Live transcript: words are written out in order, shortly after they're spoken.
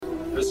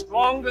The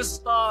strongest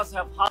stars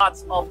have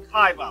hearts of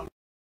Kyber.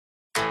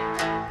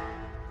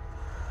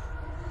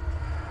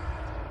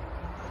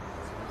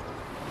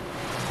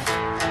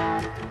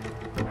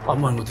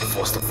 I'm one with the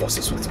force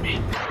is with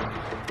me.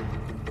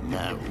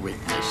 Now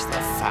witness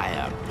the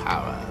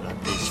firepower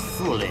of this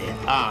fully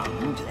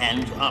armed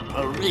and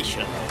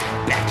operational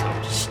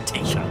battle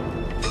station.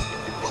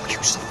 We'll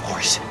use the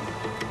force.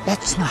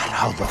 That's not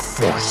how the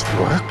force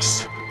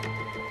works.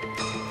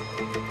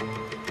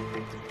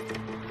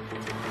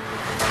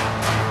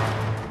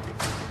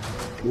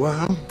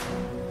 Well,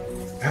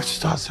 let's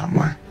start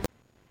somewhere.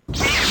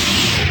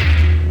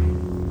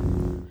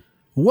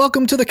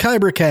 Welcome to the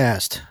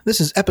Kyber131. This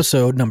is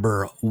episode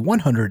number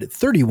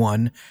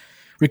 131,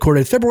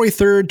 recorded February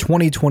 3rd,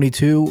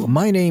 2022.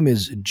 My name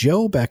is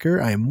Joe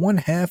Becker. I am one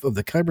half of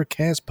the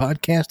Kyber131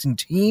 podcasting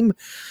team.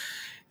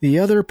 The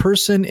other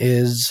person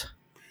is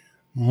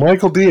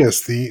Michael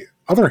Diaz, the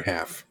other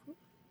half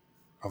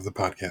of the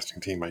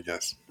podcasting team, I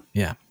guess.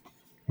 Yeah.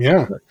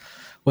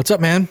 What's up,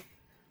 man?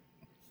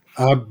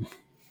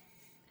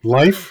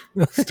 Life.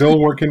 Still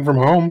working from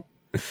home.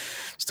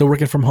 Still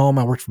working from home.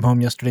 I worked from home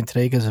yesterday and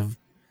today because of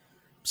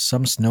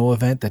some snow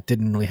event that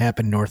didn't really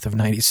happen north of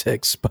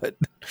 96, but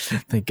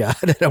thank God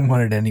I don't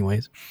want it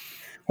anyways.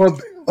 Well,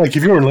 like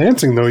if you were in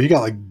Lansing, though, you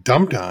got like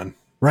dumped on.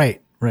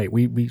 Right.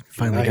 We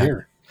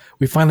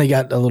finally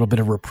got a little bit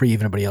of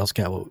reprieve. Everybody else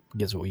gets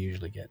what we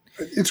usually get.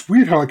 It's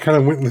weird how it kind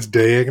of went in this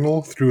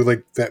diagonal through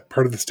like that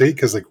part of the state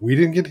because like we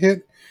didn't get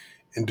hit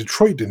and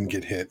Detroit didn't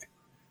get hit.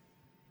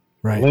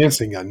 Right.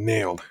 Lansing got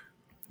nailed.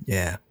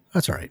 Yeah,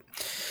 that's all right.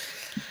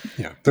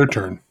 Yeah, their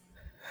turn.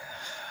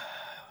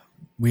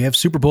 We have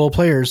Super Bowl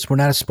players. We're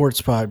not a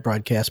sports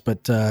broadcast,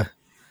 but I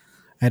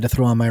had to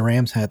throw on my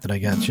Rams hat that I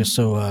got just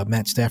so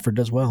Matt Stafford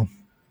does well.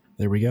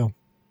 There we go.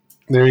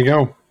 There you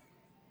go.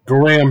 Go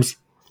Rams.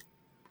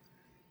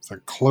 It's the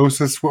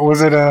closest. What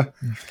was it?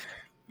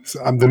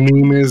 The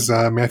meme is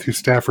Matthew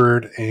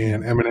Stafford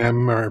and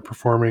Eminem are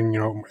performing,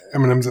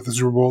 Eminem's at the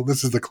Super Bowl.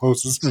 This is the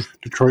closest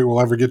Detroit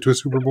will ever get to a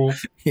Super Bowl.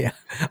 Yeah.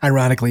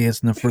 Ironically, it's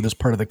in the furthest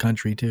part of the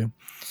country, too.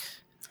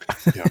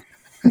 Yeah.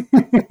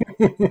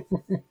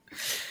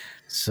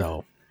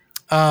 So,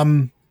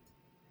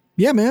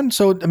 yeah, man.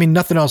 So, I mean,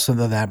 nothing else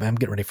other than that. I'm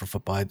getting ready for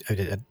football.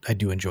 I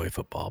do enjoy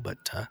football, but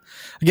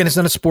again, it's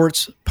not a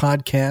sports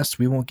podcast.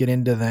 We won't get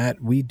into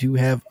that. We do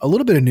have a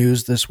little bit of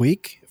news this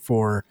week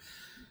for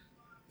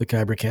the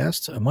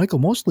Kyber131. Michael,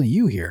 mostly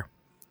you here,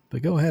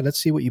 but go ahead. Let's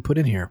see what you put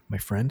in here, my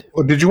friend.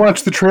 Well, did you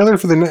watch the trailer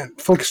for the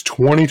Netflix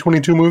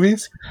 2022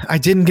 movies? I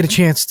didn't get a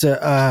chance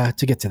to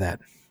get to that.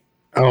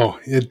 Oh,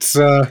 it's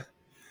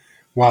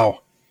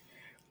wow.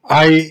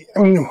 I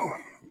mean,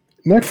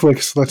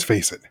 Netflix. Let's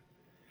face it,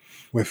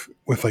 with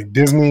like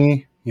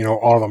Disney,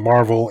 all the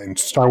Marvel and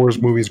Star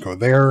Wars movies go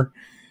there.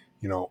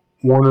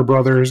 Warner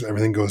Brothers,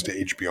 everything goes to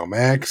HBO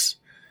Max.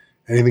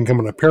 Anything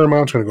coming to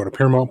Paramount's going to go to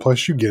Paramount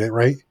Plus. You get it,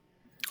 right?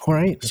 All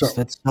right.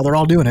 That's how they're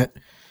all doing it.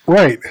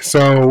 Right.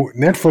 So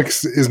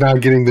Netflix is now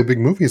getting the big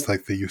movies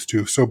like they used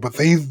to. So, but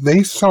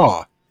they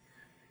saw,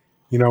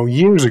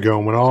 years ago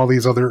when all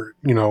these other,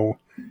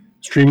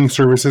 streaming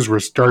services were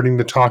starting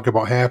to talk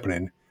about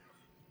happening,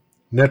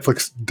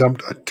 Netflix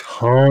dumped a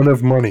ton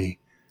of money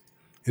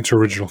into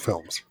original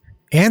films.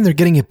 And they're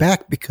getting it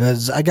back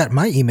because I got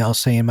my email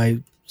saying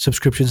my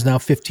subscription is now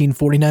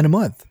 $15.49 a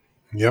month.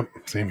 Yep,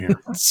 same here.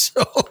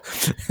 So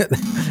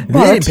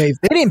they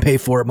didn't pay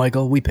for it,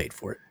 Michael. We paid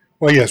for it.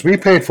 Well, yes, we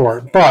paid for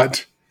it,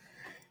 but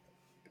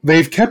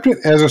they've kept it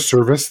as a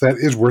service that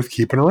is worth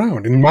keeping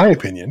around, in my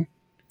opinion.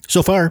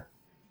 So far.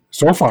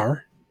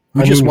 Michelle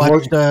and I just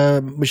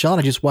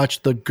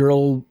watched the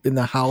girl in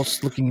the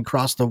house looking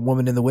across the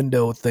woman in the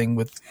window thing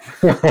with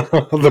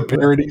the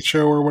parody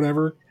show or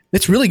whatever.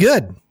 It's really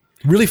good.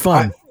 Really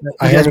fun. You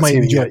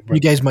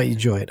guys might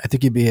enjoy it. I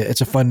think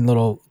it's a fun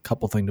little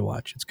couple thing to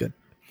watch. It's good.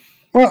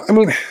 Well, I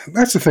mean,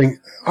 that's the thing.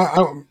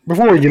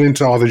 Before we get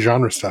into all the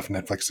genre stuff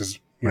Netflix has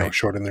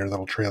showed in their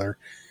little trailer,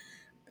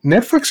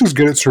 Netflix is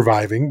good at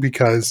surviving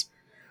because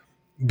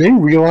they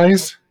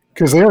realize,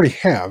 because they already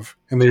have,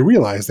 and they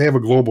realize they have a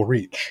global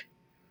reach.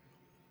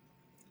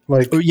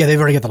 Like, yeah, they've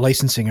already got the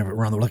licensing of it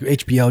around the world. Like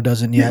HBO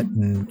doesn't yet,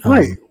 and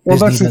right. Well,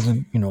 Disney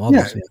doesn't. All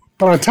those. Yeah.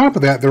 But on top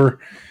of that,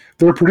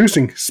 they're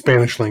producing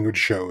Spanish language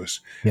shows.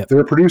 Yep.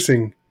 They're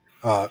producing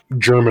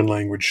German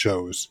language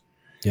shows.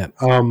 Yeah.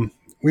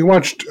 We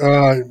watched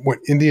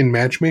Indian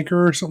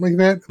Matchmaker or something like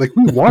that. Like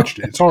we watched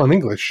it. It's all in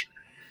English,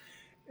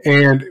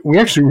 and we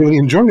actually really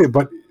enjoyed it.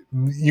 But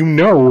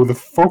the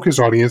focus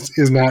audience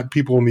is not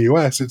people in the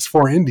U.S. It's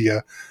for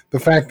India.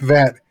 The fact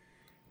that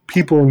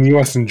people in the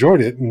U.S.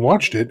 enjoyed it and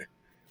watched it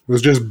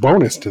was just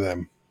bonus to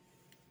them.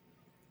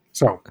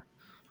 So,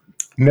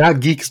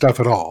 not geek stuff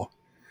at all.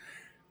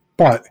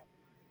 But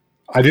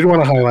I did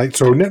want to highlight,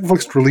 so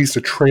Netflix released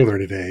a trailer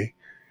today.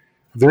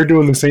 They're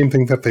doing the same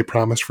thing that they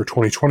promised for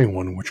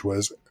 2021, which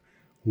was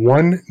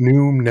one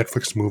new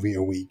Netflix movie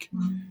a week.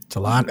 It's a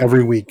lot.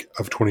 Every week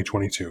of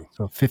 2022.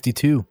 So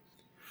 52.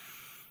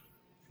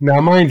 Now,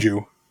 mind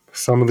you,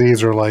 some of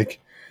these are like,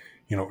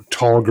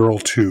 Tall Girl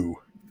 2,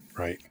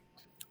 right?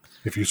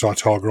 If you saw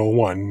Tall Girl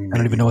 1, I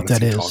don't even know what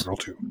that is. Tall Girl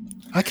 2.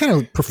 I kind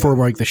of prefer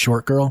like the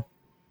short girl.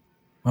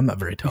 I'm not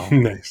very tall.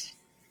 Nice.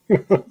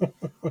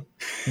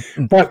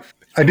 But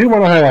I did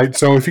want to highlight,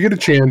 so if you get a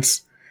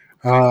chance,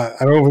 I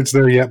don't know if it's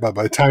there yet, but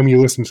by the time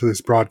you listen to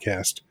this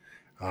broadcast,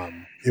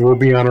 it will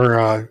be on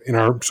our in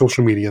our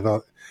social media,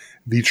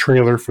 the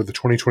trailer for the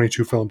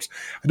 2022 films.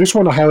 I just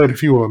want to highlight a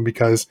few of them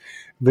because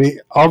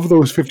of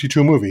those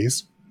 52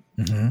 movies,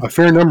 a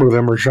fair number of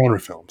them are genre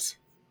films.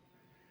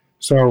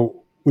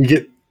 So we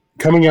get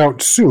coming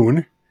out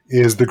soon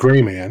is The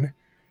Gray Man.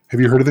 Have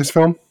you heard of this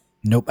film?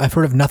 Nope. I've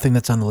heard of nothing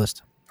that's on the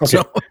list. Okay.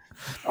 So.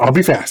 I'll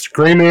be fast.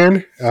 Gray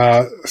Man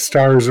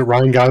stars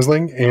Ryan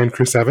Gosling and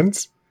Chris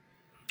Evans.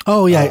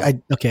 Oh, yeah.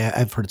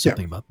 I've heard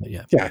something about that,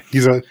 yeah. Yeah,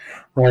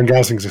 Ryan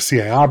Gosling's a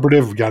CIA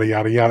operative, yada,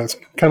 yada, yada. It's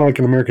kind of like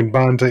an American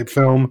Bond type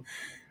film,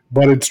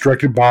 but it's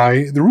directed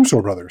by the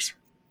Russo brothers.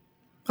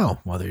 Oh,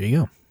 well, there you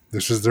go.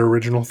 This is their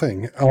original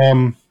thing.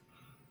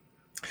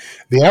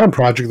 The Adam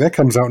Project, that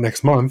comes out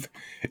next month.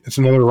 It's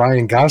another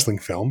Ryan Gosling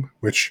film,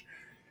 which,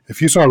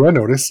 if you saw Red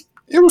Notice,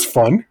 it was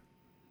fun.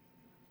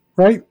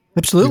 Right?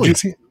 Absolutely.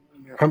 Did you see?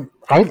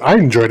 I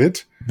enjoyed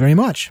it. Very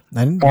much.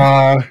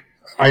 I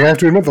have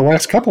to admit, the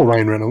last couple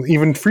Ryan Reynolds,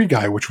 even Free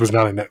Guy, which was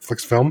not a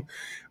Netflix film,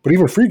 but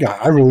even Free Guy,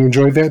 I really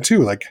enjoyed that too.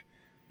 Like,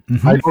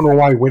 I don't know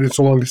why I waited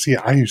so long to see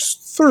it. I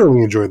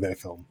thoroughly enjoyed that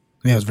film.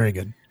 Yeah, it was very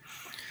good.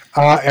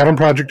 Adam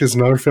Project is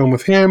another film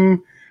with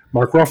him,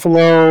 Mark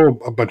Ruffalo,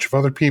 a bunch of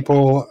other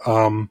people,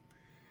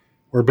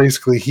 where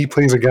basically he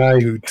plays a guy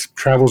who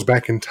travels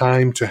back in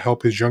time to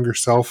help his younger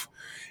self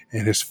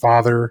and his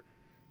father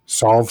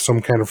solve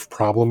some kind of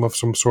problem of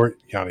some sort,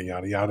 yada,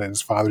 yada, yada. And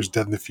his father's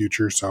dead in the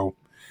future, so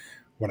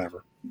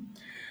whatever.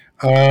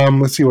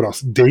 Let's see what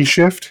else. Day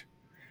Shift,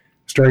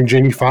 starring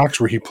Jamie Foxx,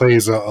 where he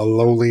plays a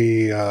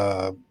lowly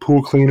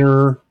pool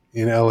cleaner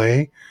in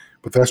L.A.,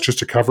 but that's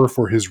just a cover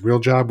for his real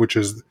job, which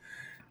is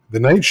the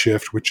Night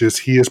Shift, which is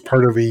he is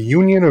part of a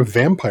union of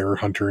vampire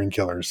hunter and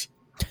killers.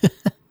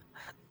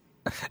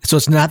 So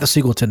it's not the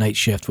sequel to Night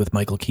Shift with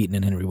Michael Keaton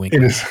and Henry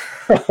Winkler. It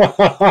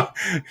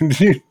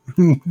is.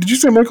 Did you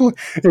say Michael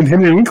and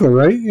Henry Winkler,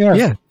 right?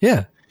 Yeah.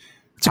 Yeah.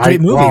 It's a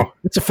great movie. Wow.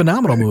 It's a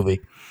phenomenal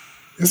movie.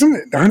 Isn't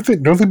it?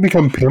 Don't they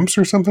become pimps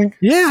or something?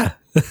 Yeah.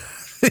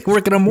 They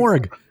work in a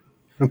morgue.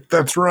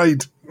 That's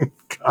right.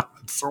 God,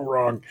 it's so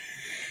wrong.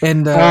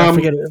 And I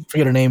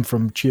forget her name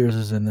from Cheers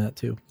is in that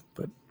too.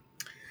 But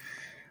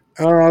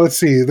let's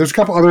see. There's a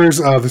couple others.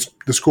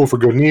 The School for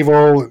Good and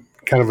Evil,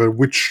 kind of a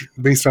witch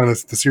based on the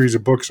series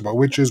of books about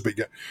witches, but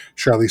you got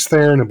Charlize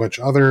Theron, a bunch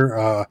of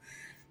other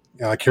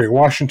Kerry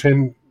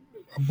Washington,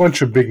 a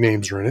bunch of big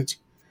names are in it.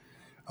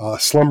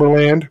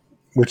 Slumberland,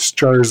 which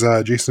stars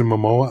Jason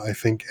Momoa, I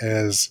think,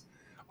 as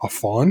a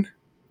faun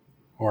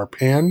or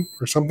Pan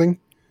or something.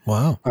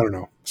 Wow. I don't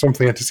know. Some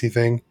fantasy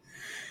thing.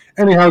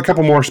 Anyhow, a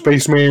couple more.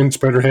 Spaceman,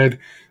 Spiderhead.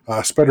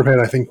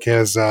 Spiderhead, I think,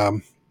 has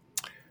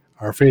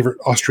our favorite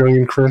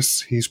Australian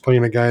Chris. He's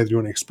playing a guy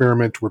doing an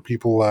experiment where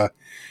people,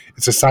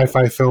 it's a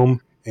sci-fi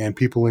film, and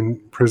people in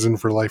prison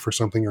for life or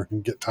something or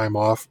can get time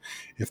off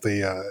if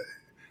they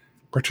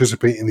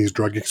participate in these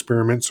drug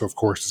experiments. So, of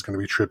course, it's going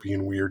to be trippy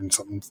and weird and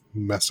something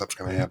messed up's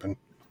going to happen.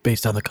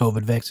 Based on the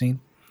COVID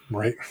vaccine?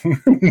 Right.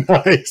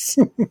 Nice.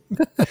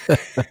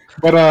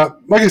 But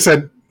like I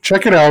said,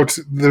 check it out.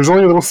 There's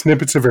only little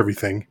snippets of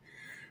everything.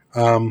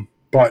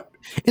 But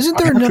isn't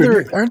there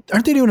another?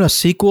 Aren't they doing a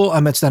sequel?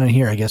 It's not in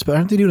here, I guess. But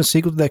aren't they doing a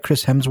sequel to that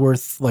Chris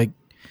Hemsworth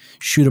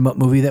shoot 'em up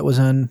movie that was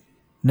on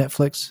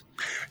Netflix?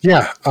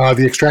 Yeah,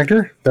 The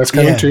Extractor. That's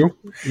coming too.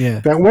 Yeah,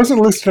 that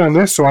wasn't listed on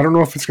this, so I don't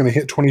know if it's going to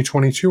hit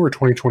 2022 or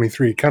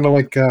 2023. Kind of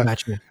like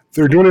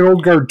they're doing an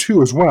Old Guard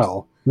 2 as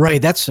well.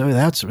 Right. That's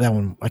that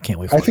one. I can't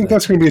wait for I think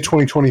that's going to be a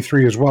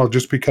 2023 as well,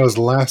 just because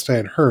the last I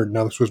had heard,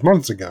 now this was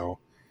months ago,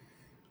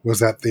 was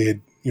that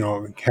they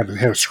had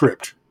a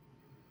script.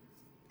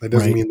 That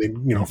doesn't mean they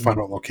find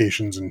out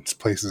locations and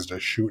places to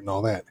shoot and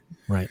all that.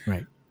 Right.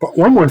 But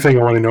one more thing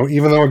I want to know,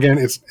 even though again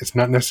it's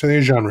not necessarily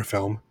a genre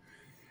film,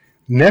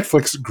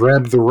 Netflix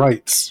grabbed the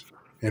rights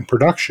and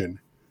production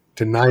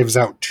to Knives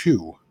Out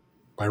 2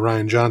 by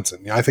Rian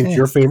Johnson. I think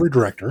your favorite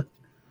director.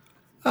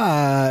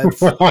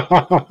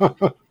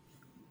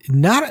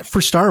 Not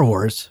for Star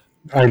Wars.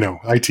 I know.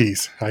 I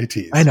tease.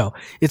 I know.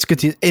 It's good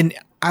to, and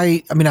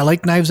I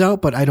like Knives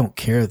Out, but I don't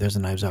care. There's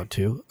a Knives Out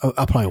 2.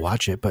 I'll probably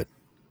watch it, but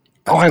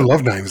I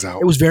love Knives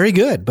Out. It was very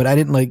good, but I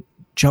didn't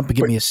jump and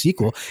get me a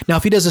sequel. Now,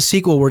 if he does a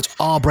sequel where it's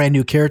all brand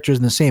new characters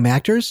and the same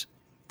actors,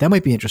 that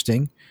might be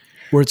interesting.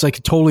 Where it's a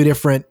totally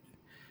different,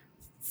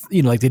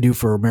 like they do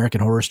for American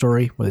Horror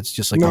Story, where it's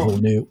just a whole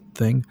new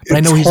thing. But I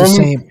know he's the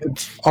same.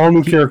 It's all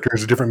new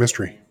characters, a different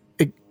mystery.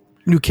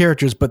 New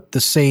characters, but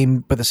the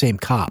same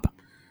cop.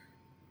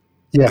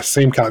 Yes,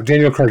 same cop.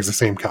 Daniel Craig's the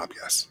same cop.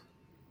 Yes.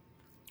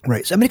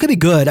 Right. So, it could be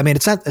good.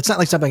 It's not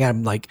like something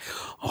I'm like,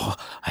 oh,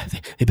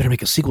 they better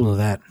make a sequel to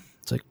that.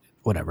 It's like,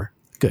 whatever.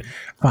 Good.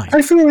 Fine. I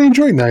really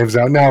enjoyed Knives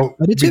Out. Now,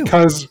 I did too.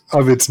 Because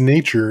of its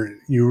nature,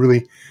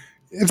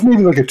 it's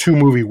maybe like a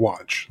 2-movie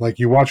watch. Like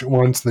you watch it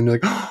once, then you're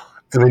like, oh,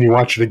 and then you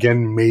watch it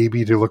again,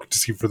 maybe to look to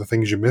see for the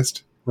things you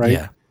missed. Right.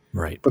 Yeah.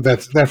 Right. But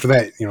that's after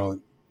that,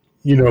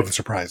 the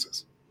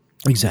surprises.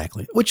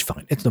 Exactly. Which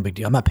fine. It's no big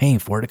deal. I'm not paying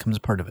for it. It comes as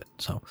part of it.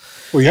 So.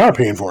 Well, you are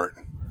paying for it.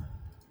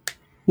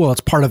 Well,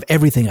 it's part of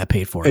everything I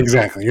paid for.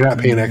 Exactly. You're not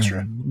paying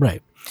extra.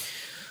 Right.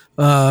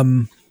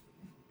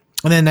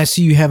 And then I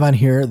see you have on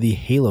here the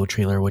Halo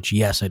trailer, which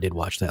yes, I did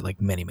watch that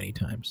like many, many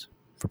times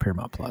for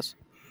Paramount Plus.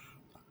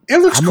 It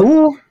looks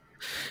cool.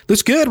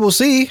 Looks good. We'll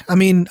see. I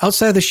mean,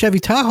 outside of the Chevy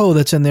Tahoe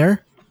that's in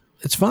there,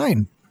 it's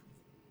fine.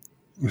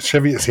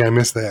 Chevy. See, I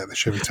missed that. The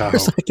Chevy Tahoe.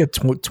 It's like a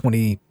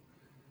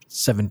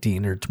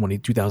 2017 or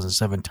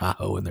 2007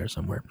 Tahoe in there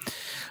somewhere.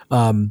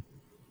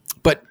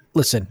 But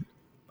listen,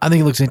 I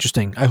think it looks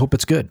interesting. I hope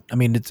it's good. I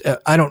mean, it's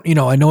I don't,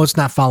 I know it's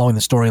not following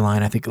the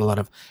storyline. I think a lot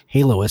of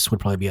Haloists would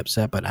probably be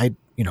upset, but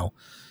Oh,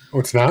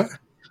 it's not?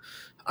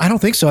 I don't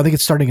think so. I think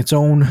it's starting its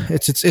own.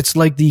 It's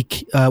like the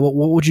what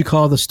would you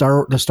call the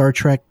Star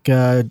Trek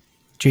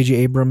J.J.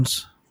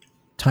 Abrams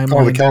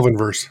timeline? Oh, the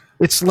Kelvinverse.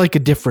 It's like a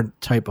different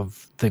type of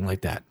thing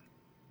like that.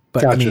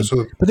 But Gotcha. I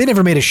mean, but they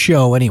never made a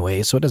show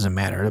anyway, so it doesn't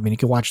matter. I mean, you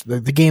can watch the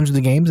games are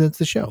the games, and it's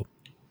the show.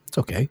 It's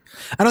okay.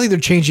 I don't think they're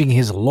changing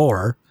his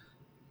lore.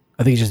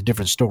 I think it's just a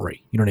different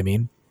story. You know what I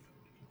mean?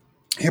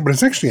 Yeah, but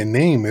it's actually a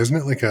name, isn't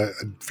it? Like a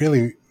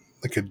fairly,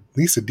 like at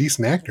least a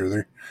decent actor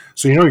there.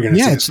 So you're going to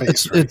see his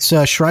face, right? It's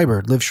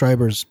Schreiber, Liv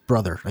Schreiber's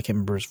brother. I can't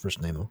remember his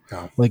first name though.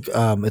 Oh. Like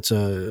it's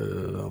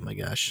oh my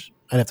gosh,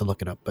 I'd have to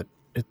look it up, but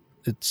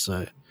it's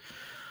I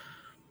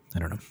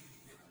don't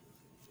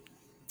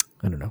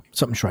know,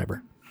 something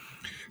Schreiber.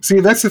 See,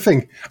 that's the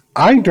thing.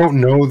 I don't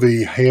know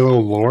the Halo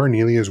lore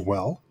nearly as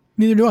well.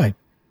 Neither do I.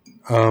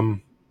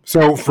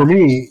 So for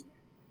me,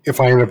 if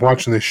I end up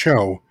watching this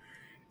show,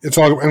 it's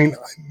all. I mean,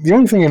 the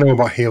only thing I know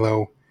about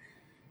Halo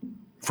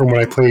from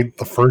when I played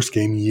the first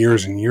game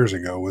years and years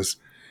ago was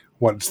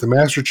it's the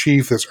Master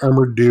Chief, this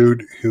armored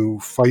dude who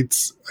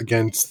fights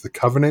against the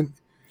Covenant.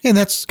 And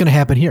that's going to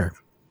happen here.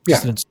 Yeah.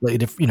 And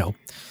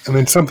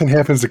then something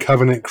happens, the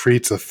Covenant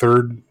creates a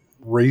third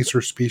race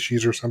or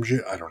species or some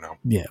shit. I don't know.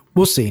 Yeah,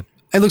 we'll see.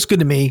 It looks good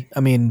to me. I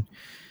mean,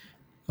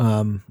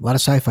 a lot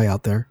of sci-fi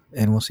out there,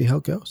 and we'll see how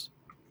it goes.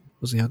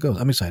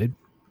 I'm excited.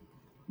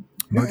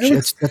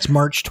 That's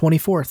March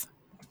 24th.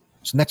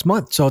 It's next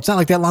month. So it's not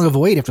like that long of a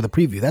wait after the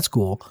preview. That's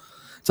cool.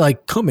 It's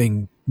like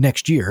coming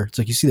next year. It's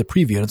like you see the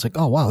preview and it's like,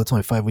 oh wow, that's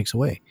only 5 weeks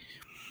away.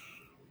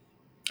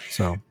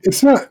 So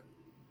it's not.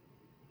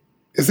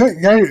 Is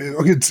that guy?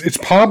 Okay, it's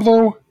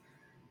Pablo.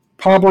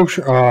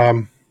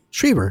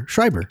 Schreiber.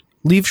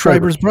 Liev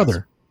Schreiber's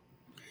brother.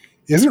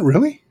 Is it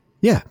really?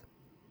 Yeah.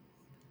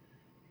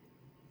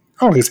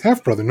 Oh, his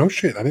half brother. No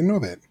shit. I didn't know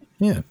that.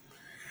 Yeah.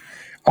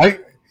 I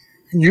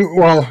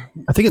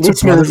think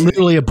it's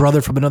literally a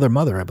brother from another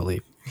mother, I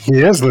believe. He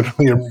is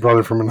literally a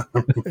brother from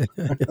another.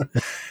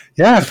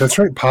 Yeah, that's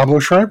right. Pablo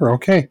Schreiber.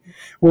 Okay.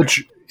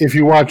 Which, if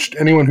you watched,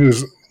 anyone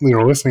who's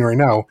listening right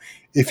now,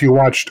 if you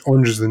watched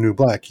Orange is the New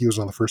Black, he was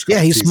on the first. Yeah,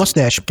 he's a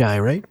mustache guy,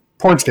 right?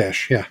 Porn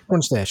stash. Yeah.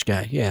 Porn stash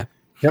guy. Yeah.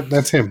 Yep,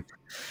 that's him.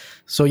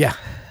 So yeah,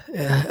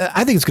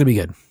 I think it's going to be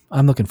good.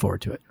 I'm looking forward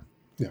to it.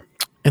 Yeah.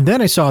 And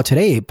then I saw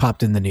today it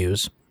popped in the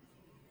news.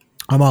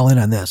 I'm all in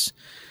on this.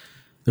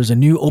 There's a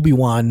new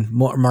Obi-Wan.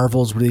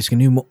 Marvel's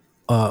releasing a new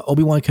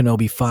Obi-Wan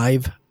Kenobi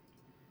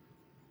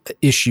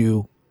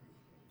 5-issue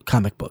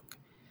comic book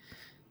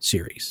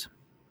series.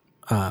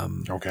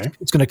 Okay.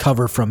 It's going to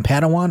cover from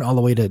Padawan all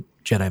the way to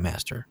Jedi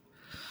Master.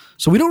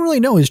 So we don't really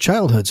know his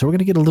childhood. So we're going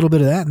to get a little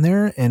bit of that in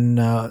there and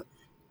kind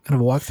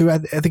of a walkthrough. I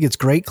think it's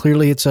great.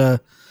 Clearly, it's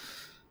a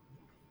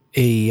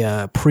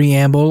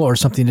preamble or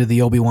something to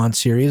the Obi-Wan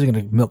series. They're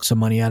going to milk some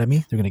money out of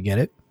me. They're going to get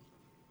it.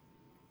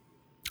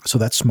 So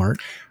that's smart.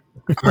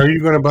 Are you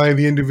going to buy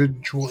the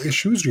individual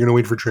issues or are you going to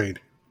wait for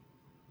trade?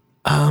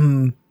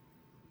 Now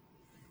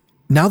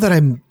that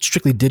I'm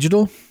strictly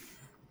digital,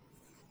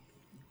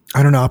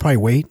 I don't know. I'll probably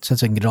wait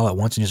since I can get it all at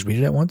once and just read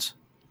it at once.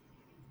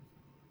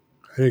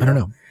 I don't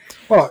know.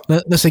 Well,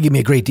 unless they give me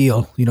a great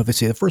deal, if they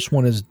say the first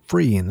one is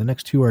free and the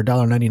next two are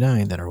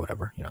 $1.99, then or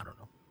whatever, I don't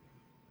know.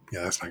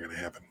 Yeah, that's not going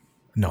to happen.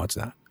 No, it's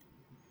not.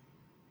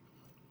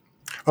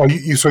 Oh,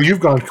 so you've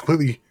gone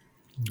completely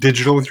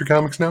digital with your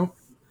comics now?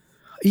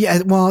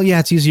 Yeah, well, yeah,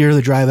 it's easier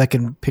to drive. I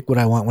can pick what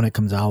I want when it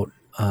comes out.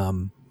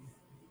 I'm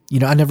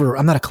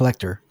not a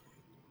collector.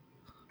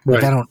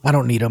 Right. Like I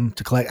don't need them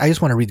to collect. I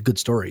just want to read good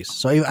stories.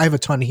 So I have a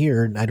ton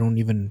here, and I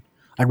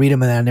read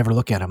them and then I never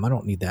look at them. I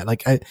don't need that.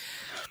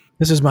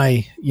 This is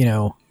my,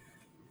 to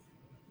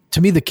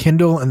me, the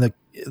Kindle and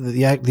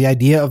the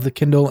idea of the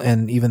Kindle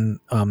and even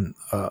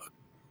a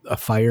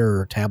Fire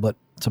or tablet,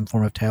 some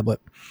form of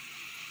tablet,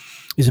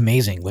 is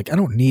amazing. Like, I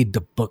don't need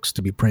the books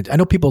to be printed. I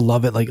know people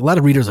love it. Like, a lot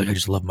of readers I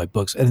just love my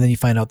books. And then you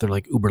find out they're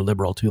like uber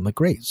liberal too. I'm like,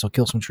 great. So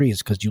kill some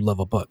trees because you love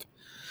a book.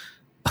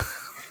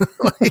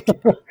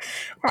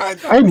 I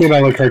admit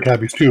I like hard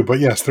copies too, but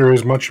yes, there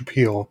is much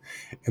appeal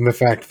in the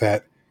fact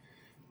that,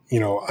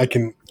 I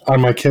can,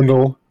 on my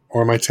Kindle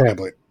or my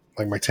tablet,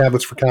 like my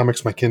tablet's for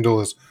comics, my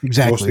Kindle is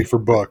mostly for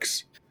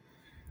books.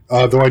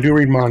 Though I do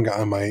read manga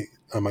on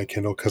my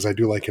Kindle because I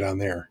do like it on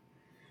there.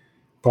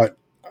 But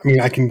I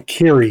mean, I can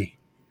carry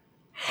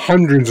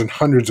hundreds and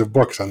hundreds of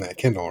books on that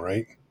Kindle,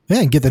 right?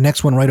 Yeah, and get the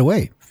next one right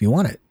away if you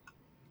want it.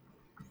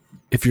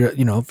 If you're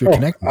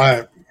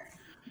connected,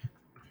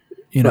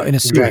 in a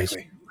series.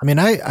 Exactly. I mean,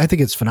 I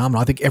think it's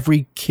phenomenal. I think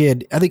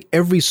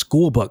every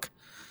school book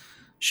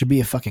should be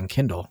a fucking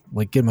Kindle.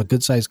 Like, give them a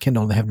good sized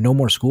Kindle and they have no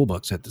more school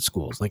books at the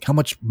schools. Like, how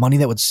much money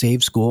that would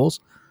save schools?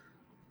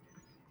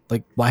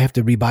 Like, why have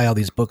to rebuy all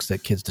these books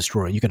that kids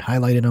destroy? You can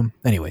highlight in them.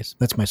 Anyways,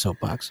 that's my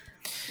soapbox.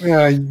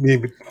 Yeah,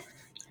 maybe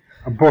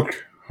a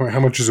book. How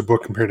much is a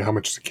book compared to how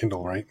much is a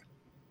Kindle, right?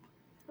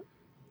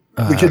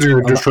 The kids are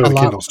going to destroy the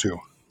Kindles too.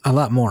 A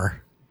lot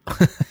more.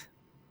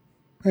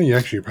 Hey,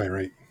 you're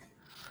probably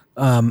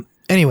right.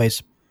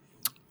 Anyways,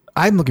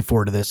 I'm looking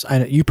forward to this.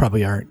 You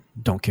probably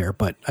don't care,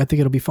 but I think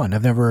it'll be fun.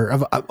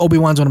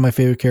 Obi-Wan's one of my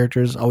favorite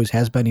characters, always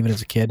has been, even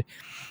as a kid.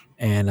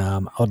 And I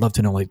would love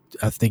to know, like,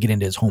 if they get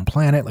into his home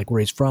planet, like where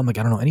he's from. Like,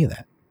 I don't know any of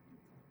that.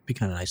 It'd be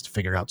kind of nice to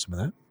figure out some of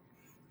that.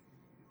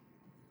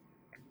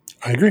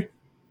 I agree.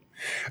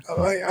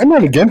 I'm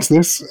not against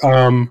this.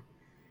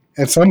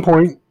 At some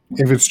point,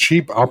 if it's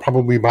cheap, I'll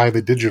probably buy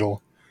the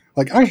digital.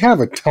 Like, I have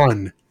a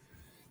ton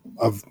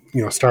of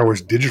Star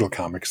Wars digital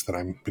comics that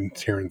I've been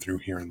tearing through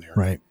here and there.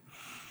 Right.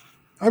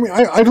 I mean,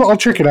 I'll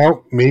check it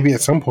out maybe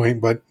at some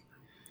point, but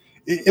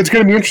it's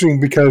going to be interesting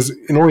because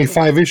in only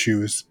 5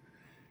 issues,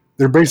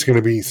 they're basically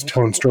going to be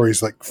telling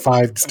stories, like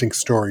 5 distinct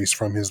stories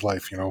from his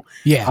life.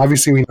 Yeah.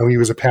 Obviously, we know he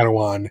was a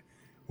Padawan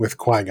with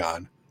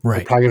Qui-Gon. Right.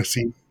 We're probably going to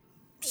see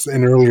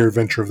an earlier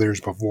adventure of theirs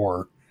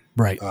before.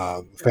 Right.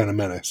 Phantom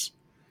Menace.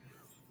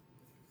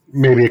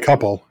 Maybe a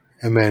couple,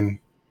 and then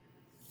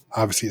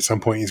obviously at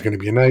some point he's going to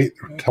be a knight,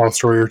 tell a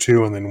story or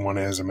 2, and then 1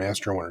 as a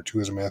master, 1 or 2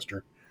 as a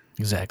master.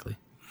 Exactly.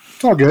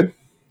 It's all good.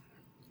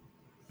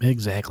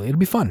 Exactly. It'll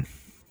be fun.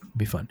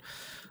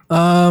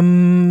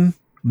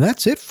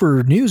 That's it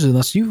for news,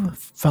 unless you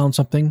found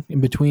something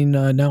in between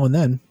now and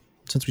then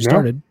since we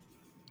started.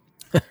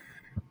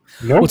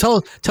 Nope.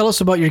 Well, tell us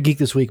about your geek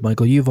this week,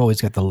 Michael. You've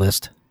always got the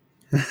list.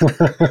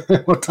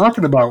 Well,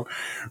 talking about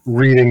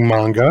reading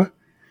manga,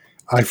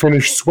 I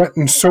finished Sweat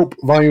and Soap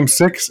Volume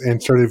 6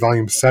 and started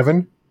Volume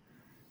 7,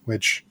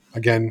 which,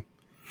 again,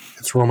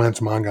 it's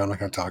romance manga. I'm not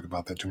going to talk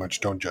about that too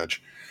much. Don't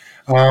judge.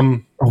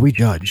 We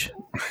judge.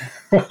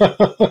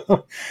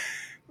 But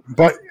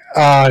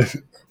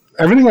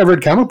everything I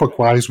read comic book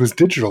wise was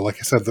digital. Like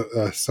I said,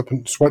 the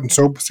Sweat and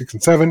Soap 6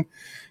 and 7.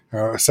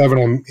 7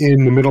 I'm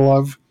in the middle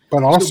of.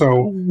 But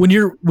also, when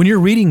you're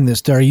reading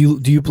this, do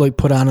you like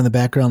put on in the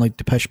background like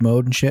Depeche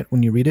Mode and shit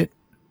when you read it?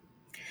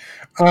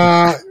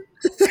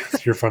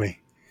 You're funny.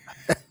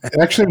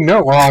 Actually,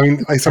 no. Well, I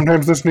mean, I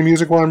sometimes listen to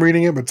music while I'm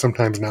reading it, but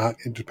sometimes not.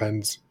 It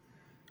depends.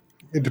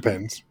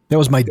 That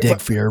was my dig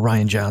for your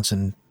Ryan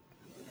Johnson.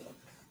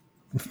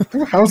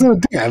 How's that a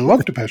dig? I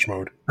love Depeche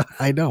Mode.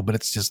 I know, but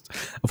it's just,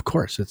 of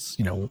course, it's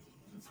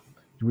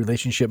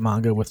relationship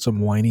manga with some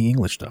whiny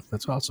English stuff.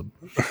 That's awesome.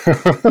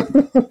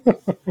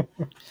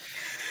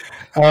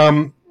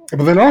 But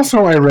then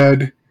also I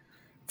read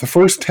the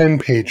first 10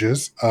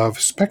 pages of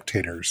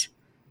Spectators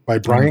by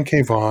Brian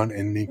K. Vaughan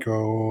and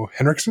Nico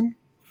Henriksen.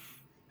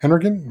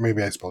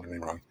 Maybe I spelled her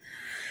name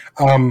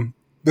wrong.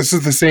 This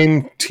is the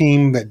same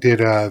team that did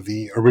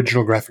the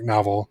original graphic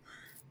novel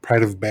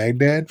Pride of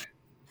Baghdad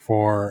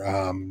for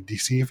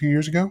DC a few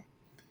years ago.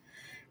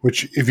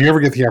 Which, if you ever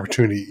get the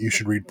opportunity, you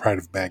should read Pride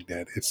of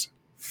Baghdad. It's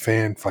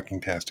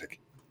fan-fucking-tastic.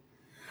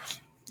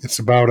 It's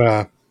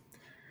about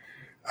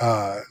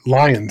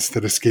lions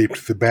that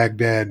escaped the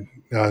Baghdad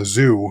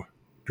zoo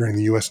during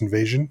the U.S.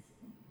 invasion.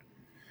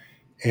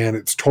 And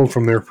it's told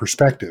from their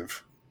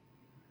perspective.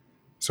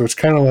 So it's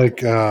kind of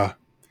like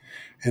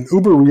an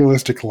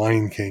uber-realistic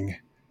Lion King.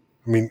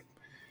 I mean,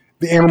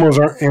 the animals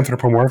aren't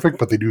anthropomorphic,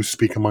 but they do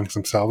speak amongst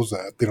themselves.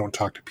 They don't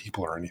talk to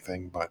people or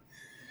anything, but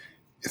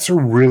it's a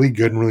really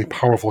good and really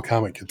powerful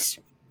comic. The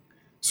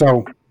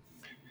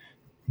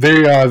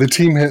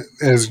team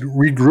has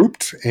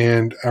regrouped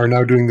and are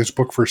now doing this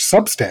book for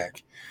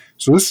Substack.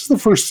 So this is the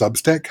first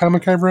Substack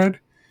comic I've read.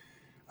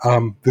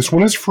 This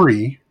one is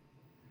free.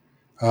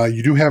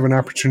 You do have an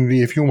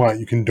opportunity, if you want,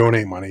 you can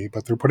donate money,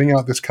 but they're putting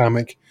out this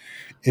comic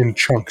in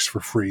chunks for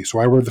free. So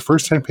I read the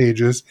first 10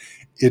 pages.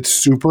 It's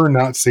super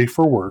not safe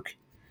for work.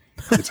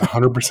 It's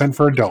 100%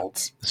 for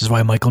adults. This is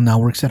why Michael now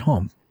works at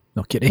home.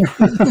 No kidding.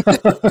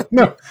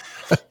 No.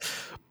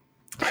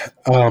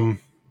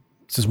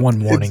 This is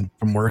one warning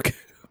from work.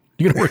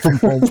 You're going to work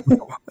from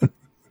home.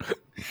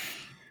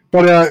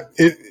 But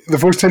the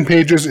first 10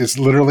 pages is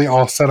literally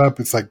all set up.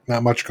 It's like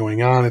not much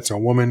going on. It's a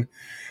woman.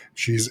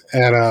 She's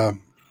at a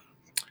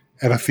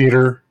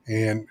theater,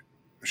 and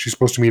she's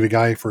supposed to meet a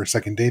guy for a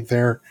second date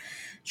there.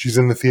 She's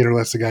in the theater,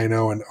 lets the guy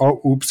know, and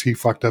oops, he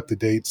fucked up the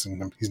dates,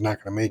 and he's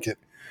not going to make it.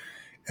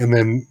 And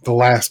then the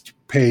last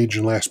page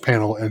and last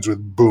panel ends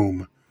with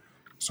boom.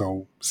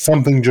 So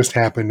something just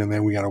happened, and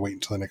then we got to wait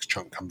until the next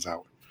chunk comes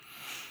out.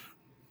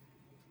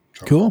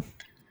 So, cool.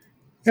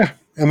 Yeah,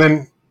 and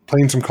then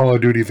playing some Call of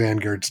Duty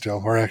Vanguard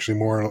still, or actually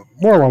more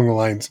along the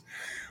lines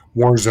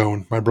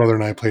Warzone. My brother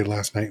and I played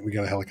last night. We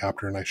got a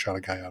helicopter, and I shot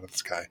a guy out of the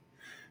sky.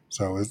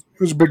 So it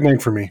was a big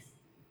night for me.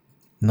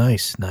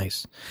 Nice.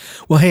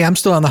 Well, hey, I'm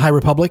still on the High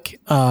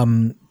Republic.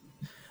 I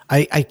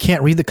I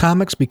can't read the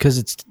comics because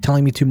it's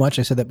telling me too much.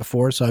 I said that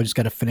before, so I just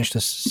got to finish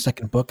this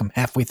second book. I'm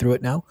halfway through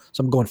it now,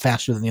 so I'm going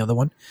faster than the other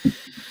one.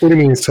 What do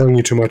you mean it's telling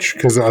you too much?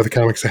 Because are the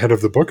comics ahead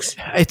of the books?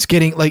 It's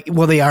getting like,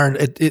 well, they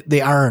aren't.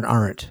 They are and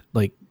aren't,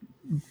 like,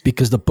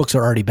 because the books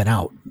have already been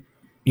out.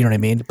 You know what I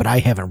mean? But I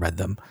haven't read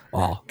them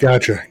all.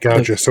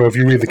 Gotcha. So if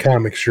you read the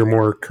comics, you're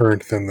more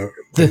current than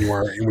you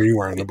are where you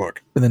are in the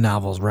book. In the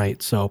novels,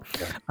 right? So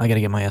I got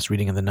to get my ass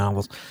reading in the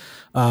novels.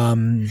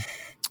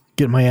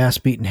 Get my ass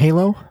beat in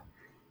Halo.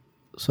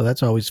 So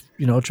that's always,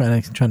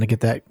 trying to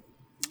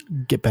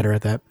get better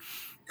at that.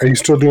 Are you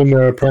still doing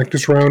the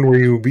practice round where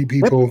you beat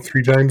people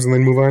 3 times and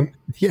then move on?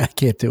 Yeah, I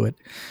can't do it.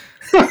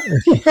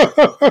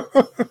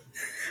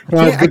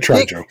 Good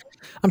try, Joe.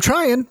 I'm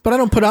trying, but I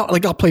don't put out,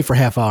 like, I'll play for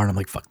half hour and I'm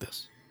like, fuck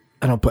this.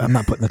 I'm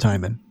not putting the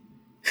time in.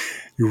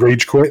 You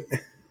rage quit?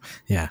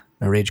 Yeah,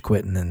 I rage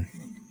quit and then,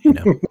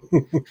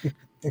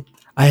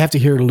 I have to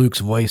hear Luke's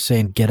voice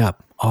saying, get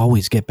up,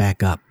 always get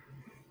back up.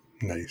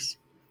 Nice.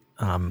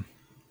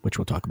 Which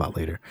we'll talk about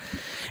later.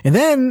 And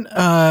then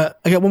I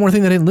got one more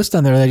thing that I didn't list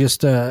on there that I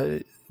just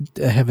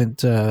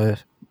haven't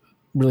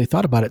really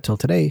thought about it till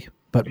today.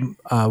 But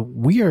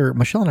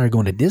Michelle and I are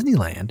going to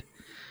Disneyland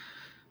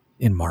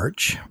in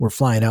March. We're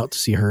flying out to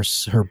see her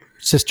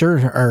sister,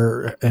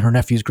 and her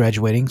nephew's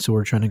graduating, so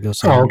we're trying to go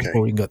see him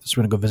before we can go.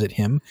 So we're going to go visit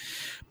him,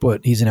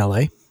 but he's in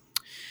LA.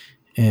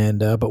 And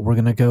but we're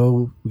gonna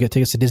go. We got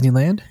tickets to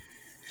Disneyland.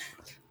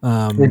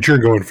 But you're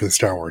going for the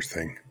Star Wars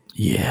thing.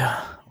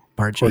 Yeah.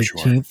 March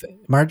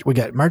 18th. We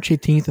got March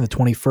 18th and the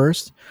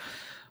 21st.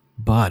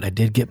 But I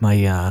did get my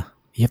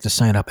you have to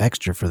sign up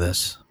extra for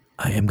this.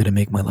 I am going to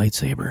make my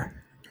lightsaber.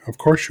 Of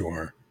course you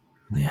are.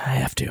 Yeah, I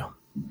have to.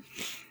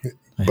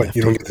 But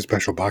you don't get the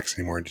special box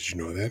anymore. Did you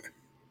know that?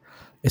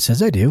 It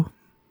says I do.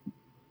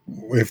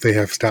 If they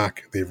have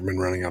stock, they've been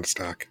running out of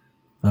stock.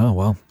 Oh,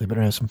 well, they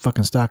better have some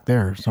fucking stock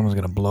there. Or someone's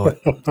going to blow it.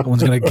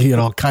 Someone's going to get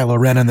all Kylo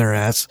Ren in their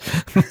ass.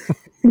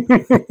 You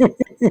going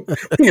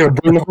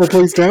to burn the whole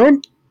place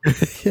down?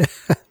 Yeah.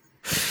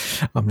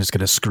 I'm just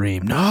going to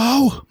scream,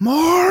 no,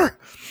 more.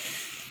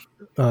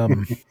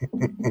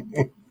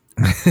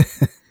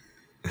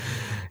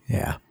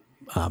 Yeah.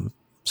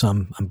 So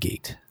I'm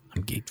geeked.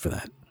 I'm geeked for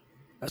that.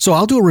 So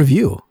I'll do a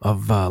review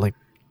of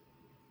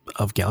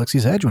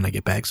Galaxy's Edge when I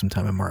get back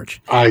sometime in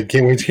March. I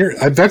can't wait to hear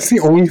it. That's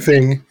the only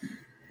thing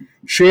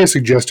Shea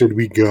suggested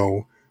we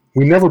go.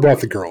 We never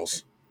brought the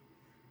girls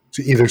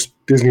to either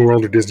Disney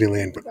World or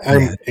Disneyland, but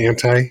I'm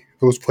anti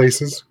those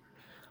places.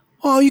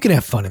 Oh, you can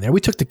have fun in there. We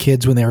took the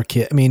kids when they were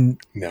kids. I mean,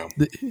 no.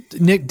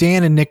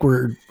 Dan and Nick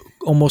were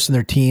almost in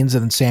their teens,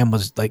 and then Sam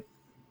was like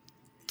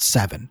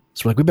 7.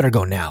 So we're like, we better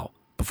go now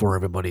before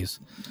everybody's,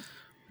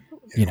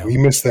 we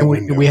missed that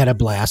window. We had a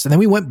blast. And then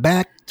we went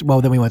back.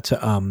 Then we went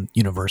to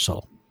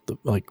Universal,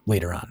 like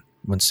later on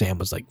when Sam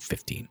was like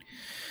 15.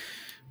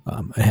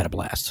 I had a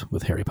blast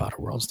with Harry Potter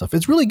World stuff.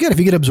 It's really good if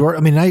you get absorbed.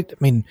 I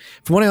mean,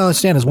 from what I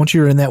understand is once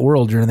you're in that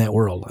world, you're in that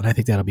world. And I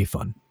think that'll be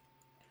fun.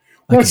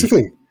 Well, that's the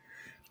thing.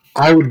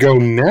 I would go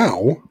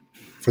now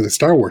for the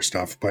Star Wars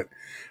stuff, but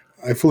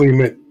I fully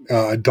admit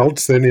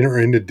adults that are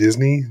into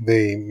Disney,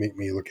 they make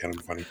me look at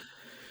them funny.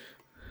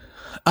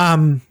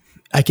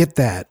 I get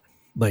that,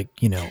 but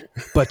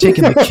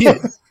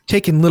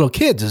taking little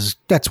kids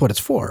that's what it's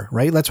for,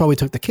 right? That's why we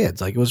took the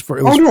kids. Like it was.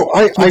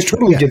 I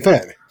totally get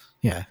that.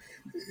 Yeah.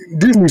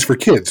 Disney's for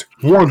kids,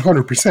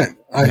 100%.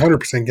 I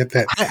 100% get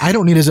that. I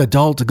don't need as an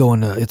adult to go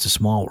into It's a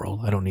Small World.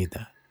 I don't need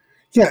that.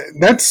 Yeah,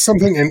 that's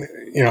something,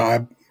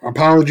 and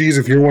apologies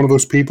if you're one of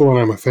those people and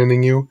I'm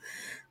offending you,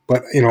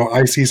 but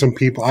I see some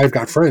people. I've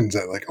got friends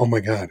that like, oh my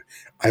god,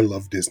 I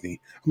love Disney.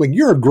 I'm like,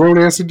 you're a grown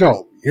ass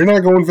adult. You're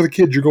not going for the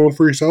kids. You're going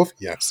for yourself.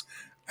 Yes,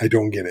 I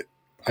don't get it.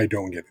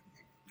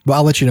 Well,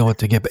 I'll let you know what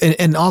to get.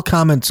 And all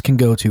comments can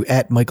go to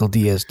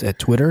 @MichaelDiaz at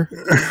Twitter.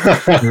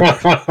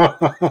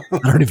 I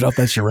don't even know if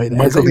that's your right name.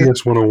 Michael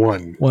Diaz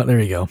 101. Well, there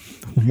you go.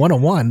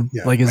 101?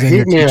 Yeah, like is in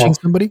you're teaching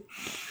somebody?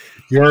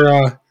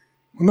 You're,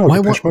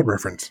 Depeche Mode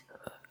reference.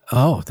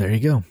 Oh, there you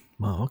go.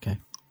 Oh, okay.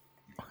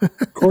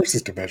 Of course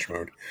it's Depeche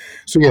Mode.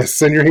 So yes,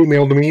 send your hate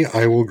mail to me.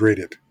 I will grade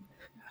it.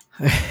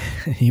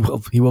 He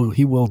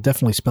will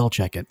definitely spell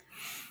check it.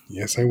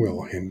 Yes, I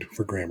will. And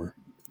for grammar.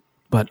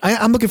 But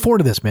I'm looking forward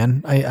to this,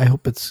 man. I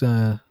hope it's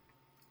not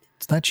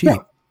cheap. Yeah,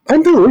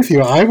 I'm there with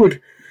you. I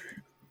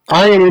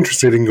am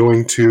interested in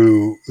going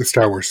to the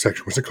Star Wars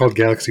section. What's it called?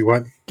 Galaxy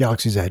what?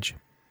 Galaxy's Edge.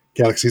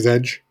 Galaxy's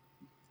Edge.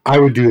 I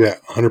would do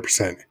that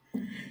 100%.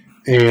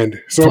 And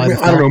so I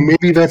don't know.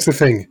 Maybe that's the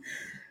thing.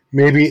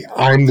 Maybe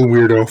I'm the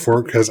weirdo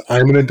for it because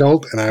I'm an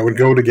adult and I would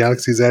go to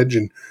Galaxy's Edge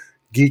and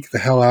geek the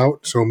hell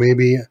out. So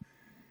maybe,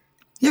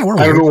 I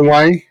don't know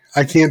why.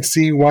 I can't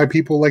see why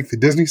people like the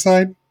Disney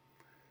side.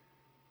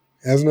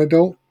 As an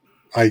adult,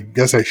 I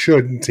guess I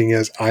should, seeing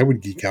as I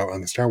would geek out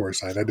on the Star Wars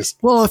side.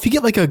 Well, if you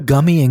get like a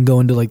gummy and go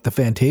into like the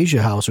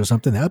Fantasia house or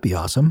something, that'd be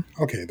awesome.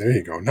 Okay, there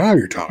you go. Now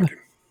you're talking.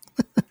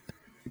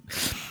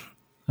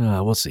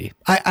 We'll see.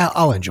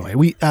 I'll enjoy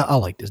it. I'll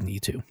like Disney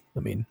too.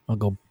 I mean, I'll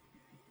go.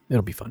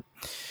 It'll be fun.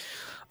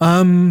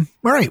 All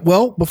right.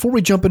 Well, before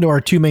we jump into our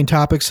two main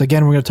topics,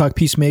 again, we're going to talk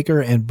Peacemaker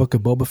and Book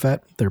of Boba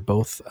Fett. They're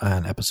both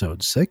on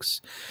episode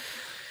 6.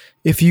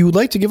 If you would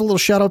like to give a little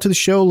shout out to the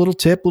show, a little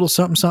tip, a little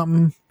something,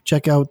 something,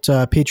 check out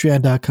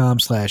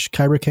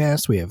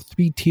patreon.com/Kybercast. We have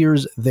 3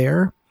 tiers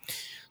there.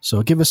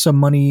 So give us some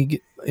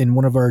money in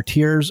one of our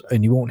tiers,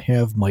 and you won't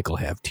have Michael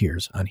have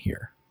tiers on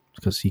here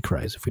because he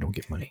cries if we don't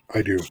get money.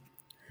 I do.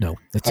 No,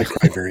 I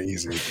cry very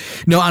easily.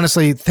 No,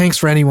 honestly, thanks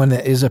for anyone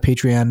that is a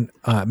Patreon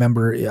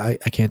member. I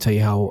can't tell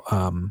you how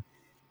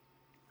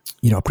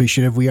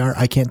appreciative we are.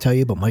 I can't tell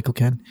you, but Michael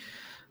can,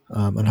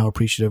 and how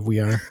appreciative we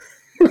are.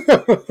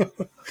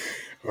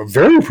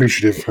 Very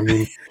appreciative. I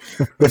mean,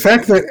 the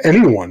fact that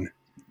anyone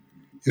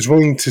is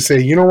willing to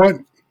say, you know what,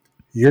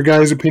 your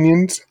guys'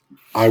 opinions,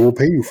 I will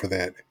pay you for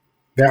that.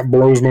 That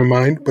blows my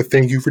mind, but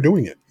thank you for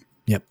doing it.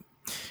 Yep.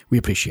 We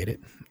appreciate it.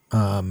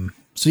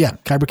 So yeah,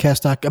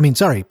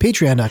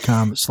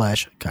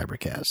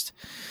 patreon.com/Kybercast.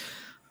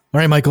 All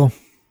right, Michael,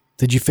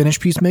 did you finish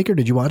Peacemaker?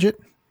 Did you watch it?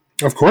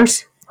 Of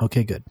course.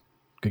 Okay, good.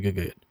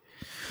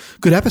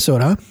 Good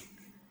episode, huh?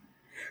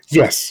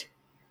 Yes.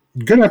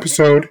 Good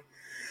episode.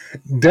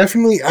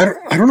 Definitely. I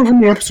don't know how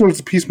many episodes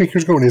the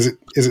Peacemaker's going. Is it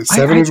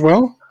 7 as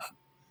well?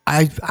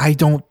 I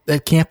don't.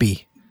 That can't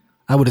be.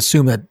 I would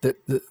assume that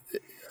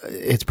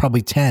it's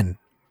probably 10.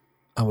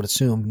 I would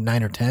assume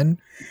 9 or 10.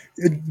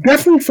 It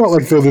definitely felt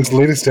like, though, this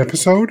latest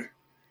episode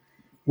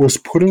was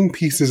putting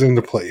pieces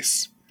into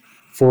place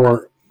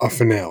for a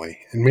finale.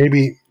 And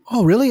maybe...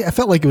 Oh, really? I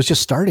felt like it was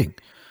just starting.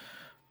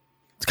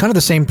 It's kind of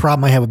the same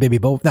problem I have with Baby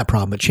Boba. Not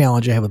problem, but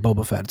challenge I have with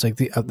Boba Fett. It's like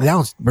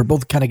now we're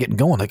both kind of getting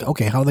going. Like,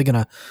 okay, how are they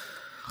going to...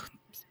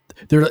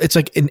 It's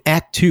like in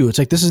Act 2. It's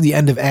like this is the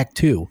end of Act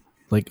 2.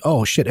 Like,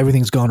 oh, shit,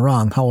 everything's gone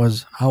wrong. How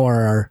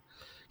are our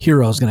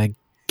heroes going to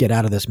get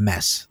out of this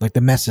mess? Like,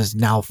 the mess is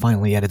now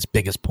finally at its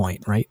biggest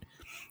point, right?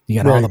 You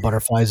got all the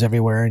butterflies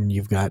everywhere, and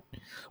you've got...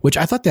 Which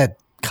I thought that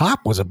cop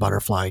was a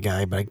butterfly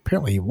guy, but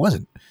apparently he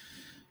wasn't.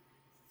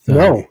 So,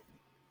 no.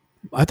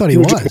 I thought he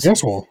was. Just an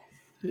asshole.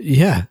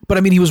 Yeah, but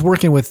I mean, he was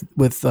working with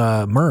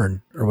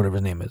Mern, or whatever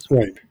his name is.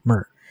 Right.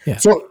 Mern, yeah.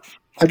 So,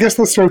 I guess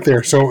let's start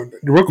there. So,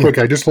 real quick,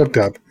 I just looked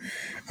up.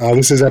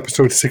 This is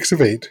episode 6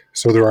 of 8,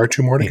 so there are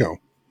 2 more to go.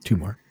 2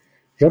 more.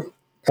 Yep.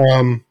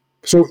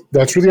 So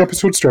that's where the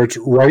episode starts,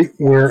 right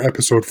where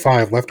episode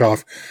 5 left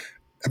off.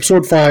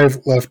 Episode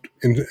 5 left,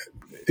 in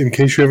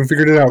case you haven't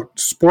figured it out,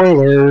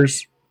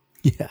 spoilers.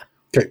 Yeah.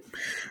 Okay.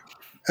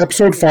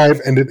 Episode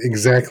 5 ended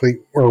exactly,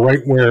 or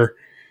right where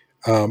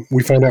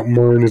we find out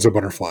Mern is a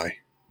butterfly.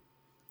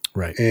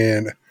 Right.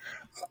 And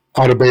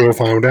Adebayo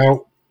found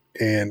out,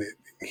 and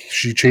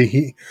he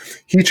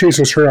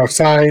chases her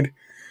outside,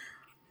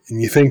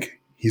 and you think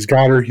he's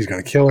got her, he's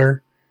going to kill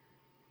her.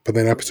 But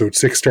then episode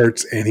 6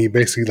 starts, and he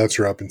basically lets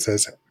her up and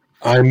says,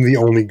 I'm the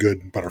only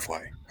good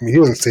butterfly. I mean, he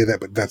doesn't say that,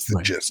 but that's the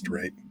gist,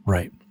 right?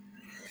 Right.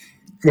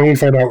 And then we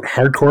find out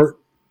Hardcourt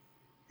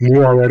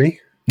knew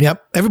already.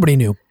 Yep. Everybody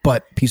knew,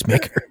 but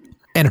Peacemaker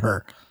and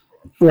her.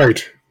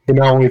 Right. But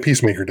now only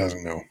Peacemaker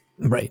doesn't know.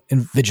 Right.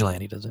 And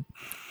Vigilante doesn't.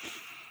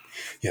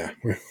 Yeah.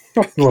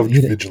 I love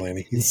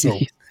Vigilante. He's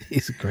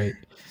great.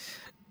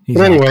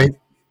 But anyway,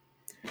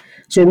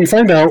 so we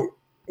find out,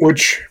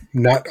 which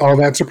not all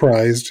that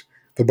surprised,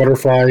 the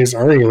butterflies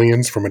are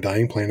aliens from a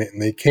dying planet,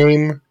 and they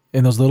came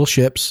in those little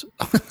ships.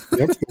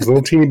 Yep, those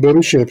little teeny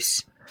bitty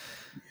ships.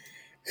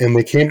 And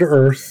they came to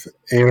Earth,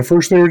 and at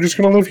first they were just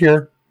going to live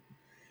here.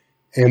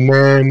 And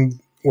then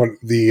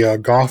the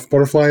Goth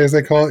butterfly, as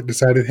they call it,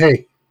 decided,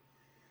 hey,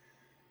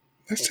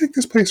 let's take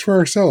this place for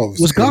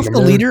ourselves. Was Goth the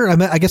leader?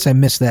 I guess I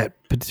missed that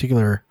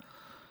particular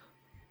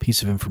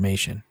piece of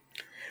information.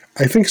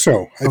 I think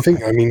so.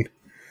 I mean,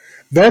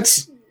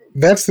 that's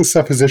the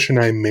supposition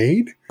I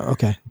made.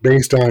 Okay.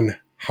 Based on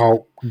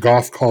how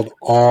Goth called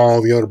all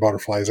the other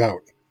butterflies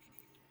out.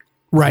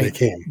 Right. They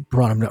came.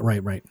 Brought them down.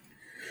 Right.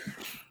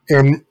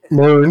 And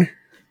Mern,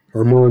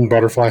 or Mern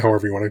Butterfly,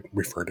 however you want to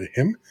refer to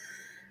him,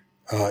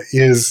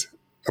 is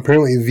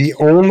apparently the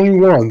only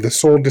one, the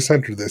sole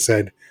dissenter that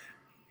said,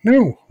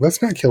 no,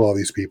 let's not kill all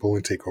these people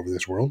and take over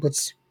this world.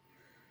 Let's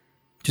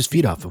just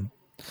feed off them.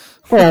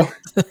 Well,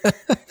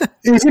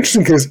 it was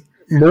interesting because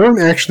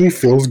Mern actually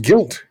feels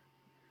guilt.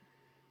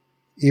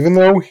 Even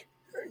though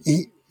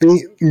the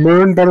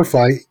Mern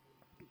Butterfly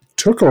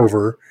took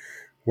over,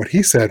 what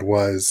he said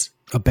was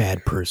a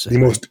bad person. The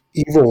most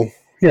evil,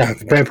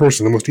 the bad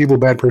person, the most evil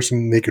bad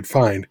person they could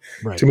find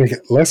to make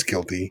it less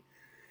guilty.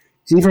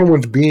 Even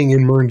once being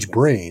in Mern's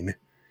brain,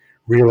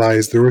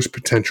 realized there was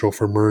potential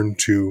for Mern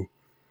to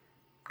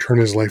turn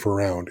his life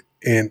around.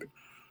 And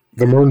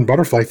the Mern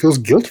Butterfly feels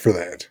guilt for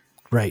that.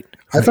 Right.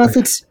 I thought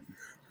that's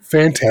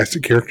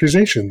fantastic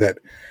characterization that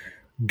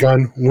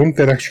Gunn went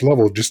that extra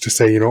level just to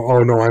say,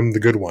 oh no, I'm the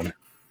good one.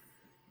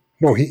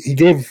 No, he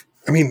gave,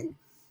 I mean,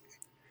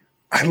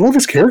 I love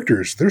his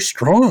characters. They're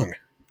strong.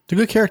 They're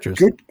good characters.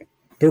 Good.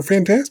 They're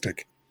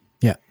fantastic.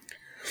 Yeah.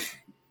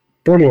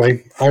 But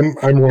anyway, I'm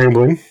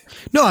rambling.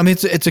 No, I mean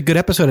it's a good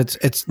episode.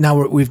 It's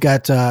now we've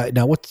got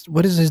now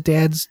what is his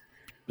dad's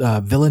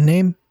villain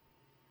name?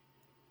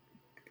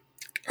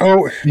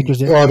 Oh,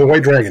 the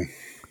White Dragon.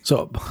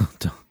 So,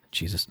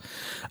 Jesus.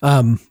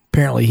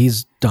 Apparently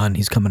he's done.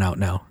 He's coming out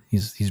now.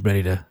 He's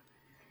ready to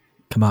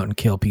come out and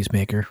kill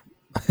Peacemaker.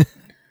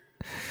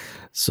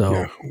 So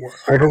yeah,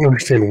 I don't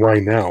understand why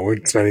now.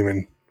 It's not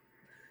even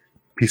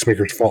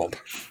Peacemaker's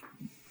fault.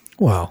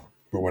 Well,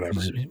 but whatever.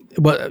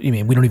 But you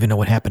mean we don't even know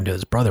what happened to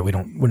his brother?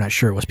 We're not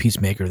sure it was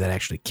Peacemaker that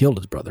actually killed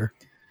his brother,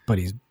 but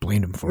he's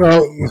blamed him for it.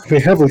 Well, they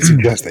heavily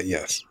suggest that,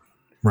 yes.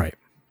 Right.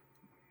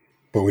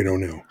 But we don't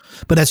know.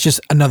 But that's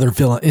just another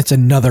villain. It's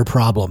another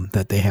problem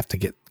that they have to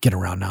get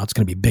around now. It's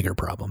going to be a bigger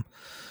problem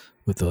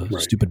with the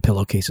stupid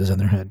pillowcases in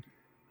their head.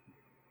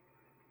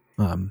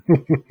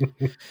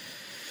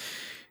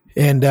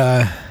 And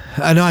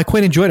I know I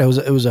quite enjoyed it.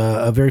 It was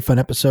a very fun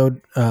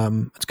episode.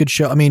 It's a good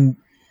show. I mean,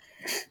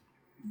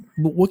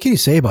 what can you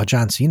say about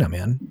John Cena,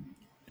 man?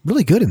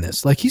 Really good in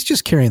this. Like, he's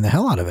just carrying the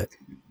hell out of it.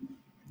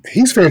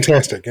 He's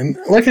fantastic. And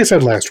like I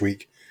said last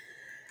week,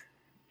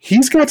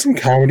 he's got some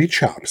comedy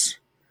chops.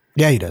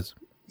 Yeah, he does.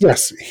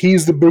 Yes,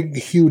 he's the big,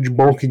 huge,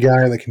 bulky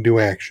guy that can do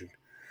action.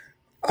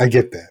 I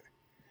get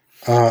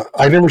that.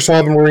 I never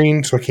saw The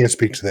Marine, so I can't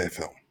speak to that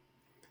film.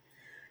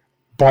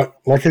 But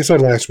like I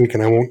said last week,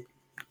 and I won't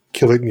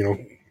kill it,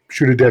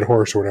 shoot a dead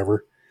horse or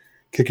whatever,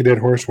 kick a dead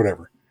horse,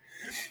 whatever.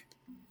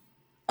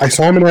 I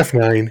saw him in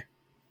F9.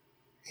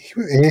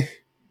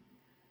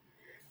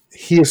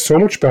 He is so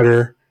much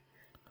better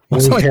when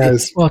it's he not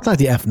has... Well, it's not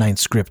the F9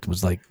 script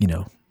was like,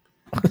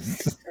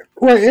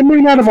 Right, it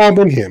may not have all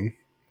been him.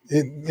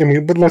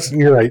 But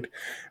you're right.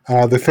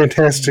 The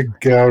Fantastic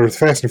or the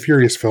Fast and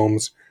Furious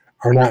films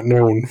are not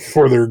known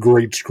for their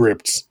great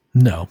scripts.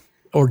 No.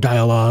 Or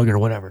dialogue or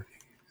whatever.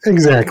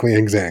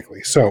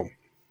 Exactly. So,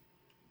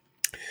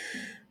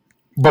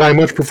 but I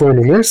much prefer him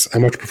in this. I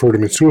much preferred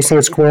him in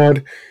Suicide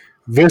Squad.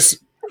 This,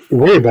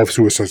 way above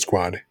Suicide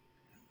Squad.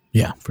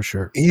 Yeah, for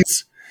sure.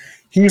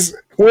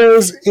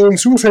 Whereas in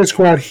Suicide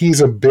Squad, he's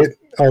a bit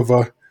of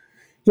a,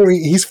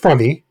 he's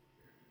funny,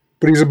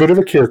 but he's a bit of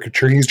a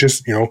caricature. He's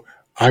just,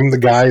 I'm the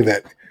guy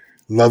that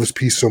loves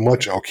peace so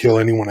much, I'll kill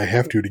anyone I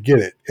have to get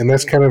it. And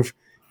that's kind of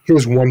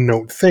his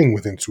one-note thing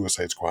within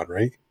Suicide Squad,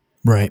 right?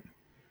 Right.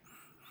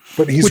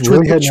 But he's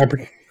really had an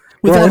opportunity.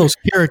 With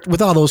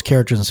all those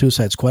characters in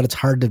Suicide Squad, it's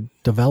hard to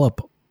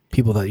develop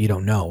people that you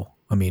don't know.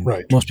 I mean,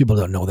 most people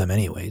don't know them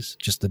anyways,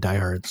 just the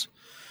diehards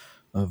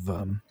of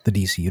the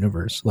DC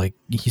universe. Like,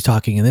 he's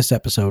talking in this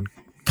episode,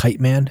 Kite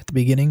Man at the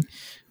beginning,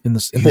 in the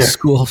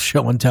school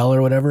show and tell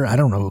or whatever. I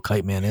don't know who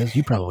Kite Man is.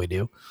 You probably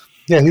do.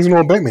 Yeah, he's an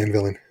old Batman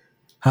villain.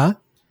 Huh?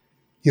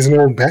 He's an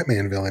old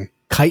Batman villain.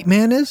 Kite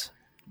Man is?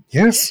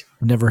 Yes.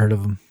 I've never heard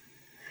of him.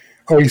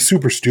 Oh, he's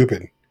super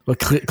stupid. Well,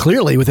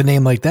 clearly with a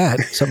name like that.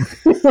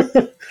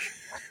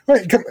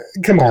 Right,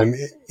 come on.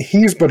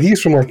 He's from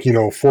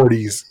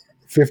 40s,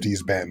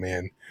 50s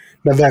Batman.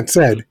 Now, that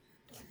said,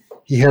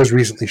 he has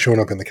recently shown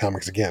up in the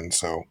comics again,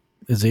 so.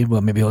 Is he?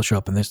 Well, maybe he'll show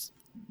up in this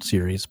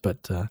series,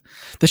 but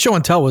the show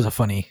and tell was a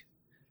funny,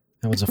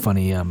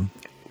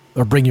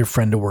 or bring your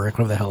friend to work,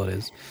 whatever the hell it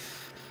is.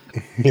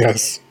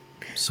 Yes.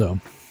 So,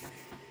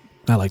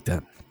 I like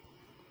that.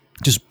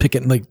 Just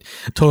picking,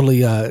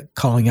 totally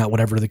calling out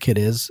whatever the kid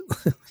is.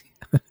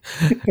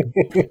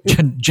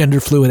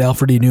 Gender fluid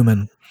Alfred E.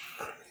 Newman.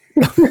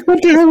 What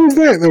the hell was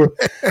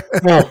that?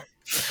 Oh.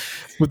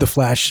 With the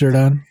Flash shirt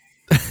on.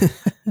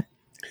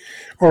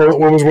 Or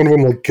what was one of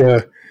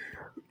them,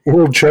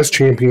 World Chess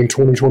Champion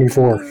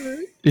 2024?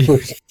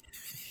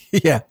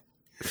 Yeah.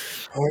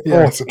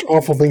 Oh, such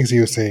awful things he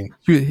was saying.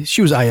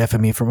 She was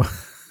IFing me from...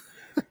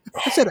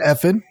 I said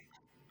effing.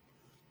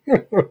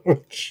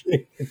 Oh,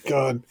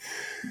 God.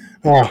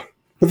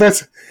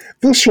 But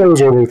this show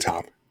is over the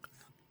top.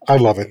 I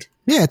love it.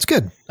 Yeah, it's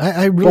good.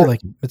 I really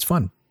like it. It's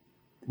fun.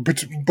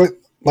 But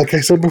like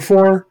I said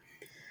before,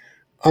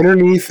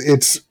 underneath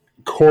its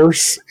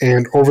coarse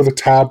and over the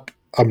top,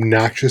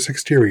 obnoxious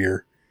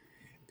exterior,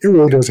 it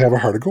really does have a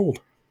heart of gold.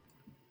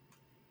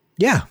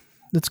 Yeah,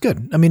 that's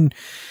good. I mean,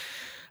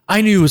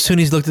 I knew as soon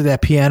as he looked at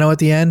that piano at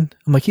the end,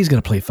 I'm like, he's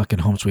gonna play fucking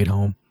Home Sweet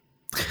Home.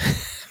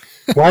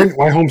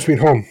 Why Home Sweet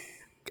Home?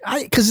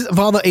 Because of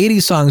all the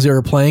 80s songs they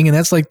were playing, and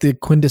that's like the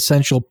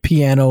quintessential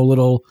piano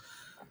little.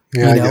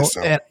 Yeah, I guess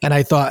so. And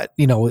I thought,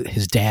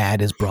 his dad,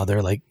 his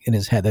brother, like in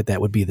his head that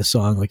would be the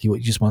song. Like he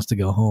just wants to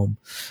go home.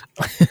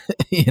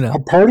 A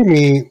part of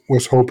me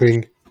was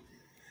hoping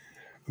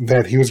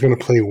that he was going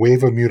to play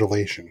Wave of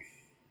Mutilation.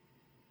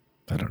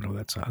 I don't know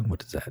that song.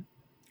 What is that?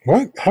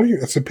 What? How do you?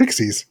 It's the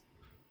Pixies.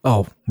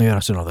 Oh, maybe I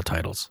just don't know the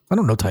titles. I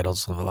don't know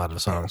titles of a lot of the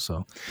songs.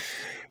 So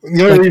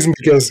the only reason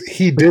because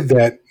he did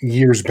that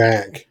years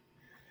back.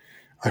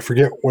 I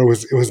forget what it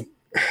was. It was.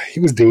 He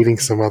was dating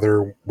some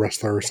other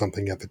wrestler or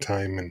something at the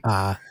time, and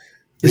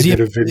is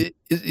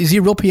he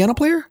a real piano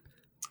player?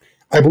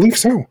 I believe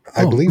so.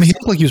 I believe so. He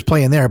looked like he was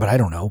playing there, but I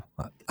don't know.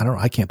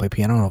 I can't play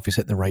piano. I don't know if he's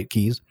hitting the right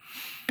keys.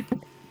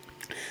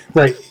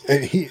 Right.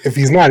 If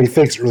he's not, he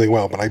fakes it really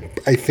well. But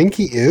I think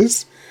he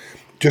is,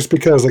 just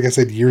because, like I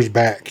said, years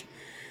back,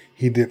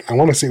 he did. I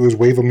want to say it was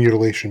 "Wave of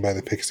Mutilation" by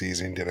the Pixies,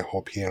 and he did a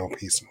whole piano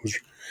piece. It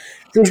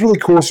was really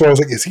cool. So I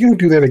was like, is he going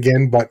to do that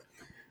again? But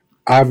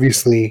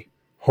obviously,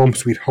 Home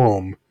Sweet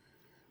Home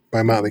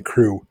by Motley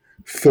Crue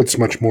fits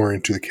much more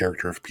into the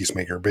character of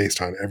Peacemaker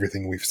based on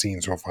everything we've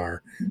seen so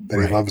far.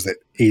 That he loves that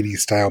 80s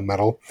style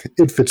metal.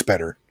 It fits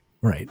better.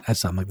 Right. That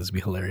sounds like this would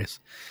be hilarious.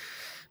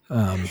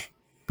 But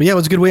yeah, it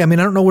was a good way. I mean,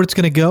 I don't know where it's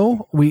going to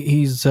go.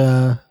 He's,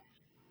 I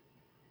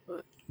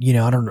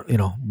don't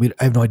know,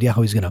 I have no idea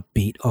how he's going to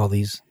beat all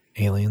these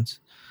aliens.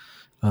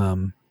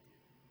 I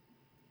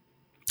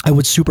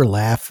would super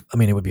laugh. I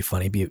mean, it would be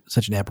funny. It'd be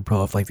such an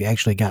apropos if like they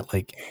actually got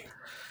like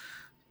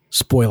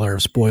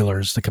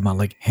spoilers to come out,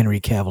 like Henry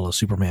Cavill as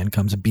Superman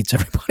comes and beats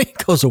everybody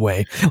and goes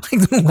away.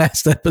 Like the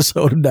last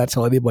episode and not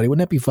tell anybody.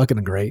 Wouldn't that be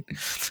fucking great?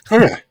 Oh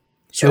yeah.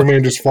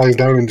 Superman just flies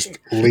down and just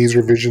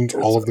laser visions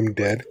all of them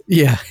dead.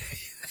 Yeah.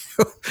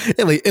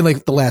 in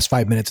like the last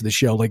 5 minutes of the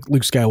show, like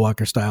Luke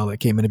Skywalker style, that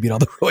came in and beat all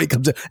the Roy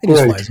comes in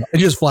and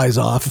just flies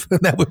off. And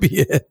that would be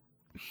it.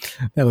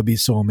 That would be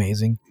so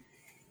amazing.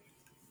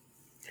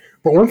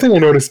 But one thing I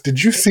noticed,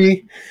 did you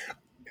see,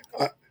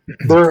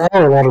 there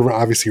are a lot of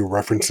obviously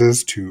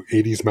references to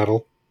 80s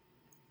metal.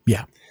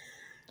 Yeah.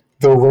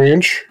 The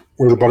ranch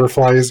where the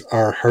butterflies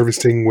are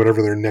harvesting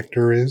whatever their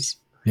nectar is.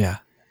 Yeah.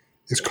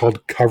 It's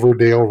called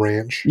Coverdale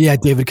Ranch. Yeah,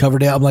 David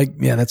Coverdale. I'm like,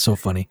 yeah, that's so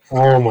funny.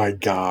 Oh my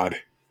God.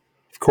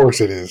 Of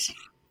course it is.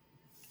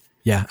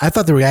 Yeah. I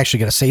thought they were actually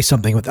going to say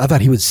something I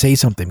thought he would say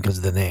something because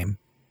of the name.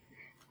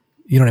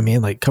 You know what I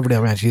mean? Like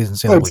Coverdale Ranch, he doesn't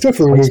say that. It's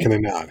definitely winking a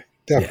nod.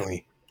 Definitely.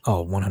 Yeah.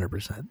 Oh,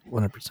 100%.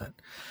 100%.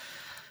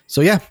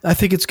 So yeah, I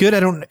think it's good. I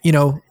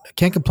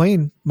can't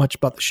complain much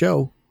about the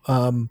show.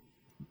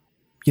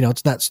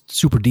 It's not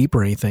super deep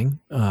or anything.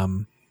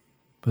 But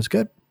it's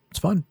good. It's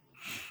fun.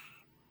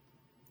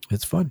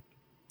 It's fun.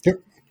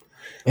 Yep.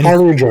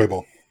 Highly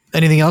enjoyable.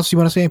 Anything else you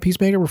want to say on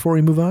Peacemaker before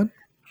we move on?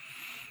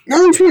 No,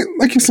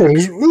 like you said,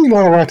 there's really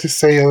not a lot to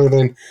say other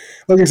than,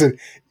 like I said,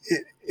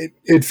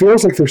 it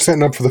feels like they're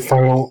setting up for the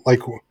final,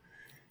 like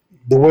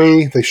the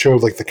way they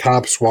showed like the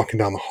cops walking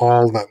down the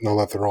hall, not know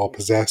that they're all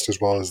possessed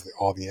as well as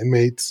all the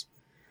inmates,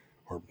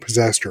 or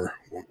possessed, or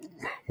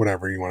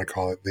whatever you want to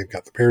call it. They've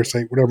got the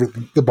parasite, whatever,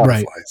 the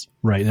butterflies.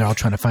 Right. They're all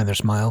trying to find their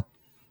smile.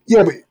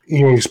 Yeah, but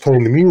he's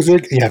playing the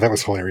music. Yeah, that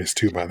was hilarious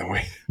too, by the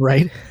way.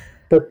 Right.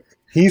 But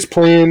he's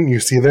playing, you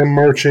see them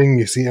marching,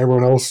 you see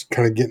everyone else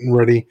kind of getting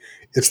ready.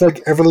 It's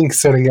like everything's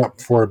setting up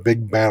for a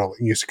big battle.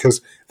 Because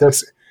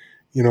that's,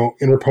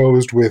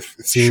 interposed with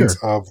scenes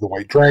of the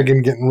White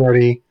Dragon getting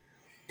ready.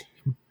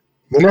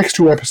 The next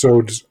two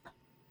episodes,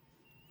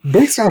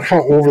 based on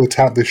how over the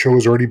top this show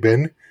has already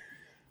been,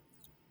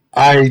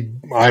 I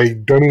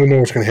don't even know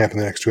what's going to happen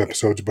in the next two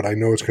episodes, but I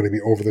know it's going to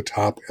be over the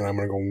top, and I'm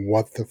going to go,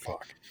 what the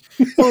fuck?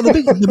 Well,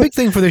 the big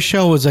thing for this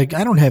show is like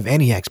I don't have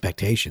any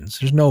expectations.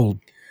 There's no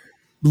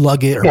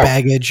luggage or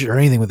baggage or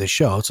anything with this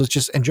show, so let's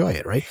just enjoy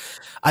it, right?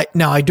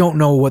 I don't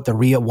know what the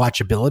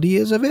rewatchability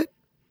is of it.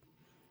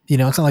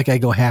 It's not like I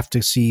have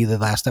to see the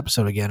last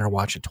episode again or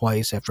watch it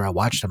twice after I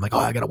watched it. I'm like,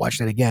 I got to watch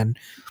that again.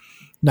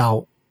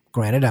 Now,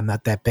 granted, I'm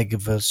not that big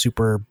of a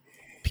super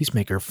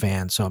Peacemaker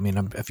fan, so I mean,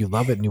 if you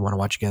love it and you want to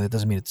watch again, that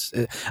doesn't mean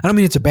I don't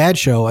mean it's a bad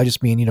show. I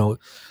just mean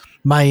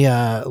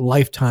my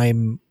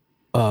lifetime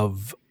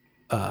of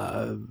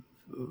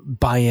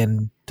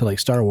buy-in to like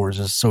Star Wars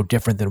is so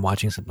different than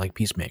watching something like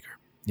Peacemaker.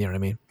 You know what I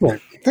mean?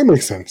 Right. That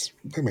makes sense.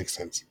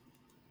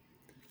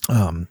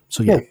 So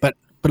yeah, but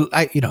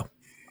I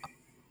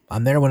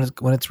I'm there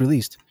when it's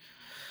released.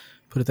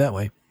 Put it that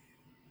way.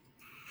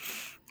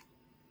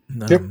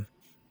 Yep.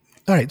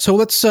 All right, so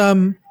let's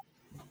move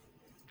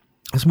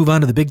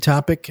on to the big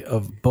topic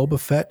of Boba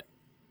Fett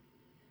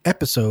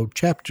episode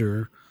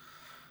chapter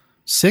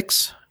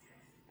 6,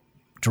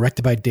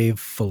 directed by Dave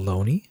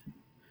Filoni,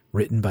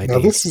 written by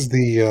Dave. This is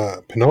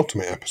the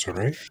penultimate episode,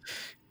 right?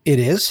 It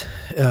is.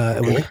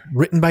 It was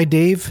written by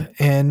Dave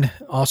and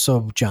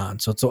also John.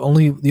 So it's the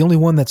only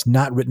one that's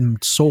not written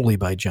solely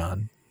by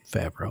John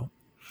Favreau.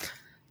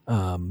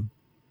 I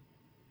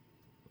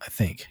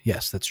think.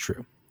 Yes, that's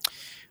true.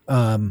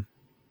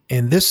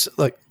 And this,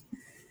 like,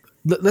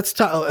 let's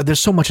talk. There's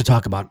so much to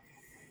talk about,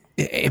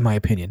 in my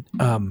opinion.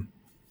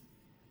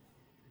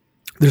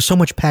 There's so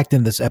much packed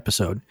in this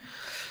episode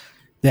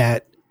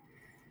that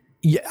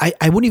I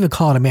wouldn't even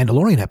call it a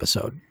Mandalorian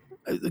episode.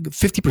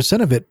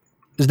 50% of it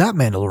is not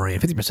Mandalorian.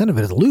 50% of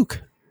it is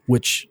Luke,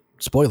 which,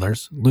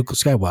 spoilers, Luke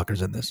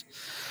Skywalker's in this.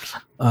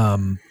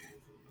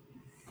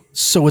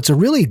 So it's a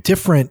really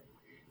different,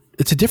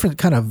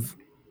 kind of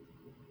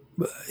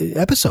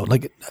episode.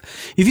 Like,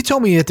 if you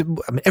told me,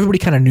 everybody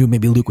kind of knew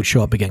maybe Luke would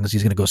show up again because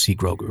he's going to go see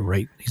Grogu,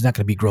 right? He's not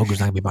going to be Grogu's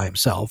not going to be by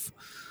himself.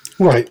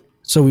 Right.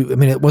 So,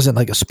 it wasn't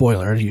like a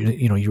spoiler.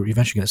 You're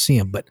eventually going to see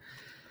him, but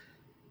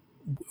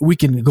we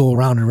can go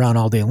around and around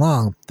all day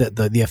long.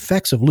 The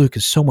effects of Luke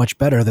is so much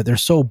better that they're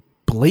so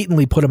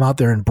blatantly put him out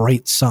there in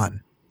bright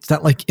sun. It's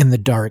not like in the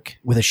dark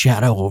with a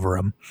shadow over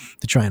him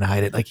to try and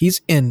hide it. Like,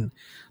 he's in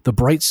the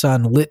bright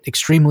sun, lit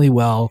extremely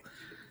well.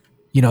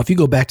 If you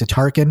go back to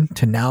Tarkin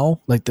to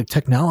now, like, the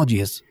technology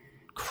is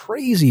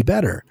crazy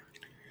better.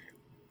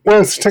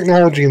 Well, it's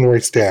technology and the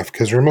right staff.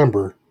 Because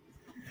remember,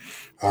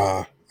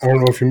 I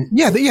don't know if you.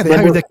 They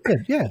hired that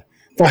kid. Yeah.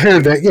 They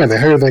hired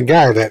that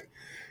guy that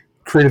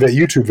created that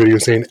YouTube video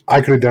saying,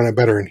 I could have done it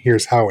better and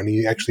here's how. And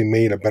he actually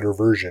made a better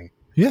version.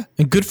 Yeah.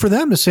 And good for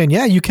them to saying,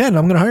 yeah, you can.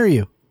 I'm going to hire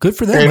you. Good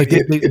for them. And like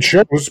it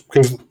shows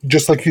because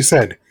just like you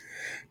said,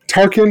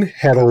 Tarkin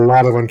had a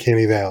lot of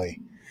Uncanny Valley.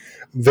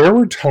 There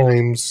were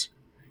times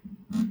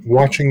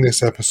watching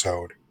this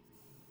episode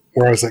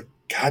where I was like,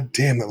 God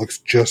damn, that looks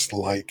just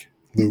like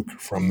Luke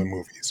from the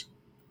movies.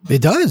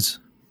 It does.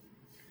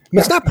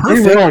 It's not don't get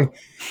me perfect. wrong.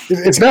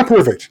 It's not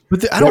perfect.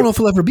 But I don't know if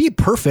it'll ever be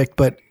perfect,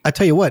 but I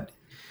tell you what,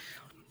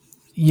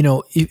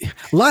 a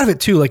lot of it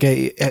too, like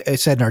I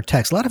said in our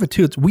text, a lot of it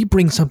too, it's we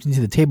bring something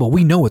to the table.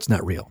 We know it's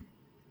not real.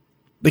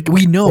 Like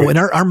we know, and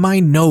our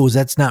mind knows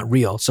that's not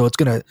real. So it's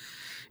going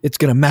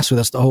to mess with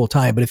us the whole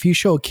time. But if you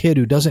show a kid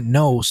who doesn't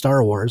know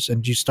Star Wars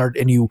and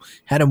you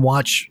had him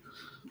watch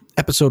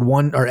episode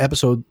 1 or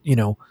episode,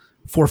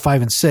 4,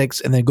 5, and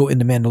 6, and then go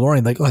into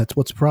Mandalorian, like, oh,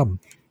 what's the problem?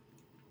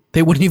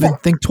 They wouldn't even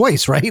think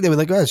twice, right? They were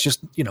like, oh, it's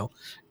just, and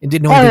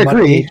didn't know anything I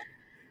agree.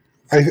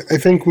 I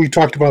think we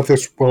talked about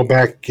this well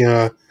back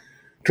during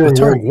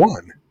World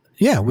One.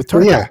 Yeah, with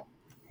Tarkin. Yeah,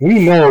 we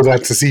know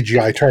that's a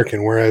CGI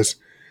Tarkin, whereas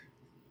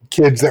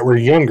kids that were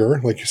younger,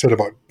 like you said,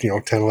 about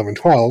 10, 11,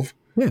 12,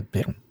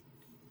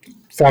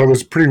 thought it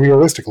was pretty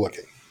realistic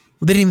looking.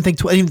 They didn't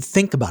even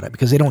think about it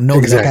because they don't know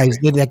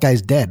that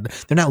guy's dead.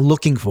 They're not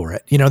looking for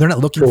it. They're not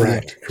looking for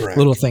the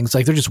little things.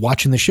 Like they're just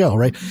watching the show,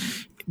 right?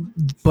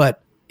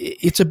 But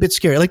it's a bit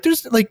scary. Like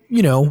there's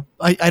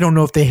I don't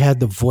know if they had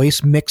the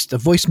voice mixed. The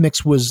voice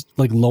mix was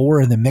like lower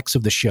in the mix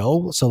of the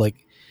show. So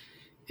like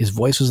his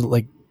voice was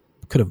like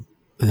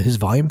his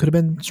volume could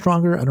have been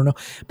stronger. I don't know.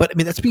 But I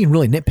mean, that's being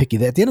really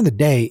nitpicky. At the end of the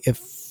day, it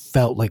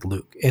felt like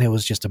Luke and it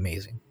was just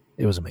amazing.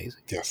 It was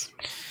amazing. Yes.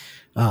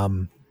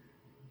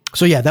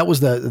 So yeah, that was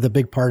the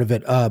big part of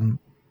it.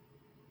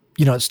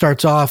 It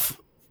starts off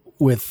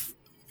with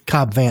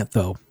Cobb Vanth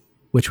though,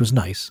 which was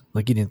nice.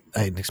 Like I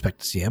didn't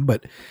expect to see him,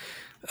 but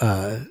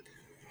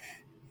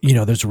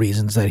there's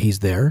reasons that he's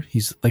there.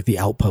 He's like the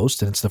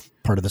outpost, and it's the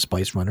part of the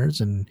Spice Runners,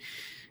 and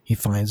he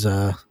finds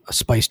a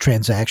spice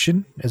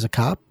transaction as a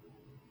cop.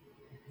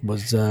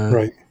 Was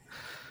right.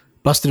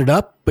 Busted it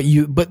up, but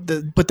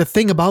the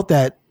thing about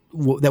that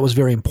was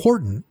very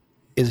important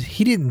is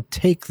he didn't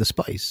take the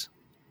spice.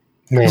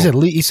 No.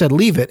 He said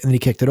leave it, and then he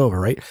kicked it over,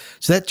 right?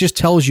 So that just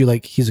tells you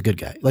like he's a good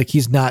guy, like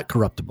he's not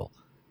corruptible,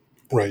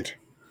 right?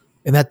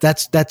 And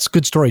that's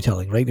good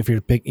storytelling, right? If you're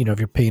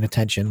paying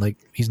attention, like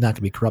he's not going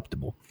to be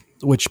corruptible,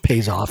 which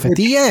pays off at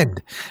the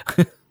end.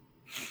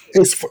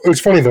 It's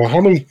funny though.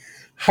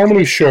 How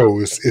many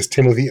shows is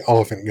Timothy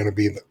Oliphant going to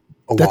be?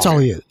 That's all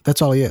he is.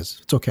 That's all he is.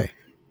 It's okay.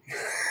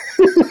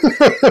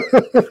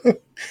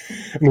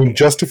 I mean,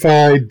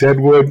 Justified,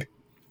 Deadwood,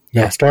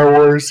 Star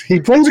Wars.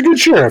 He plays a good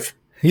sheriff.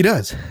 He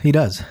does.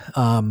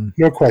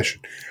 No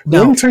question.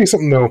 Let me tell you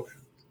something, though.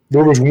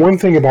 There was one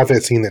thing about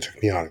that scene that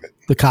took me out of it.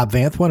 The Cobb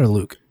Vanth one or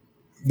Luke?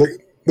 The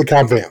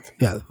Cobb Vanth.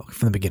 Yeah,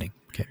 from the beginning.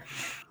 Okay.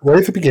 Right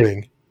at the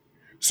beginning.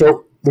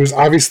 So there's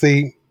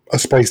obviously a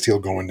spice deal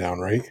going down,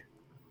 right?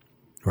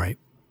 Right.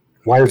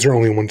 Why is there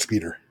only one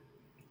speeder?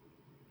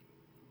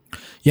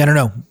 Yeah, I don't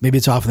know. Maybe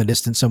it's off in the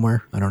distance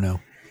somewhere. I don't know.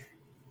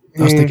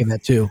 I was thinking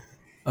that too.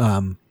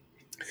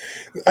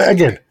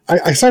 Again,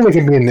 I sound like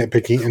I'm being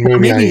nitpicky, and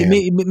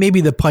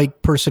maybe the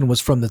Pike person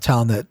was from the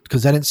town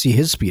because I didn't see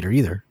his speeder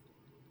either.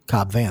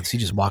 Cobb Vanth, he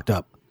just walked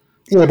up.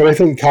 Yeah, but I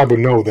think Cobb would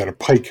know that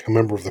a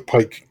member of the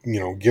Pike,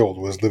 guild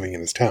was living in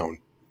his town.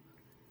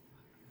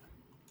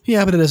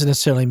 Yeah, but it doesn't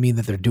necessarily mean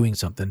that they're doing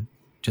something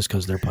just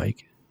because they're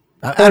Pike.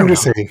 I'm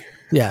just saying.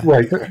 Yeah,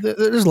 right.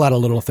 There's a lot of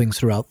little things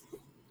throughout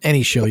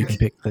any show you can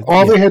pick.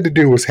 All they had to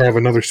do was have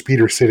another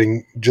speeder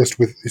sitting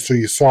so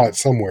you saw it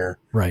somewhere.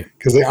 Right.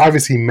 Because they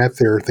obviously met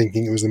there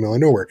thinking it was in the middle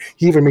of nowhere.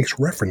 He even makes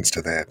reference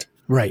to that.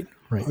 Right.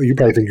 Oh, you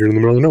probably think you're in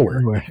the middle of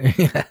nowhere.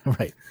 Yeah,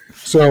 right.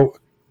 So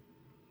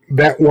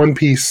that one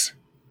piece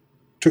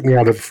took me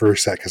out of it for a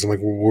sec because I'm like,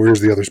 well,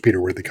 where's the other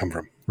speeder? Where'd they come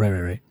from?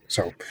 Right.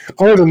 So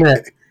other than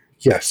that,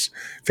 yes,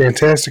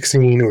 fantastic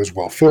scene. It was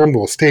well filmed,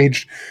 well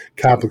staged.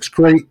 Cobb looks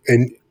great.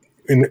 And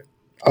in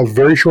a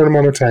very short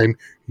amount of time,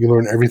 you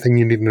learn everything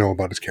you need to know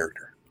about his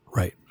character.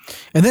 Right.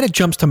 And then it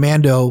jumps to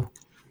Mando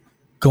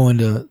going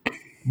to,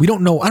 I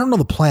don't know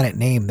the planet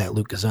name that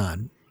Luke is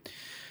on.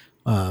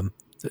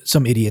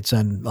 Some idiots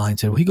online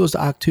said, well, he goes to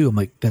Octu. I'm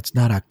like, that's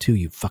not Octu,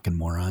 you fucking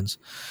morons.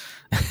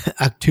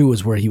 Octu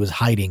is where he was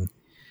hiding.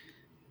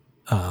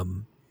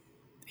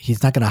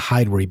 He's not going to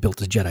hide where he built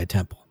his Jedi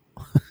temple.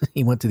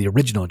 He went to the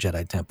original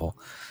Jedi temple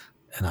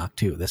in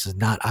Octu. This is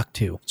not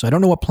Octu. So I don't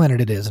know what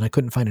planet it is, and I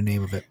couldn't find a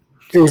name of it.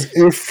 It was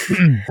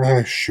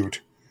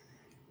shoot.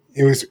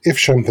 It was if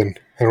something.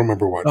 I don't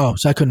remember what. Oh,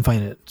 so I couldn't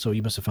find it. So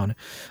you must have found it.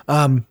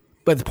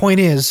 But the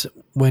point is,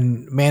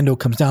 when Mando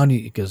comes down,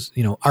 because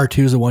R2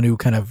 is the one who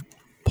kind of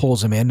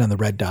pulls him in on the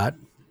red dot.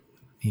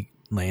 He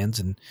lands,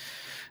 and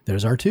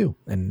there's R2,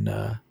 and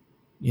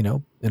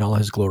in all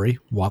his glory,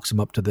 walks him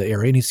up to the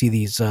area, and you see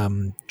these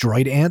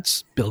droid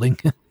ants building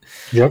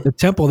the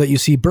temple that you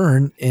see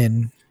burn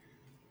in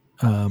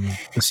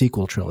the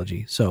sequel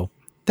trilogy. So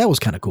that was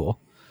kind of cool.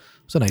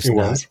 It's a nice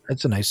nod.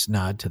 It's a nice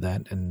nod to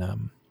that,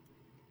 and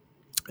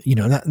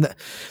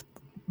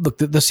look,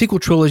 the sequel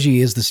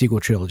trilogy is the sequel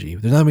trilogy.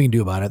 There's nothing we can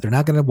do about it. They're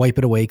not going to wipe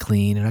it away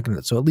clean. They're not going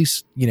to. So at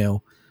least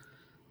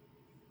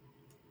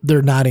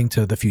they're nodding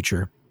to the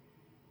future.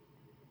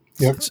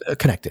 Yep. It's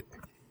connected.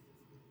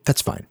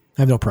 That's fine.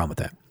 I have no problem with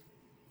that.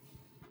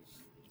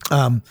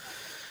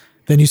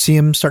 Then you see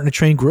him starting to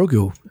train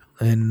Grogu,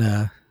 and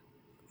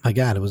my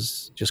God, it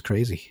was just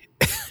crazy,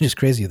 just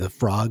crazy. The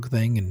frog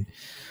thing, and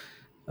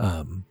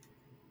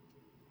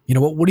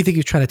what do you think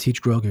he's trying to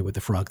teach Grogu with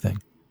the frog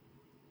thing?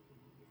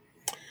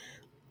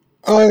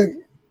 A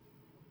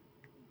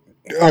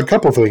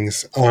couple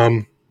things.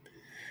 One,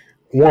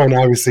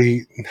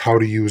 obviously, how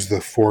to use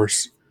the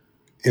Force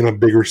in a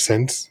bigger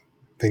sense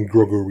than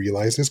Grogu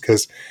realizes.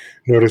 Because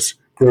notice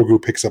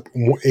Grogu picks up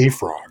a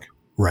frog,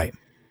 right,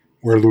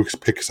 where Luke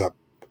picks up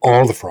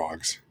all the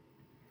frogs.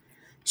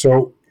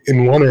 So,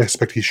 in one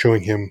aspect, he's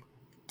showing him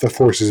the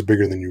Force is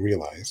bigger than you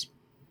realize,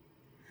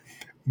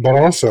 but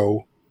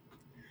also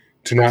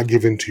to not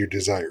give in to your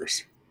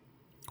desires,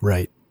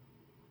 right?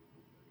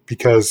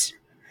 Because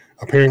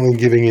apparently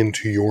giving in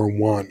to your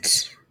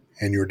wants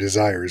and your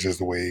desires is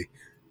the way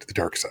to the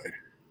dark side.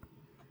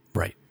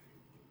 Right.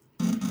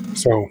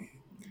 So,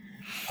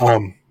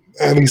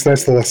 at least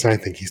that's the lesson I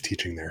think he's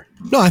teaching there.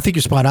 No, I think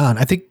you're spot on.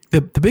 I think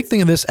the big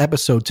thing in this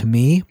episode to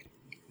me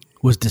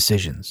was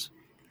decisions.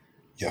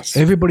 Yes.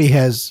 Every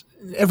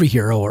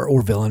hero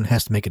or villain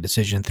has to make a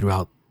decision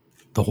throughout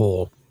the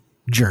whole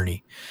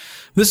journey.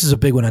 This is a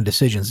big one on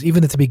decisions.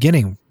 Even at the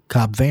beginning,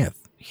 Cobb Vanth,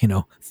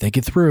 think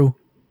it through.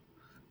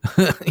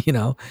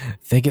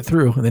 Think it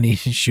through, and then he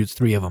shoots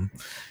 3 of them.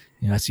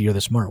 I see you're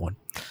the smart one.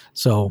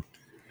 So,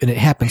 and it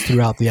happens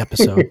throughout the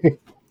episode.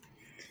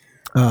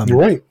 You're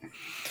right.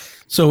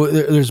 So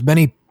there's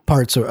many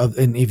parts of,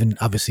 and even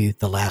obviously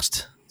the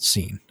last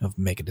scene of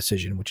Make a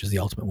Decision, which is the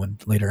ultimate one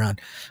later on.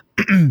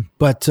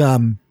 But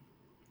training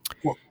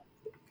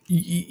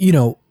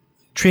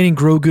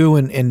Grogu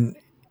and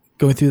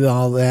going through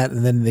all that,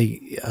 and then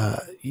they,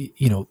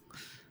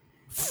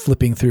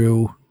 flipping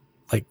through.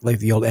 Like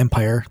the old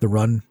Empire, the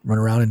run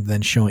around, and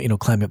then showing,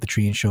 climbing up the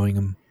tree and showing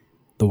him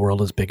the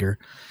world is bigger,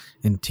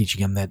 and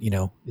teaching him that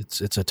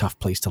it's a tough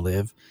place to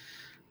live.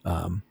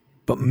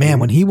 But man,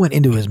 when he went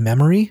into his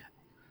memory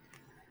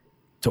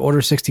to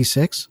Order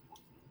 66,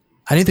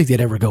 I didn't think they'd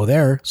ever go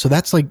there. So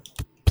that's like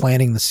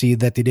planting the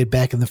seed that they did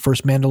back in the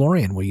first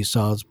Mandalorian, where you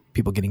saw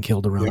people getting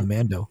killed around the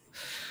Mando.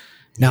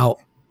 Now,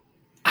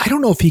 I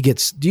don't know if he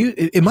gets.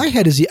 In my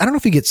head, I don't know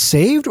if he gets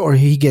saved or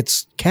he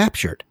gets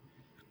captured.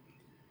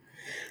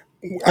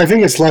 I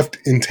think it's left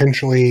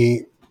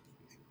intentionally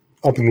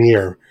up in the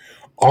air.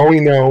 All we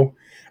know,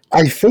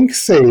 I think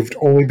saved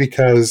only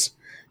because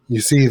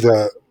you see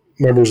the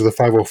members of the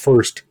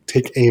 501st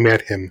take aim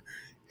at him,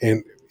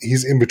 and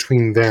he's in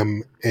between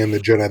them and the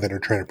Jedi that are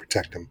trying to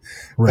protect him.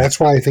 Right. That's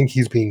why I think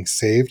he's being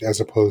saved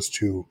as opposed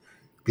to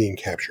being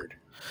captured.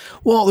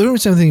 Well, the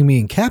reason I'm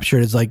being captured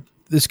is like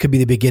this could be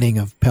the beginning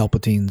of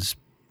Palpatine's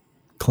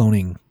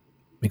cloning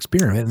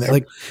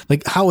experiment.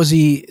 Like how is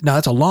he? Now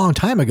that's a long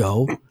time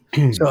ago.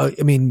 So,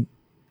 I mean,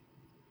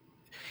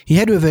 he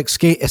had to have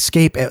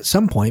escape at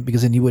some point,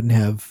 because then you wouldn't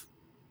have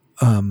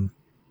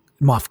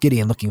Moff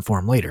Gideon looking for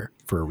him later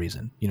for a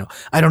reason.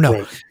 I don't know.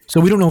 Right. So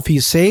we don't know if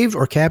he's saved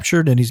or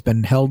captured, and he's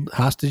been held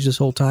hostage this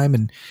whole time.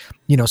 And,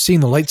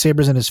 seeing the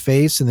lightsabers in his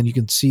face, and then you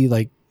can see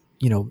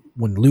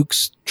when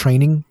Luke's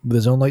training with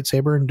his own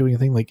lightsaber and doing a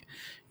thing, like,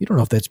 you don't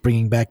know if that's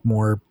bringing back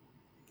more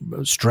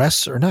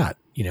stress or not,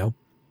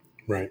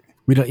 Right.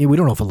 We don't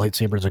know if a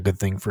lightsaber is a good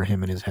thing for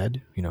him in his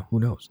head. Who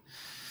knows?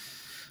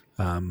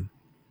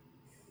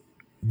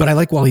 But I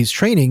like while he's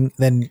training,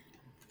 then,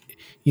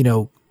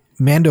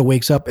 Mando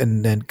wakes up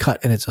and then cut,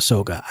 and it's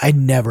Ahsoka. I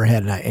never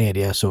had any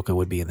idea Ahsoka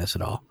would be in this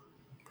at all.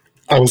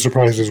 I was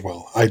surprised as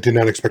well. I did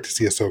not expect to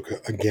see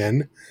Ahsoka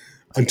again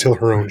until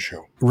her own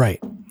show.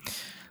 Right.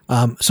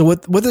 So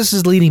what this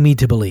is leading me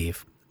to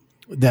believe,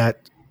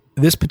 that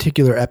this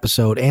particular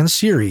episode and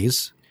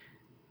series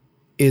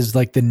is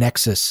like the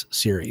Nexus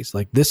series.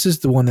 Like, this is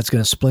the one that's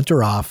going to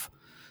splinter off.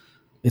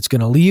 It's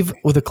going to leave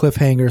with a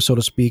cliffhanger, so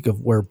to speak,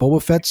 of where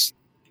Boba Fett's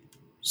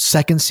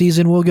second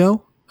season will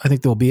go. I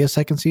think there'll be a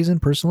second season,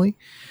 personally,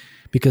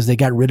 because they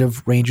got rid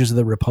of Rangers of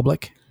the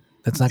Republic.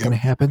 That's not going to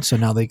happen. So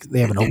now they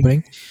have an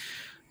opening.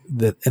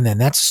 And then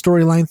that's a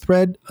storyline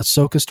thread,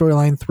 Ahsoka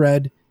storyline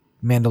thread,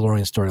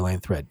 Mandalorian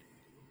storyline thread.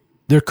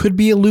 There could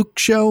be a Luke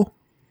show.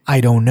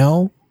 I don't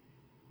know.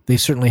 They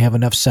certainly have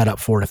enough setup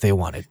for it if they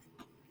wanted.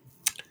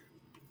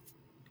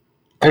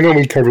 I know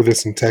we covered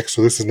this in text,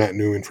 so this is not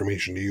new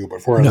information to you,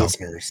 but for our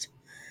listeners,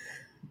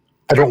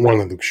 I don't want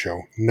a Luke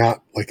show.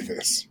 Not like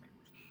this.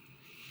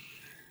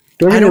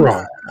 Don't get me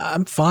wrong.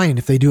 I'm fine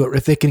if they do it.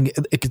 If they can,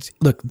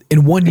 look,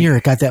 in 1 year,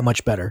 it got that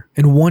much better.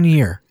 In 1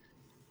 year.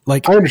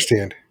 Like, I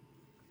understand.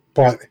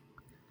 But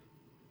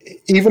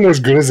even as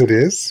good as it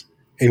is,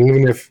 and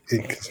even if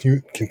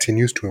it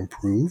continues to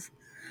improve,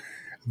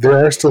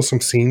 there are still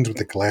some scenes with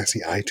a glassy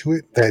eye to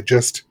it that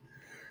just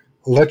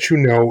let you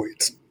know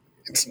it's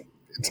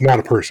not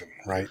a person.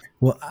 right?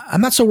 Well,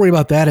 I'm not so worried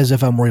about that as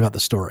if I'm worried about the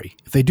story.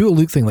 If they do a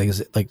Luke thing,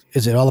 is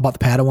it all about the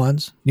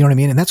Padawans? You know what I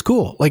mean? And that's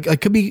cool. Like,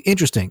 it could be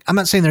interesting. I'm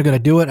not saying they're going to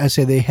do it. I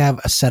say they have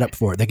a setup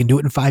for it. They can do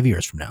it in 5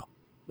 years from now,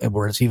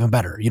 where it's even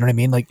better. You know what I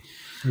mean? Like,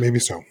 maybe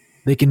so.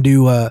 They can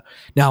do.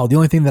 Now, the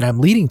only thing that I'm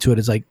leading to it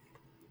is like,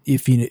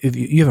 if you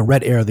haven't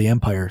read Heir of the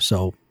Empire,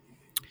 so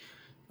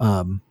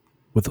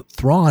with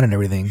Thrawn and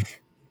everything,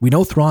 we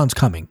know Thrawn's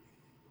coming.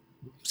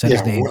 Said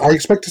his name. I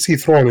expect to see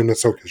Thrawn in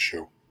Ahsoka's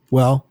show.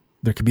 Well,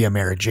 there could be a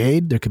Mara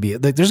Jade. There could be.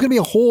 There's going to be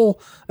a whole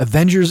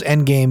Avengers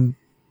Endgame.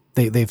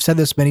 They've said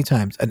this many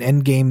times. An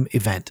Endgame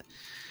event,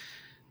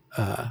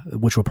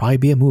 which will probably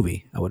be a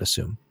movie, I would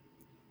assume.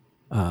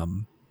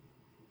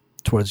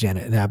 Towards the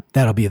end,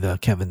 that'll be the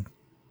Kevin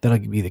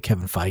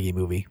Feige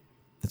movie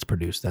that's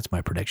produced. That's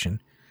my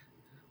prediction.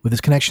 With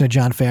his connection to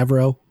Jon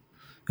Favreau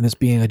and this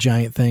being a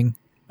giant thing,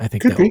 I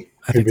think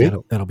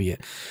that'll be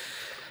it.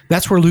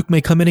 That's where Luke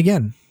may come in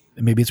again.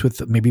 Maybe it's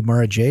with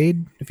Mara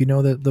Jade, if you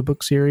know the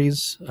book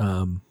series.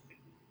 I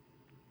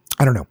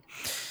don't know,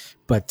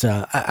 but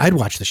I'd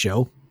watch the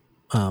show.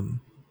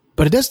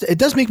 But it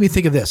does make me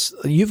think of this.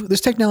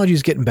 This technology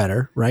is getting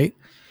better, right?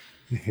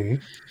 Mm-hmm.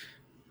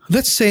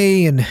 Let's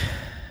say in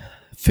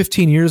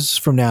 15 years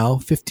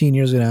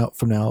out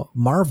from now,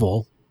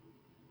 Marvel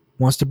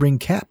wants to bring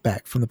Cap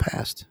back from the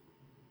past.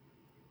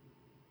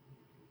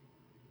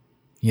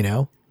 You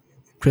know,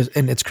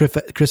 it's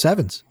Chris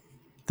Evans.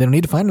 They don't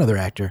need to find another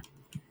actor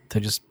to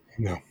just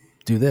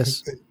do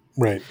this.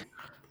 Right.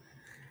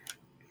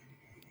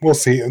 We'll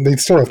see. They'd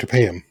still have to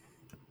pay him.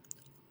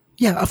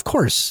 Yeah, of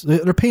course.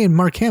 They're paying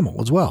Mark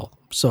Hamill as well.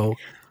 So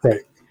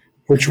right.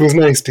 Which was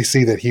nice to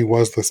see that he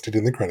was listed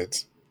in the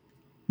credits.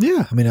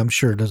 Yeah, I mean, I'm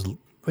sure it does.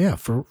 Yeah,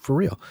 for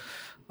real.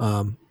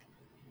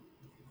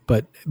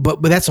 But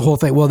that's the whole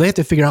thing. Well, they have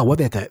to figure out what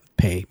they have to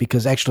pay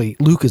because actually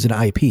Luke is an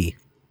IP.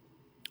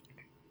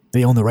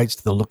 They own the rights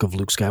to the look of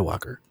Luke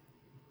Skywalker.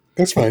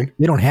 That's fine.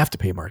 They don't have to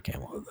pay Mark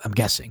Hamill, I'm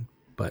guessing.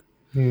 But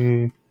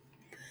I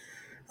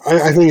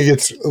think it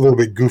gets a little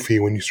bit goofy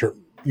when you start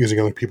using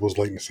other people's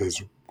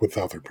likenesses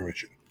without their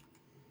permission.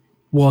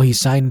 Well, he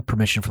signed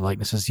permission for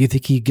likenesses. Do you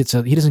think he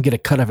doesn't get a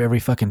cut of every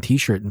fucking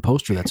T-shirt and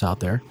poster that's out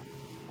there?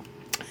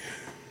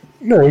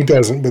 No, he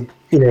doesn't. But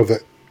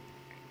that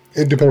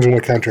it depends on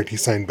what contract he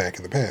signed back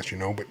in the past.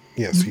 But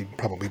yes, he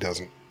probably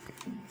doesn't.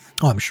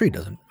 Oh, I'm sure he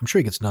doesn't. I'm sure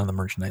he gets none of the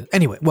merchandise.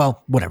 Anyway,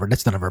 well, whatever.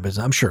 That's none of our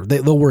business. I'm sure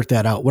they'll work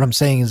that out. What I'm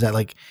saying is that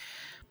a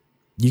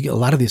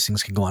lot of these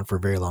things can go on for a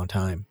very long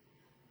time.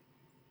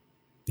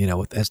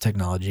 As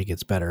technology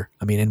gets better.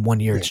 I mean, in 1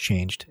 year it's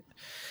changed.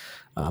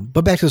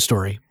 But back to the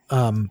story.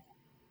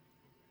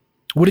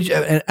 What did you?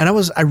 And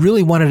I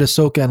really wanted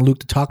Ahsoka and Luke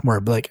to talk more.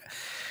 But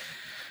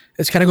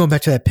it's kind of going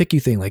back to that picky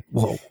thing. Like,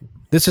 well,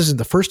 this isn't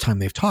the first time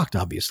they've talked.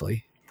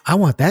 Obviously, I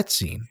want that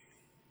scene.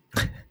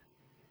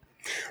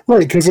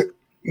 Right, because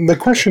the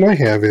question I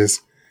have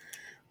is,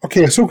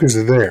 okay,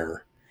 Ahsoka's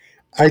there.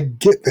 I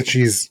get that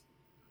she's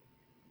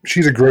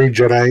a gray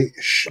Jedi.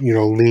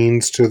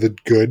 Leans to the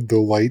good, the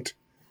light,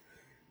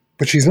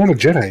 but she's not a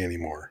Jedi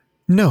anymore.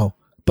 No.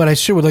 But I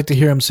sure would like to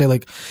hear him say,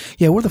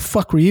 yeah, where the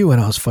fuck were you when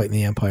I was fighting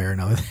the Empire?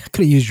 And I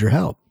could have used your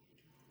help.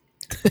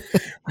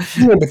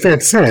 But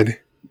that said,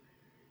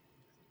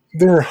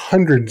 there are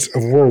hundreds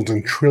of worlds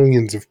and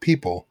trillions of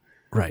people.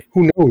 Right.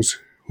 Who knows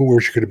where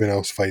she could have been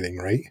else fighting,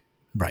 right?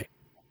 Right.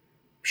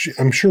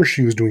 I'm sure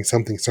she was doing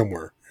something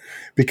somewhere.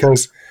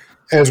 Because,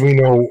 as we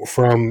know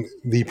from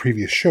the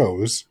previous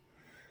shows,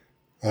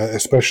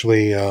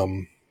 especially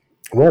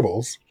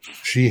Rebels,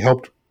 she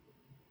helped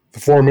the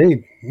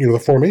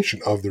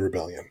formation of the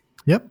rebellion.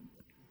 Yep.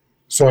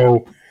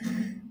 So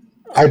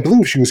I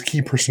believe she was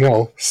key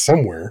personnel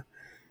somewhere,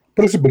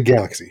 but it's a big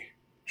galaxy.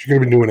 She could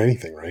have been doing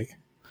anything, right?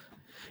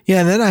 Yeah,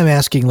 and then I'm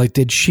asking,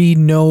 did she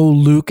know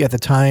Luke at the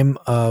time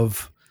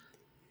of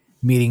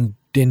meeting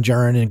Din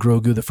Djarin and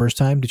Grogu the first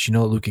time? Did she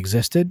know that Luke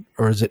existed,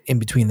 or is it in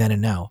between then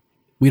and now?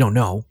 We don't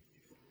know.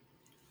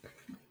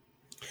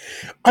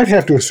 I'd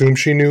have to assume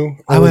she knew.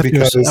 I would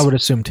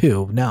assume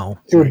too. Now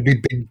it would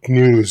be big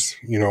news,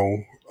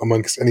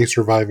 amongst any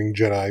surviving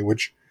Jedi,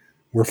 which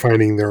we're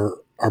finding there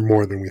are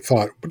more than we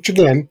thought. Which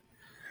again,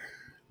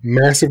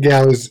 massive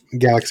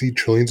galaxy,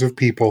 trillions of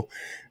people.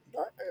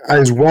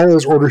 As well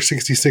as Order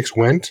 66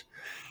 went,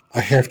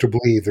 I have to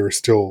believe there is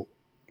still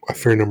a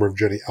fair number of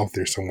Jedi out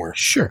there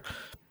somewhere.Ure.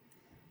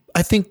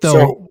 I think,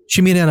 though,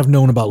 she may not have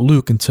known about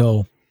Luke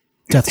until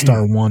Death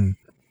Star 1.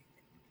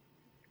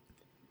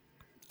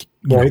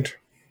 Right.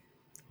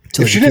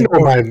 If she didn't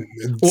know about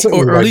it,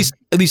 or at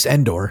least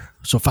Endor,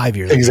 so 5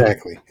 years.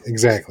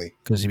 Exactly.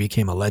 Because he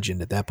became a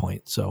legend at that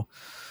point. So,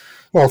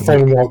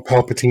 finding out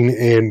Palpatine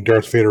and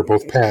Darth Vader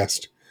both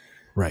passed,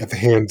 right, at the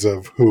hands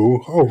of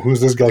who? Oh,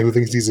 who's this guy who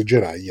thinks he's a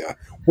Jedi? Yeah,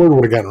 word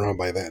would have gotten around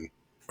by then.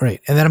 Right,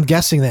 and then I'm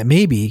guessing that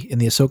maybe in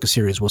the Ahsoka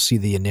series we'll see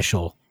the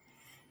initial.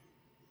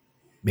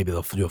 Maybe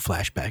they'll do a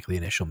flashback of the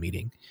initial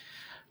meeting,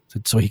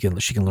 so she can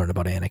learn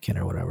about Anakin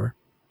or whatever.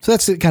 So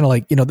that's kind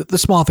of the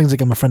small things, like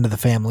I'm a friend of the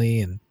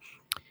family and.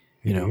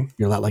 You're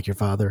a lot like your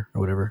father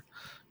or whatever.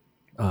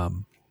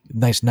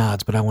 nice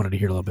nods, but I wanted to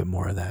hear a little bit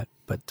more of that.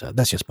 But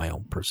that's just my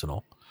own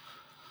personal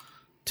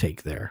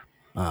take there.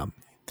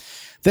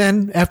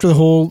 Then after the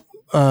whole,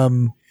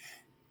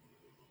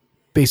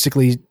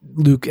 basically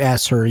Luke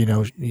asks her,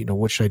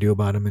 what should I do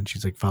about him? And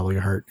she's like, follow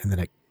your heart. And then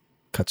it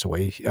cuts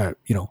away.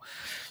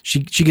 She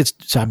gets,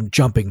 so I'm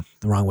jumping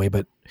the wrong way,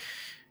 but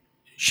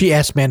she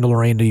asks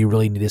Mandalorian, do you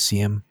really need to see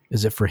him?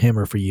 Is it for him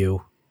or for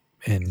you?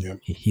 And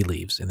he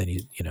leaves. And then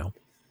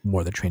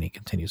more of the training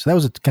continues. So that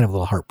was kind of a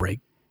little heartbreak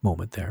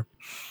moment there.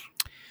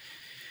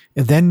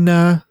 And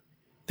then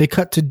they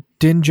cut to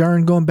Din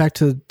Djarin going back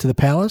to the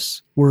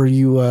palace, where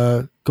you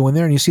go in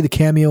there and you see the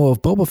cameo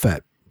of Boba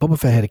Fett. Boba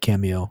Fett had a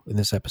cameo in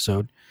this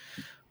episode.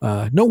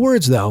 No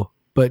words though,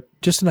 but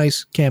just a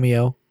nice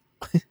cameo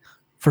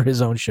for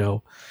his own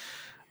show.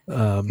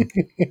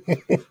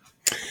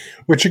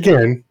 Which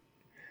again,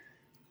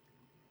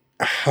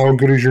 how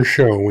good is your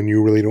show when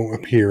you really don't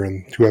appear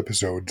in 2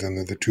 episodes and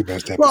they're the 2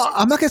 best episodes? Well,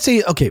 I'm not going to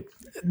say, okay,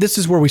 this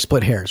is where we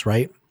split hairs,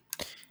 right?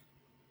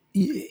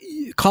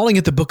 Calling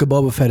it the Book of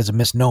Boba Fett is a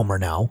misnomer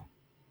now.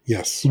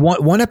 Yes.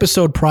 One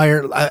episode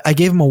prior, I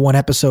gave him a 1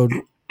 episode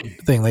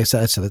thing. They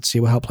said, let's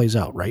see how it plays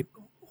out, right?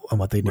 On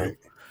what they do. Right.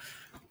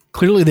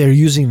 Clearly, they're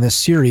using this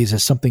series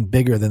as something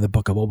bigger than the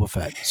Book of Boba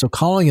Fett. So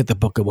calling it the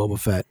Book of Boba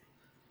Fett,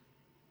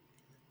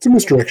 it's a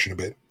misdirection a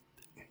bit.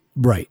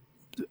 Right.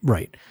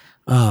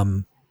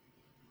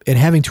 And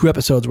having 2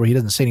 episodes where he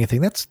doesn't say anything,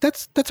 that's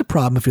a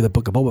problem if you're the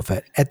Book of Boba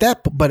Fett.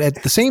 But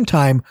at the same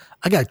time,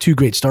 I got 2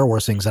 great Star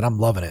Wars things and I'm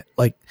loving it.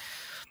 Like,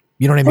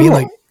 you know what I mean?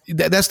 Like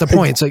that's the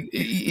point.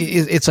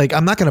 It's like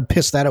I'm not going to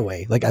piss that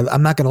away. Like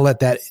I'm not going to let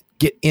that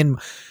get in.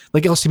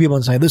 Like I'll see people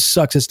and say, this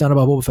sucks. It's not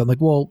about Boba Fett. I'm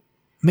like, well,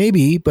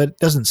 maybe, but it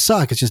doesn't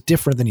suck. It's just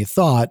different than you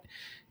thought.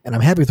 And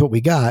I'm happy with what we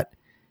got.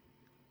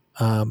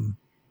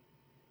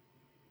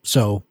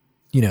 So,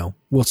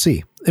 we'll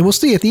see. And we'll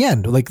see at the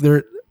end. Like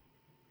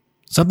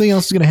something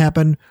else is going to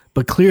happen,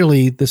 but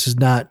clearly this is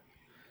not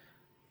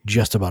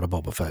just about a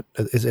Boba Fett.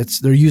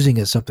 They're using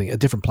it as something, a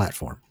different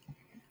platform.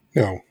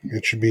 No,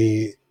 it should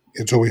be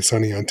It's Always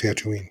Sunny on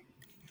Tatooine.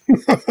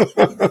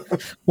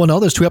 Well, no,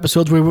 there's 2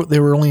 episodes where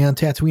they were only on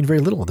Tatooine very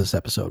little of this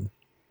episode.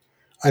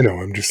 I know,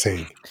 I'm just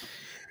saying.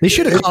 They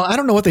should have I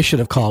don't know what they should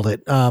have called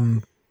it.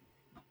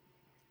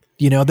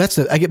 Maybe that's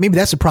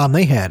the problem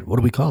they had. What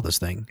do we call this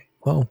thing?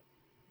 Well,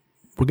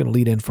 we're going to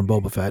lead in from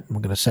Boba Fett and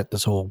we're going to set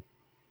this whole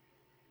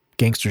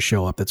gangster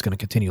show up that's going to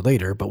continue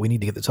later, but we need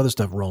to get this other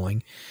stuff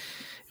rolling,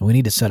 and we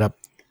need to set up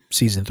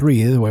season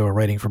 3 the way we're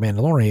writing for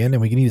Mandalorian,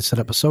 and we need to set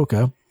up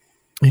Ahsoka.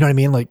 You know what I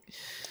mean? Like,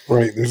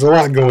 right. There's a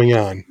lot going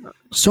on.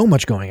 So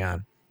much going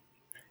on.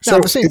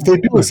 So if they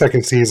do a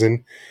second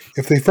season,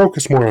 if they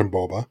focus more on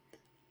Boba,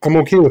 I'm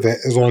okay with it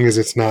as long as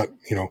it's not,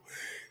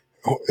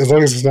 as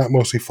long as it's not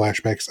mostly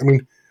flashbacks. I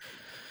mean,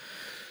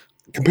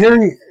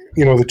 comparing,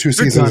 the 2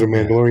 seasons of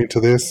Mandalorian to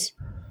this,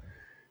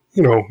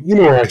 you know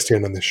where I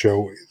stand on this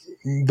show.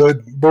 The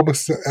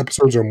Boba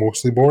episodes are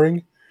mostly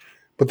boring,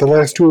 but the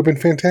last 2 have been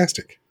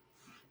fantastic.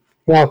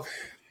 Well,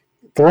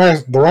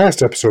 the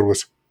last episode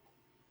was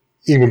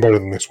even better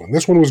than this one.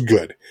 This one was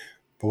good.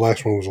 The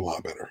last one was a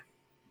lot better.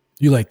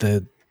 You like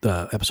the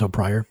episode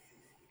prior?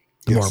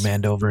 The more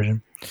Mando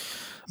version?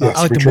 Yes,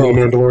 I like Return of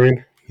the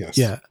Mandalorian. Yes.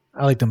 Yeah,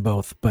 I like them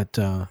both, but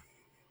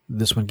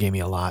this one gave me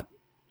a lot.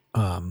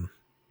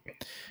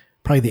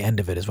 Probably the end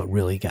of it is what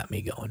really got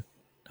me going.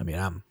 I mean,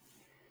 I'm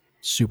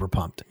super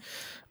pumped.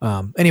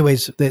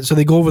 Anyways, so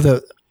they go over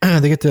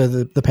they get to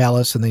the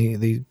palace and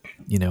they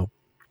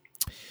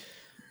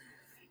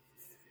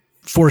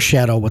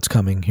foreshadow what's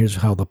coming. Here's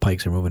how the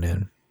Pikes are moving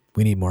in.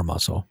 We need more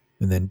muscle.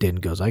 And then Din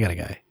goes, I got a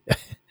guy.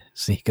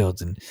 So he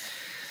goes and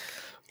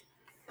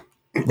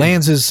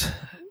lands his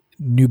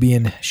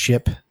Nubian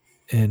ship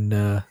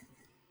and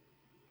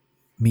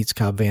meets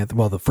Cobb Vanth.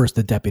 Well,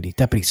 the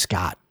Deputy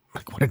Scott.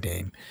 Like, what a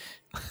name.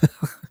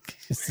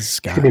 It's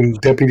Scott. Could have been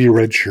Deputy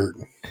Red Shirt.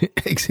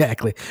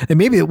 Exactly. And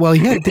maybe, well,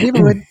 did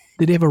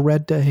he have a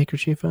red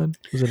handkerchief on?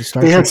 Was it a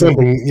star? They had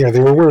something, yeah, they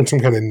were wearing some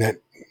kind of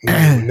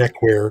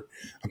neckwear.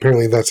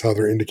 Apparently that's how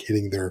they're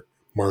indicating their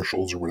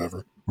marshals or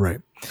whatever. Right.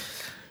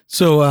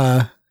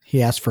 So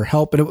he asked for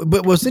help.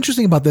 But what's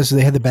interesting about this is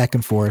they had the back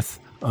and forth.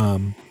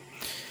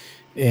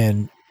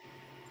 And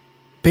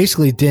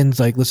basically Din's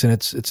like, listen,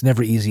 it's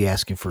never easy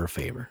asking for a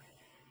favor.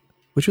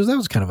 That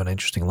was kind of an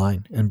interesting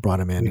line and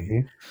brought him in.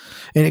 Mm-hmm.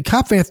 And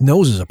Cobb Vanth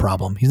knows there's a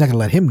problem. He's not going to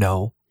let him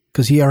know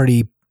because he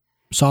already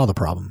saw the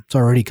problem. It's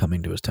already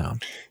coming to his town.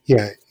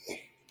 Yeah.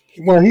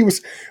 Well, he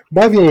was,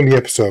 by the end of the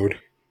episode,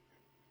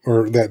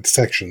 or that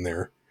section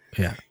there,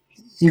 yeah,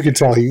 you could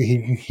tell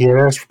he had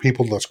asked for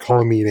people to let's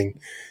call a meeting.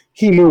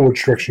 He knew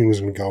which direction he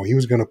was going to go. He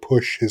was going to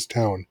push his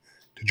town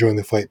to join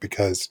the fight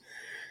because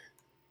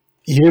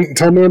he didn't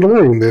tell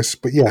Mandalorian this,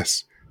 but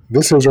yes,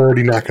 this is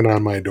already knocking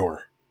on my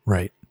door.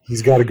 Right.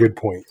 He's got a good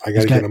point. I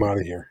got to get him out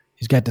of here.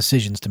 He's got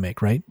decisions to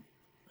make, right?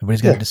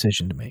 Everybody's got a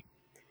decision to make.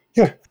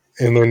 Yeah.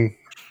 And then,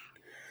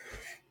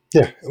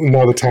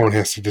 now the town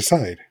has to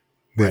decide.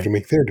 They can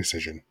make their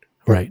decision.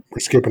 But right. We're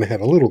skipping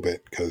ahead a little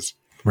bit because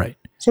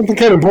something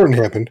kind of important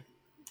happened.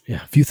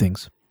 Yeah, a few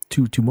things.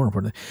 Two more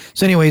important.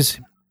 So anyways,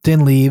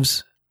 Din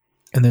leaves.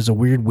 and there's a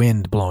weird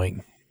wind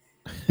blowing.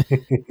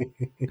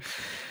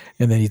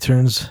 And then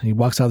he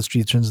walks out the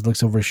street, turns,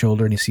 looks over his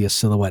shoulder, and you see a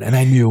silhouette. And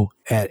I knew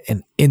at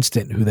an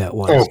instant who that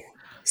was. Oh,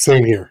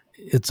 same here.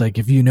 It's like,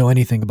 if you know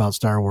anything about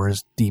Star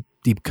Wars, deep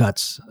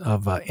cuts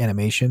of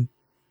animation,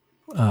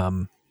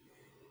 man,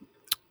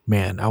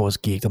 I was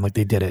geeked. I'm like,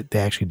 they did it. They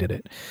actually did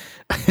it.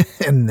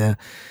 And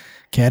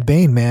Cad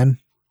Bane, man.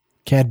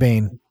 Cad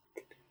Bane.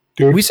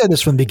 Dude. We said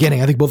this from the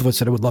beginning. I think both of us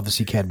said I would love to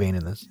see Cad Bane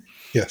in this.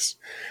 Yes.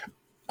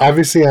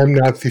 Obviously, I'm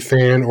not the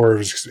fan or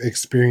as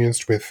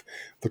experienced with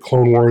the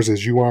Clone Wars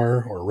as you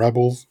are, or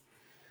Rebels,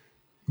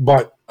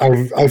 but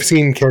I've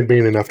seen Cad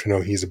Bane enough to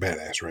know he's a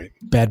badass, right?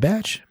 Bad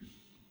Batch?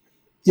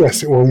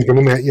 Yes, well, he's been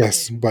in that,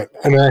 yes, but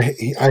I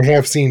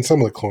have seen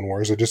some of the Clone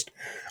Wars.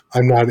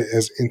 I'm not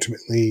as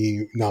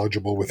intimately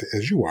knowledgeable with it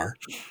as you are.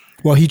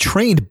 Well, he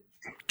trained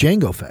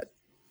Jango Fett.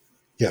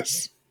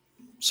 Yes.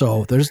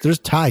 So there's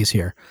ties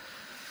here.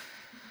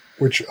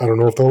 Which I don't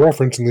know if they'll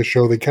reference in this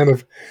show. They kind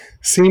of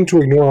seem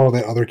to ignore all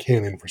that other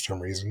canon for some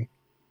reason,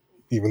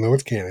 even though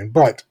it's canon.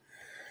 But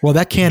well,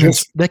 that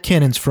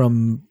canon's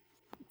from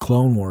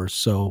Clone Wars,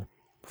 so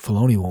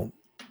Filoni won't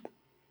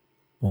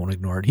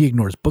ignore it. He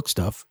ignores book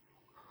stuff,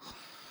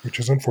 which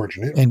is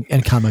unfortunate,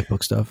 and comic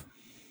book stuff.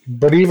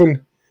 But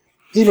even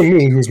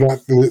me, who's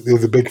not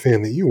the big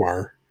fan that you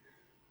are,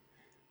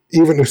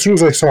 even as soon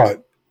as I saw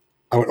it,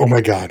 I went, "Oh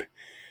my god!"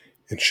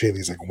 And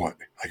Shaylee's like, "What?"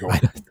 I go,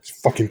 "It's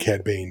fucking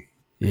Cad Bane."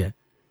 Yeah.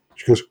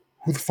 She goes,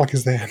 "Who the fuck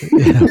is that?"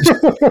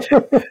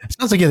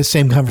 Sounds like you had the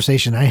same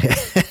conversation I had.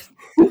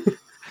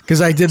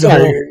 Because I did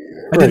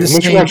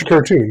unless you watch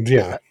cartoons,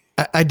 yeah.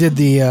 I did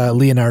the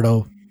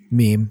Leonardo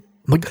meme.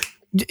 I'm like,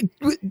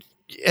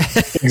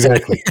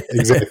 exactly.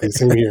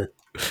 Same here.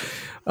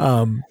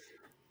 And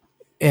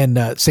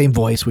same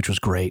voice, which was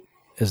great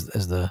as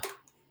the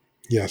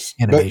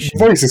animation.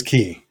 That voice is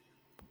key,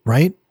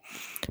 right?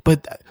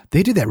 But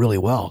they did that really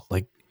well.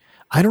 Like,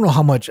 I don't know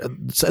how much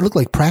it looked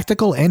like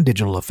practical and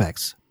digital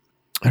effects.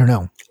 I don't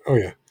know. Oh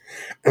yeah,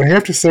 and I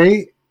have to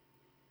say,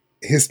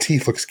 his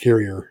teeth look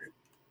scarier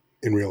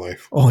in real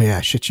life. Oh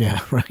yeah, shit yeah,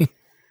 right.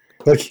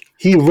 Like,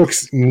 he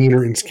looks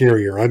meaner and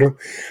scarier.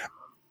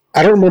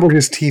 I don't remember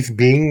his teeth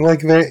being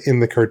like that in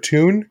the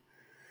cartoon.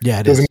 Yeah,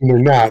 it doesn't mean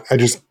they're not. I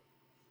just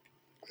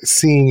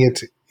seeing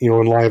it,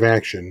 in live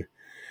action,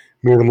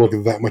 made them look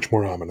that much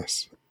more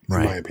ominous,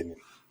 in my opinion.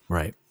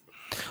 Right.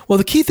 Well,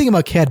 the key thing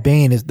about Cad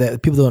Bane is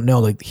that people don't know,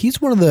 like,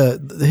 he's one of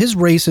his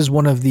race is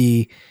one of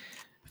the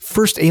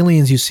first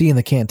aliens you see in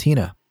the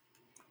cantina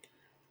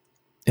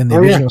in the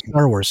original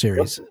Star Wars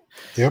series.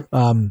 Yep.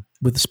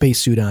 With the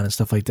spacesuit on and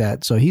stuff like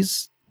that. So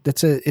it's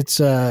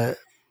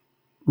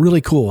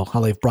really cool how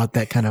they've brought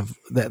that kind of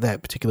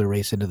that particular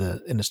race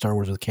into Star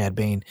Wars with Cad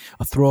Bane,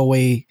 a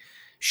throwaway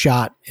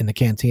shot in the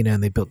cantina,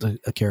 and they built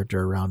a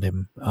character around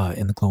him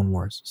in the Clone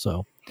Wars.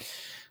 So.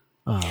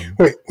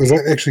 Wait, was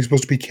that actually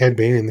supposed to be Cad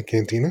Bane in the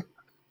cantina?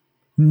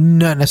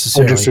 Not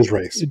necessarily. Or just his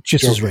race.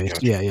 Just his race.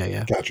 Gotcha.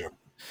 Yeah. Gotcha.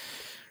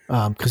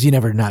 Because he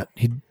never not.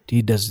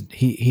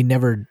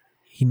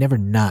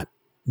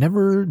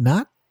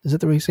 Is that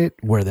the way you say it?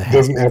 Wear the hat.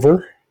 Doesn't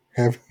ever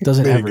have.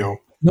 Doesn't there ever. You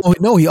go.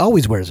 No, he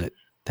always wears it.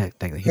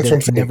 Technically, That's what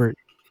I'm saying.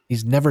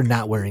 He's never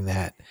not wearing the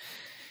hat.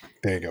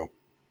 There you go.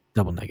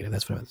 Double negative.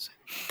 That's what I was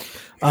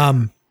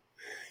saying.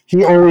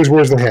 He always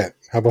wears the hat.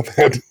 How about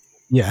that?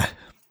 Yeah.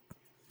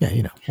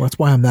 Yeah, well, that's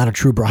why I'm not a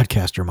true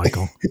broadcaster,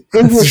 Michael.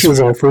 English is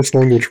our first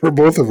language for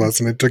both of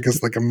us, and it took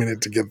us like a minute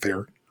to get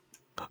there.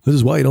 This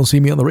is why you don't see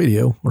me on the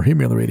radio or hear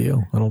me on the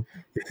radio. I'm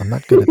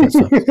not good at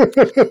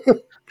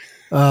that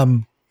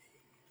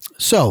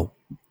stuff.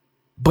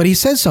 But he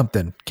says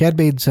something. Cad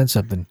Bane said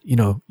something.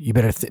 You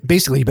better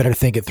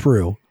think it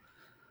through.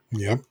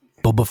 Yep.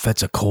 Boba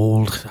Fett's a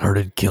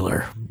cold-hearted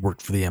killer.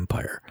 Worked for the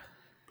Empire.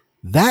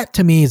 That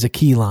to me is a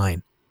key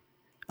line.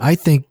 I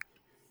think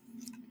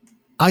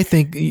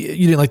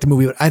you didn't like the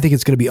movie, but I think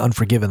it's going to be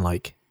Unforgiven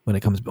like when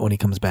he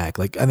comes back.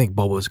 Like, I think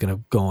Boba is going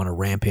to go on a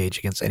rampage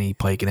against any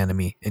Pike and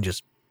enemy and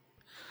just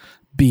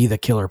be the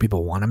killer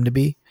people want him to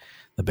be,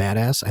 the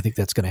badass. I think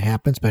that's going to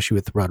happen, especially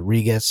with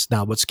Rodriguez.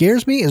 Now, what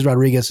scares me is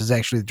Rodriguez is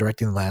actually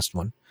directing the last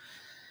one.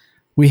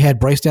 We had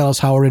Bryce Dallas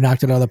Howard who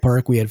knocked it out of the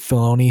park. We had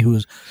Filoni, who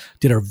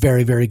did a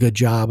very, very good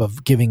job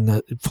of giving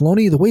the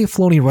way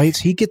Filoni writes.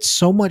 He gets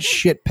so much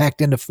shit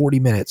packed into 40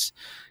 minutes,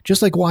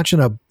 just like watching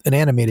an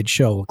animated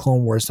show,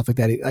 Clone Wars, stuff like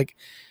that. Like,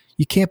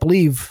 you can't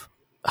believe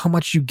how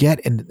much you get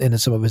in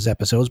some of his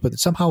episodes, but it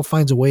somehow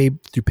finds a way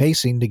through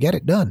pacing to get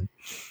it done.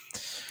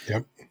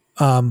 Yep.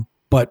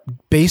 But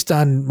based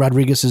on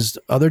Rodriguez's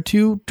other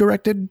two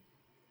directed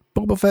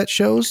Boba Fett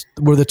shows,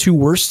 were the two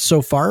worst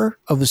so far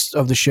of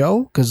the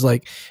show, because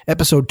like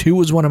episode 2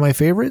 was one of my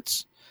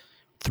favorites.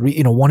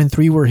 1 and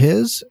 3 were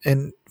his,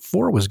 and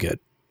 4 was good.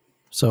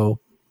 So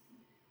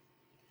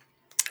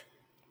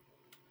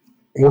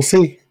we'll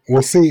see.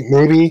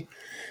 Maybe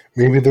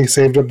they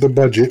saved up the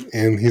budget,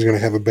 and he's going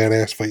to have a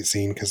badass fight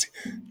scene, because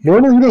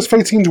normally he does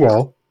fight scenes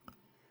well.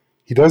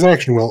 He does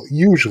action well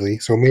usually,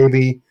 so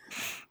maybe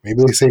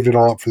they saved it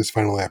all up for this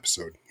final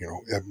episode.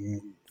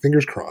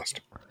 Fingers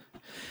crossed.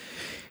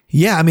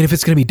 Yeah, I mean, if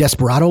it's going to be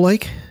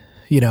Desperado-like,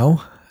 You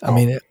know, I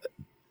mean,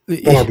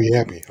 then I'll be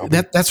happy.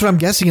 That's what I'm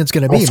guessing it's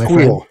going to be. I'll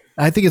squeal.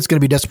 I think it's going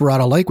to be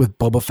Desperado-like with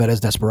Boba Fett as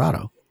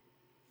Desperado.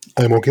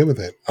 I'm okay with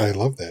that. I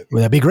love that.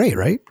 Well, that'd be great,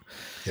 right?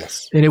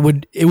 Yes. And it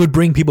would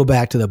bring people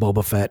back to the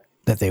Boba Fett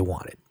that they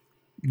wanted.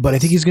 But I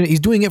think he's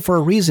doing it for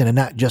a reason and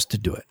not just to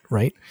do it,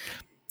 right?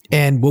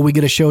 And will we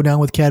get a showdown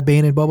with Cad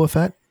Bane and Boba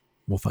Fett?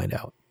 We'll find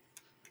out.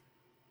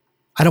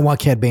 I don't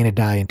want Cad Bane to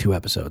die in 2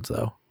 episodes,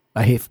 though.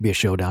 I hate to be a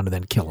showdown and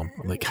then kill him.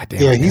 I'm like, God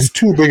damn. Yeah, he's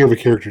too big of a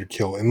character to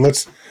kill. And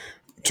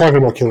talking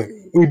about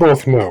killing, we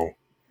both know.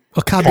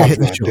 Well, Cobb got hit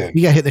in the shoulder.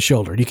 He got hit in the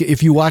shoulder.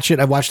 If you watch it,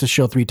 I've watched the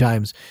show 3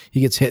 times.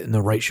 He gets hit in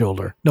the right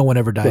shoulder. No one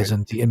ever dies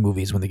in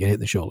movies when they get hit in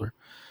the shoulder.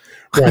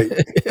 Right.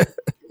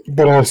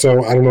 But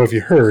also, I don't know if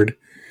you heard,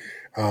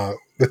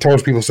 the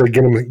townspeople said,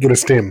 get a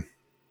stim.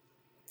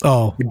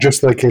 Oh.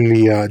 Just like in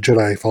the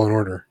Jedi Fallen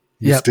Order.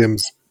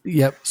 Stims.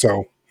 Yep.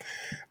 So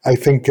I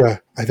think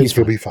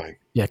he'll be fine.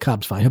 Yeah,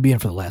 Cobb's fine. He'll be in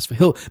for the last.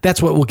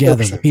 That's what will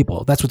gather 100%. The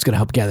people. That's what's going to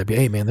help gather.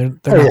 Hey, man, they're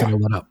not going to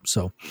let up.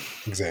 So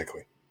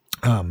exactly.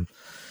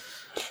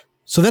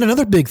 So then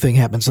another big thing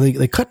happened. So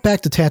they cut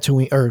back to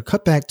Tatooine, or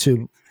cut back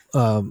to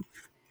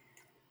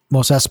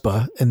Mos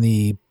Espa in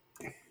the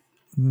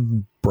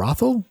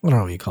brothel. I don't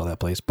know what you call that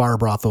place. Bar,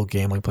 brothel,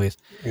 gambling place.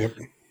 Yep.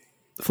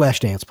 Flash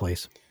dance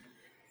place.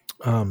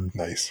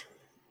 Nice.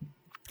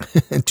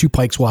 And 2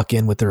 Pikes walk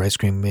in with their ice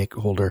cream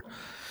holder.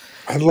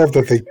 I love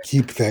that they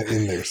keep that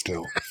in there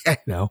still. I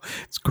know.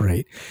 It's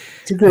great.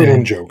 It's a great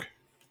in joke.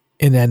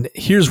 And then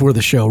here's where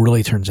the show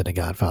really turns into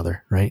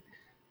Godfather, right?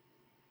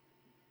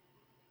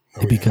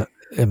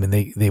 I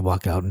mean, they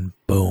walk out and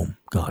boom,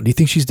 gone. Do you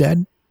think she's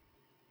dead?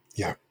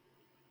 Yeah.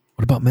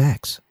 What about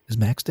Max? Is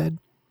Max dead?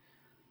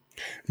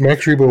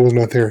 Max Rebo was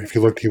not there. If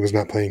you looked, he was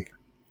not playing.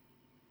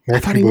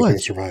 Max Rebo was going to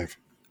survive.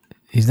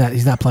 He's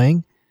not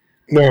playing?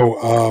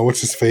 No, what's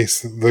his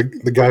face?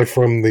 The guy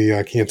from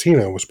the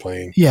Cantina was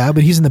playing. Yeah,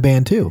 but he's in the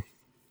band too.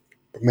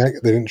 But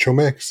they didn't show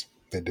Max.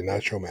 They did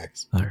not show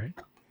Max. All right.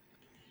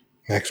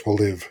 Max will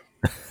live.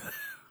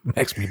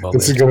 Max Rebo.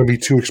 This is going to be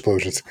 2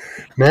 explosions.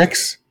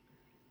 Max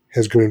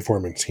has good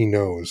informants. He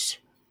knows.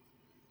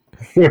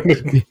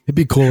 It'd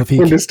be cool if he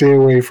to stay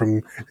away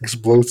from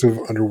explosive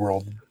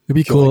underworld. It'd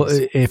be cool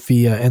if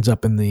he ends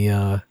up in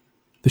the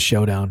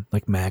showdown.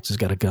 Like Max has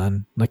got a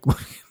gun. Like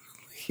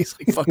he's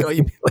like, fuck out,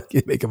 you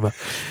make him a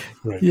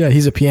right. Yeah,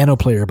 he's a piano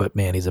player, but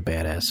man, he's a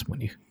badass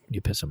when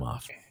you piss him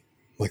off.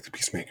 Like the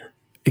Peacemaker.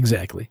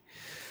 Exactly.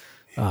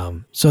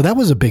 So that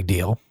was a big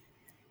deal.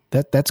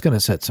 That's going to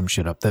set some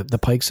shit up. The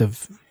Pikes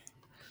have.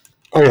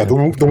 Oh yeah,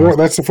 the war.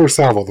 That's the first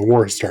salvo. The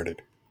war has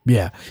started.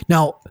 Yeah.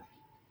 Now,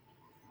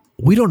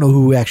 we don't know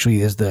who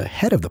actually is the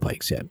head of the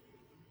Pikes yet.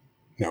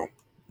 No.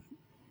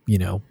 You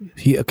know,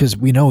 because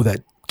we know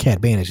that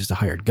Cad Bane is just a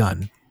hired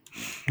gun.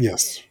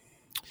 Yes.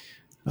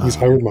 He's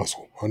hired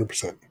muscle,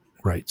 100%.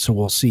 Right. So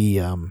we'll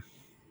see.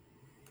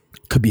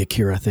 Could be a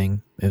Kira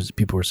thing, as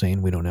people were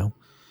saying. We don't know.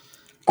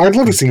 I'd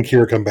love to see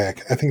Kira come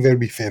back. I think that would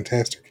be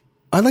fantastic.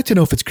 I'd like to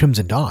know if it's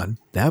Crimson Dawn.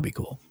 That would be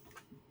cool.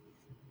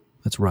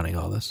 That's running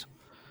all this.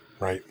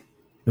 Right.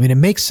 I mean, it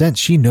makes sense.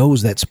 She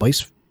knows that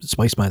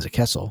Spice Mine's a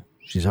Kessel.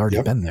 She's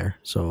already been there.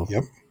 So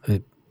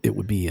it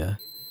would be a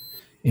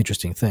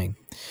interesting thing.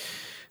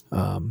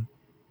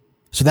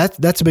 So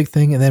that's a big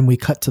thing. And then we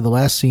cut to the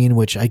last scene,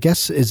 which I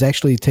guess is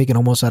actually taken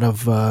almost out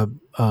of Lone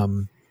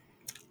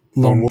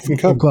Wolf and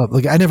Cub.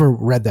 Like I never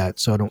read that,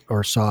 so I don't,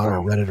 or saw it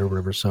or read it or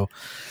whatever. So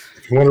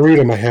if you want to read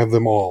them, I have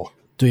them all.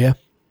 Do you?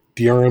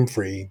 DRM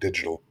free,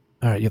 digital.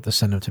 All right, you have to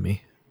send them to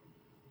me.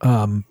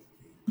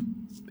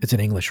 It's in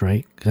English,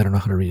 right? Because I don't know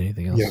how to read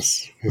anything else.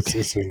 Yes,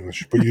 it's in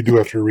English, but you do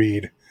have to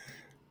read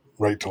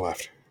right to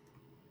left.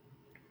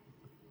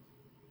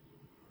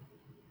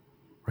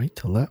 Right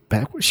to left,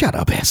 backward. Shut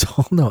up,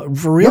 asshole! No,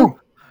 for real? No.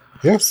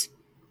 Yes.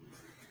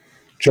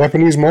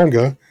 Japanese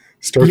manga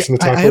starts in the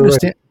top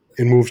right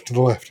and moves to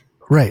the left.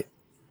 Right.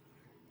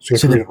 So you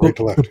have to read it right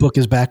to left. The book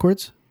is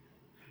backwards.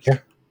 Yeah.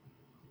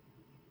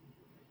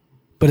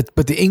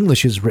 But the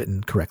English is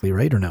written correctly,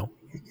 right, or no?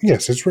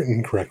 Yes, it's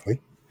written correctly.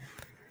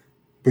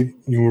 But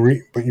you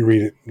read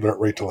it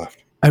right to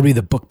left. I read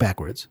the book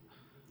backwards.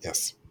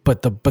 Yes.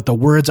 But the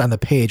words on the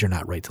page are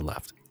not right to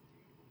left.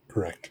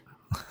 Correct.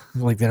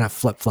 Like they're not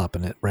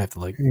flip-flopping it. Right?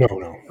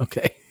 No.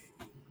 Okay.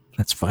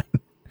 That's fine.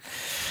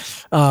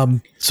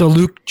 So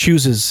Luke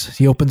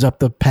he opens up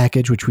the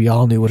package, which we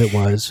all knew what it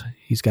was.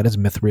 He's got his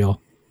mithril.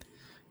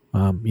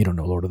 You don't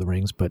know Lord of the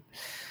Rings, but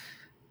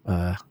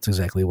it's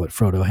exactly what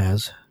Frodo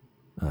has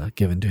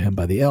given to him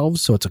by the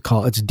elves. So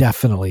it's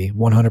definitely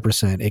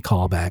 100% a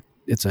callback.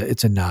 It's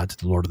a nod to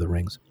the Lord of the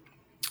Rings.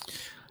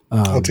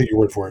 I'll take your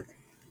word for it.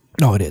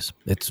 No, it is.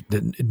 It's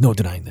no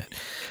denying that.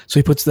 So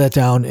he puts that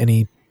down and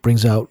he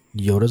brings out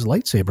Yoda's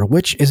lightsaber,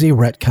 which is a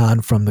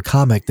retcon from the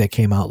comic that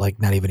came out like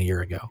not even a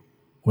year ago,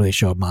 where they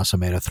showed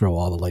Masamune throw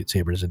all the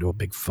lightsabers into a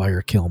big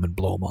fire, kill them, and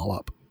blow them all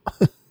up.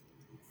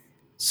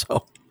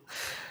 So,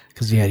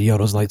 because he had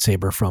Yoda's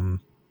lightsaber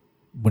from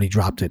when he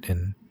dropped it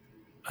in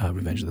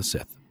Revenge of the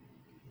Sith.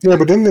 Yeah,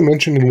 but didn't they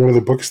mention in one of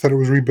the books that it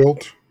was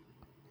rebuilt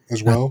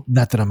as well?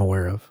 Not that I'm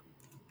aware of.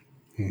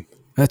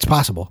 That's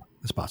possible.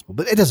 as possible.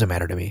 But it doesn't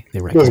matter to me.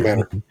 It doesn't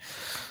matter.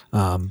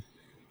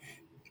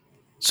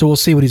 So we'll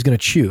see what he's going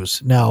to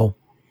choose. Now,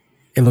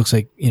 it looks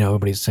like,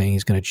 everybody's saying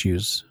he's going to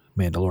choose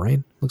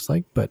Mandalorian, looks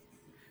like, but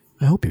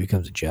I hope he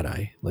becomes a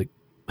Jedi. Like,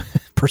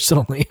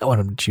 personally, I want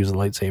him to choose a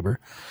lightsaber.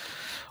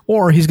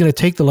 Or he's going to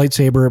take the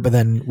lightsaber, but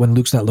then when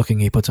Luke's not looking,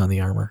 he puts on the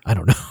armor. I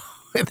don't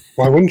know.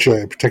 Why wouldn't you?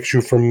 It protects you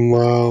from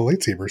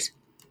lightsabers.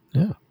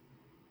 Yeah.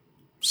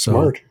 So,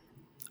 Smart.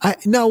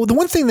 No, the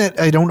one thing that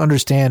I don't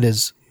understand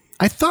is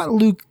I thought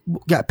Luke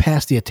got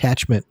past the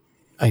attachment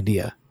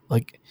idea.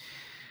 Like,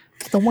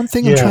 the one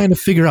thing I'm trying to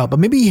figure out, but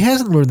maybe he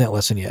hasn't learned that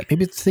lesson yet.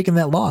 Maybe it's taken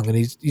that long, and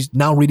he's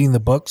now reading the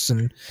books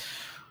and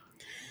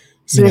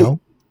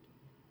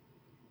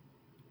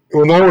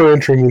Well, now we're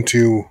entering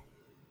into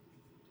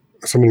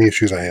some of the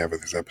issues I have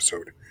with this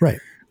episode. Right.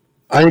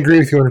 I agree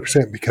with you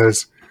 100%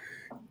 because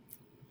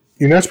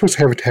you're not supposed to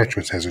have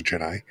attachments as a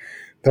Jedi.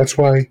 That's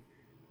why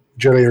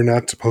Jedi are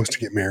not supposed to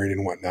get married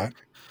and whatnot.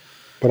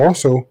 But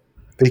also,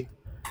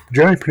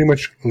 Jedi pretty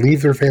much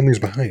leave their families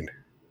behind.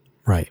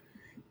 Right.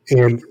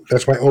 And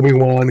that's why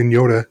Obi-Wan and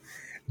Yoda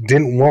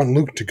didn't want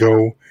Luke to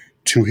go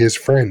to his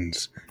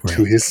friends,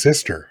 to his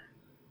sister.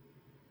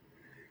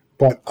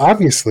 But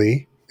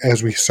obviously,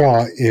 as we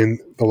saw in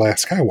The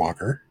Last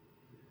Skywalker,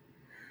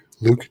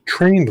 Luke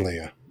trained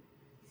Leia.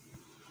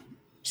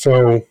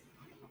 So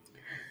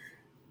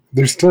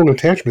there's still an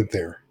attachment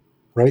there,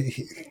 right?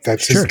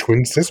 That's his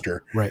twin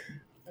sister. Right.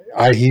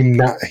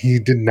 He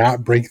did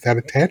not break that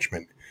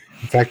attachment.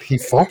 In fact, he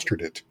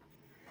fostered it.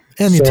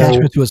 And the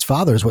attachment to his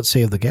father is what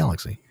saved the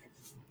galaxy.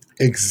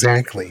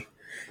 Exactly.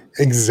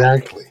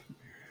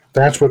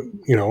 That's what,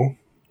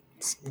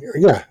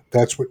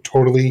 that's what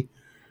totally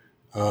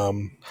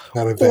not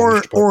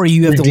avenged, or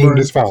you have to learn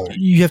his father.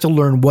 You have to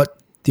learn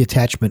what the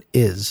attachment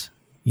is.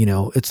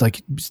 It's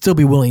like still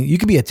be willing. You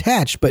can be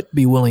attached, but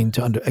be willing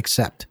to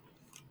accept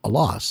a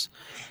loss.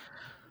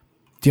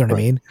 Do you know what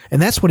I mean?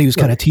 And that's what he was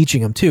kind of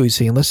teaching him too. He's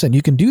saying, listen,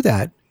 you can do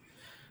that,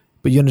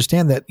 but you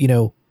understand that,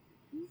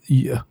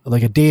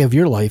 like a day of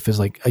your life is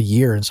like a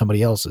year in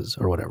somebody else's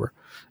or whatever.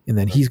 And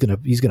then he's going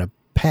to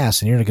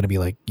pass and you're not going to be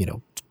like,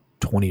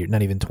 20,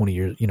 not even 20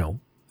 years,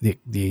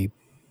 the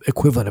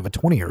equivalent of a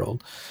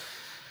 20-year-old.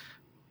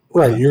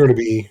 Right. You're going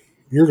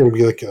to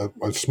be like a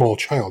small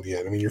child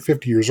yet. I mean, you're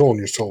 50 years old and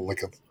you're still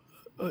like a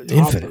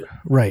infant.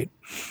 Right.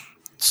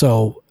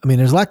 So, I mean,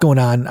 there's a lot going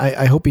on.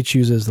 I hope he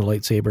chooses the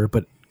lightsaber,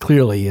 but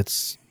clearly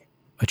it's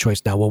a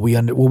choice now. Will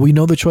we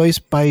know the choice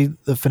by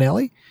the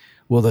finale?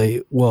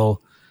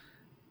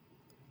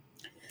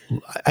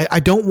 I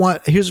don't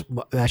want,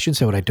 I shouldn't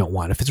say what I don't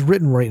want. If it's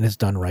written right and it's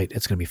done right,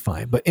 it's going to be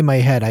fine. But in my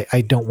head,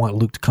 I don't want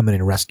Luke to come in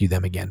and rescue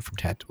them again from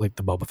like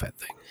the Boba Fett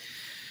thing.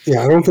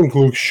 Yeah, I don't think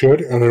Luke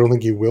should, and I don't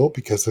think he will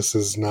because this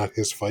is not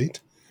his fight.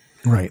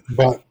 Right.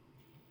 But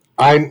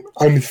I'm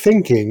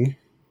thinking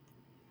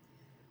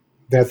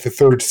that the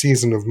third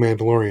season of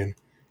Mandalorian,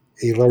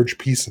 a large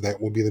piece of that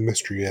will be the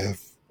mystery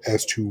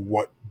as to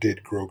what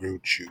did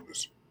Grogu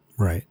choose.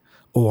 Right.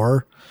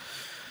 Or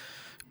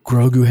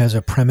Grogu has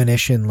a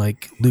premonition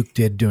like Luke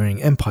did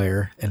during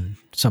Empire and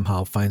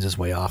somehow finds his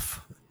way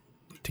off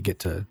to get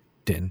to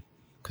Din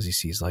because he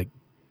sees like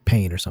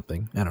pain or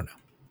something. I don't know.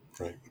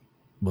 Right.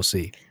 We'll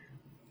see.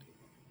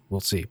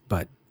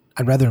 But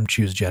I'd rather him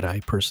choose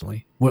Jedi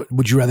personally.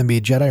 Would you rather be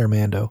a Jedi or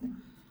Mando?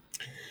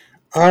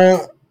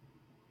 I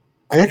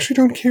actually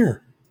don't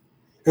care.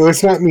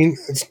 It's not mean.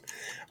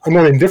 I'm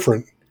not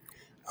indifferent.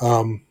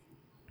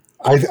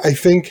 I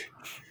think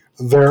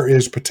there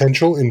is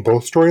potential in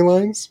both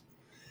storylines.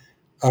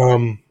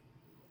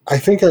 I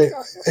think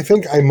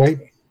I might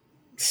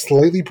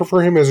slightly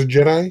prefer him as a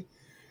Jedi,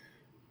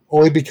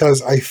 only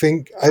because I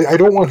think I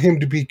don't want him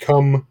to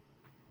become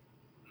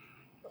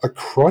a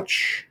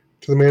crutch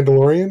to the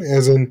Mandalorian,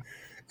 as in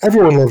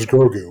everyone loves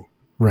Grogu,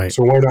 right?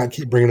 So why not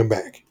keep bringing him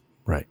back,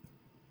 right?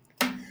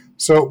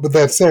 So, but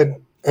that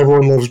said,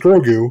 everyone loves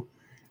Grogu,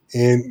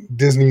 and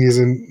Disney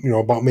isn't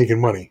about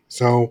making money.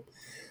 So,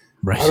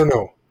 right. I don't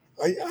know.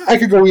 I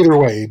could go either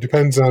way. It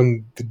depends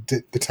on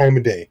the time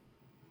of day.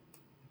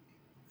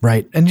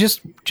 Right. And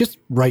just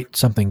write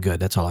something good.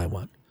 That's all I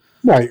want.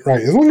 Right.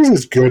 As long as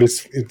it's good,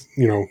 it's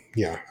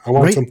I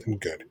want something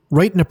good.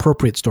 Write an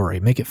appropriate story.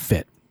 Make it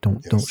fit.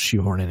 Don't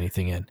shoehorn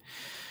anything in.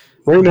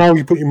 Right now,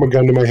 you put your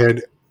gun to my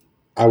head,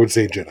 I would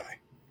say Jedi.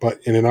 But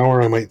in an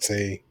hour, I might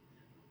say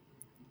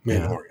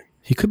Mandalorian. Yeah.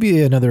 He could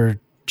be another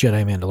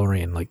Jedi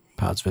Mandalorian like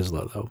Paz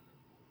Vizsla, though.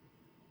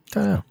 I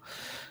don't know.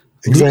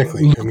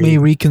 Exactly. Luke may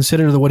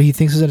reconsider what he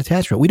thinks is an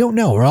attachment. We don't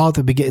know. We're all at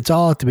the it's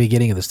all at the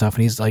beginning of the stuff,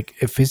 and he's like,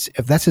 if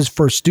that's his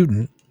first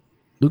student,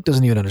 Luke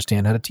doesn't even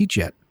understand how to teach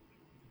yet.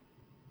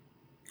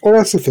 Well,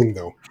 that's the thing,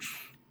 though.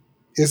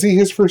 Is he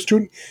his first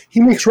student? He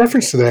makes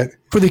reference to that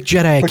for the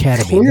Jedi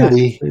Academy.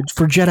 Clearly,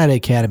 for Jedi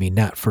Academy,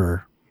 not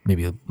for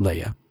maybe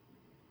Leia.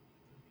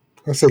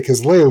 I say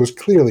because Leia was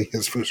clearly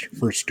his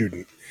first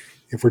student,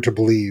 if we're to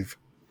believe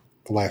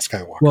The Last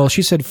Skywalker. Well,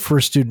 she said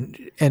first student,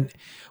 and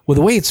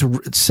the way it's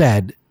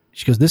said.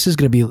 She goes, this is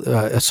going to be,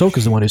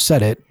 Ahsoka's the one who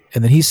said it,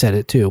 and then he said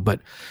it too,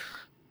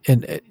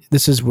 and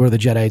this is where the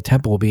Jedi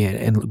Temple will be,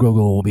 and Grogu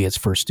will be its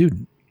first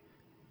student.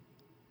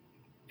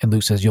 And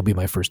Luke says, "You'll be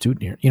my first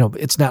student here."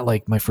 It's not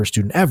like my first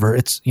student ever.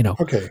 It's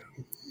Okay,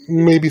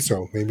 maybe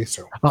so.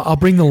 I'll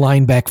bring the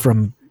line back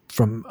from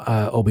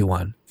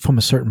Obi-Wan from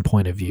a certain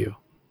point of view.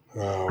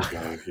 Oh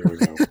God, here we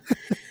go.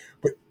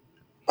 But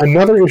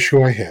another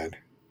issue I had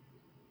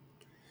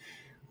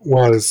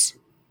was,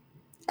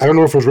 I don't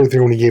know if it was right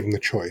there when he gave him the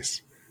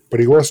choice, but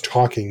he was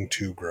talking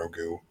to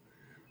Grogu,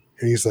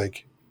 and he's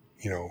like,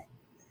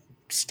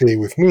 stay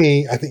with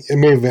me. I think it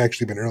may have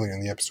actually been earlier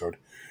in the episode.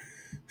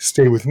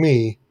 Stay with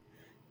me,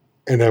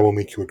 and I will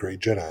make you a great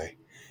Jedi.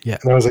 Yeah.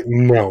 And I was like,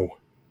 no,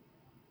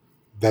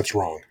 that's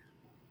wrong.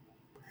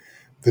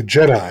 The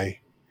Jedi,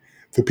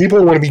 the people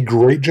that want to be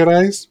great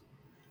Jedis,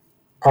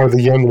 are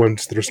the young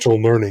ones that are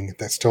still learning,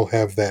 that still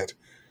have that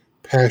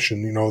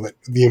passion, that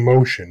the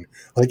emotion.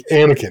 Like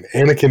Anakin.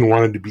 Anakin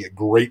wanted to be a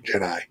great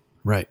Jedi.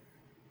 Right.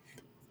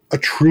 A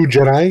true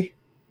Jedi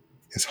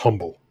is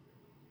humble.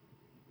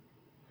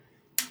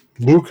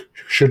 Luke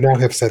should not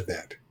have said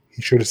that.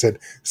 He should have said,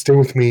 stay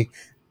with me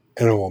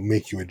and I will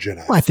make you a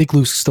Jedi. Well, I think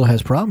Luke still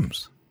has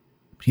problems.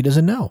 He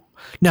doesn't know.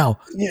 Now,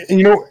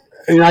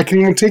 and I can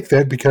even take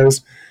that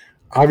because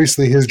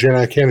obviously his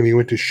Jedi Academy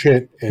went to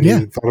shit and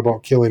he thought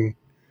about killing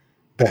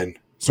Ben.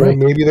 So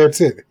maybe that's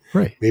it.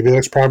 Right. Maybe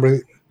that's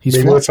probably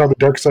that's how the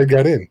dark side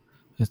got in.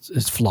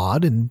 It's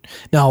flawed. And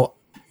now,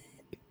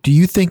 do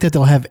you think that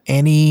they'll have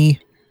any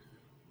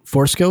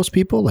Force Ghost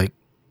people? Like,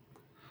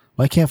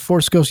 why can't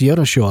Force Ghost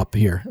Yoda show up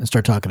here and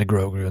start talking to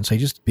Grogu and say,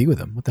 just be with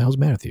him? What the hell's the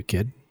matter with you,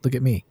 kid? Look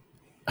at me.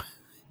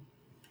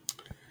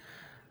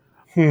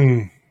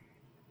 I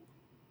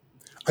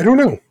don't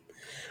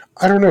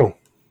know.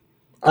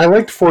 I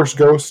liked Force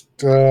Ghost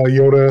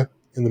Yoda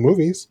in the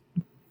movies.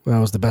 Well,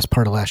 that was the best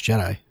part of Last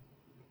Jedi.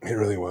 It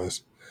really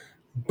was.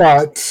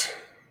 But,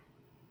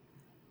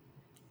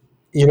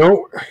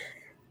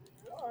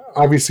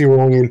 obviously we're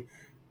only in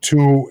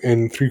 2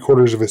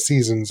 3/4 of a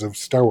seasons of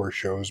Star Wars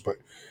shows, but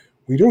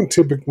we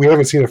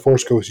haven't seen a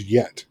Force Ghost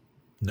yet.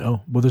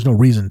 No. Well, there's no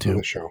reason to. On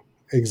the show.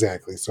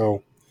 Exactly.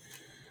 So,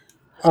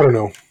 I don't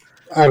know.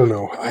 I don't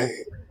know. I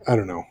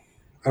don't know.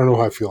 I don't know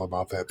how I feel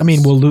about that. I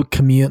mean, will Luke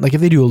commune? Like,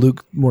 if they do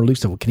more Luke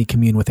stuff, can he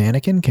commune with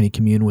Anakin? Can he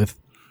commune with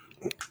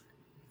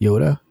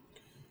Yoda?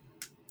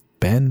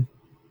 Ben?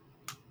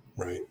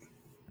 Right.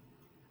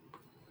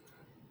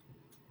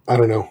 I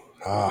don't know.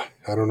 I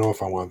don't know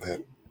if I want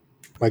that.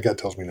 My gut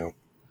tells me no.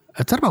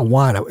 It's not about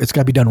want. It's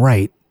got to be done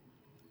right.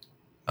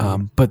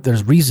 But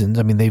there's reasons.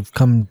 I mean, they've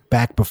come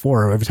back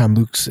before. Every time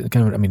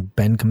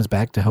Ben comes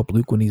back to help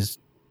Luke when he's,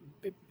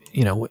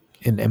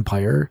 in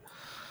Empire.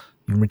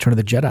 In Return of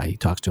the Jedi, he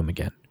talks to him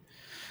again.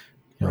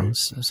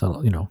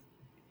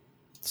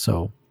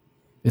 So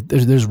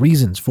there's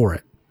reasons for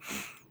it.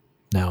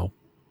 Now,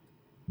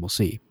 we'll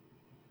see.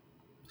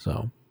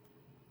 So,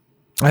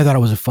 I thought it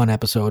was a fun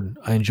episode.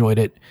 I enjoyed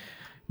it.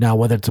 Now,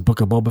 whether it's a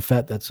Book of Boba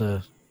Fett, that's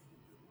a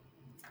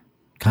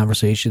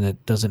conversation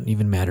that doesn't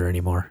even matter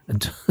anymore.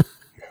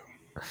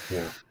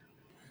 Yeah.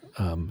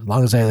 As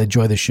long as I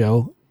enjoy the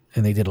show,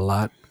 and they did a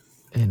lot.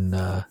 And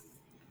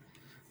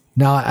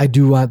now I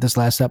do want this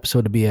last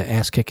episode to be an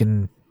ass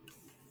kicking,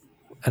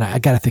 and I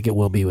got to think it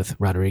will be with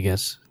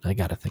Rodriguez. I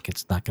got to think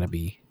it's not going to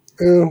be.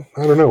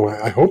 I don't know.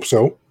 I hope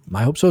so.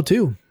 I hope so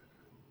too.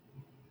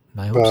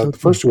 The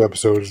first 2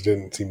 episodes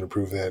didn't seem to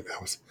prove that.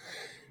 I was,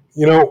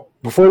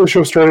 before the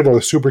show started, I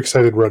was super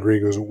excited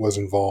Rodriguez was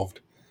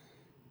involved.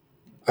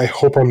 I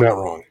hope I'm not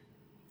wrong.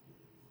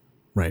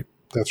 Right.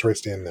 That's where I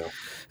stand now.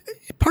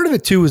 Part of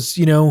it too is,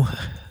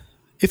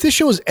 if this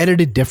show was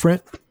edited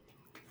different,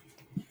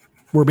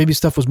 where maybe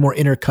stuff was more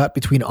intercut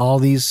between all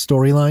these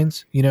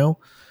storylines, and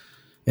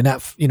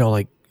not,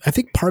 I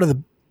think part of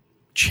the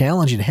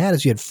challenge it had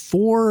is you had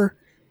 4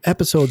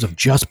 episodes of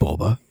just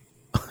Boba,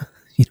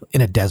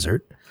 in a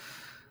desert,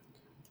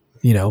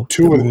 2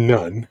 with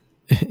none.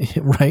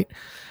 Right.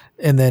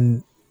 And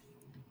then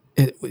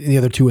the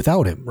other 2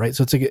 without him. Right.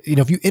 So it's like,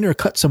 if you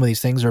intercut some of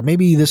these things, or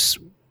maybe this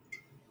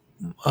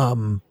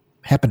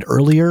happened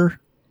earlier,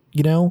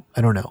 I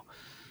don't know.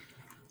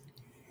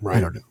 Right. I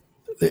don't know.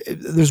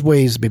 There's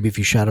ways, maybe if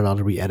you shot it out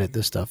to re-edit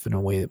this stuff in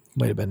a way that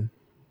might have been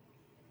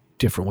a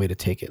different way to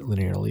take it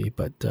linearly,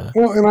 but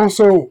well, and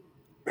also,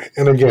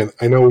 and again,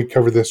 I know we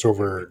covered this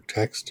over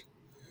text.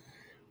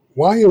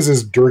 Why is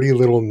this dirty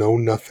little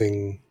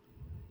know-nothing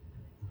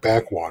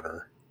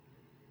backwater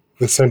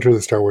the center of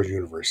the Star Wars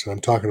universe? And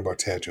I'm talking about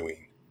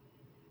Tatooine.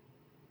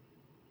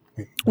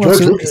 George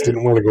Lucas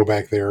didn't want to go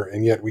back there,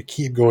 and yet we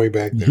keep going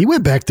back there. He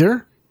went back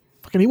there.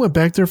 He went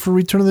back there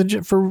for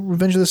for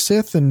Revenge of the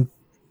Sith, and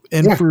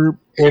I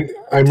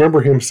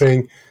remember him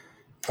saying,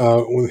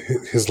 with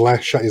his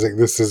last shot, he's like,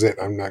 "This is it.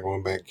 I'm not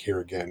going back here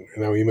again."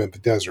 And now he meant the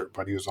desert,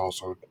 but he was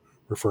also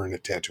referring to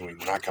Tatooine.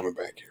 We're not coming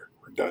back here.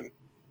 We're done.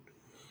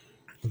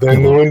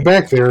 Then they went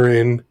back there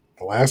in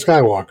The Last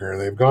Skywalker.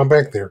 They've gone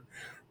back there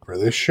for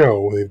this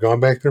show. They've gone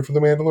back there for The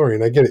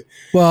Mandalorian. I get it.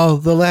 Well,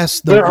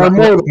 there are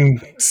more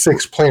than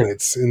 6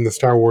 planets in the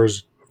Star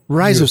Wars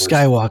Rise universe. of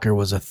Skywalker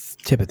was a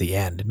tip at the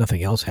end.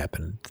 Nothing else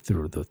happened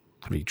through the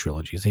 3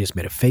 trilogies. They just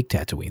made a fake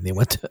Tatooine. They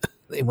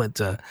went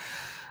to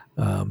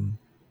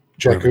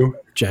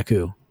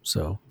Jakku.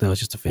 So that was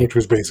just a fake. Which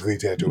was basically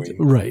Tatooine.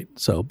 Right.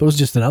 So, but it was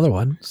just another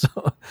one.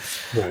 So,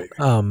 Right.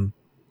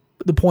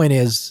 The point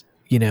is,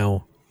 you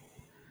know,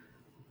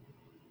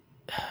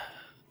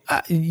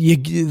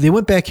 they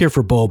went back here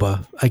for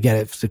Boba. I get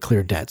it, to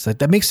clear debts.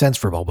 That makes sense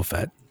for Boba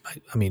Fett.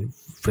 I mean,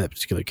 for that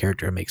particular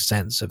character, it makes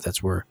sense if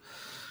that's where,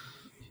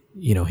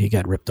 you know, he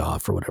got ripped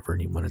off or whatever,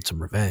 and he wanted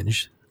some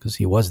revenge because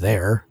he was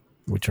there.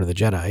 Return of the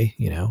Jedi,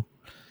 you know,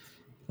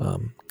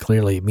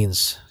 clearly it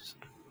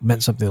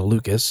meant something to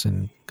Lucas,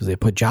 and because they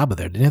put Jabba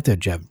there, they didn't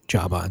have to have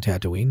Jabba on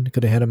Tatooine.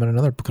 Could have had him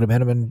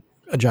in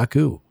Jakku.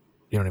 You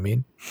know what I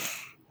mean?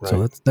 Right.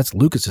 So that's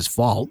Lucas's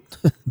fault.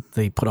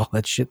 They put all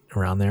that shit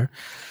around there.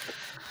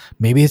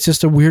 Maybe it's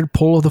just a weird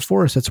pull of the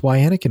Force. That's why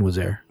Anakin was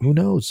there. Who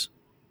knows?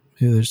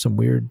 Maybe there's some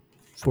weird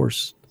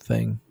Force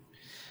thing.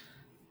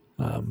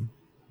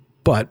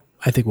 But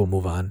I think we'll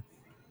move on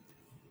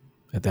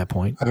at that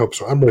point. I hope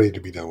so. I'm ready to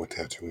be done with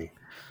Tatooine.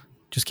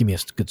 Just give me a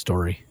good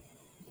story.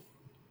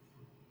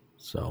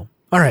 So,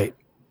 all right.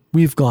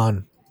 We've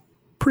gone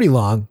pretty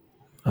long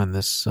on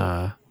this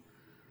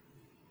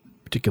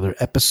particular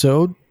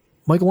episode.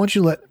 Michael, why don't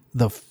you let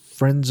the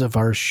friends of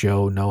our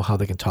show know how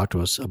they can talk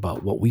to us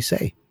about what we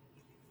say?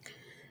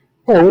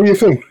 Oh, what do you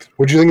think?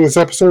 What do you think of this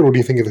episode? What do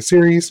you think of the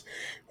series?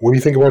 What do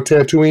you think about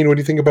Tatooine? What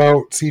do you think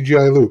about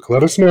CGI Luke?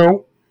 Let us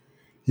know.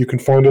 You can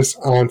find us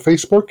on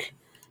Facebook.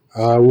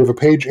 We have a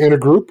page and a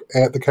group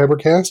at the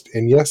Kybercast.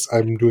 And yes,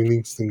 I'm doing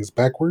these things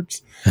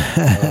backwards.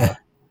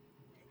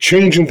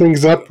 Changing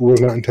things up was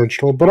not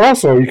intentional. But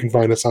also, you can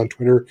find us on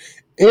Twitter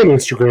and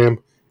Instagram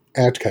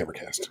at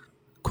Kybercast.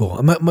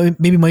 Cool.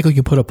 Maybe Michael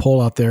can put a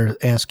poll out there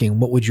asking,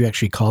 what would you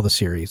actually call the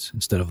series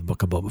instead of the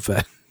Book of Boba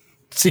Fett?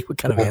 See what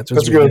kind of answers.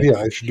 That's a good idea.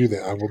 I should do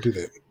that. I will do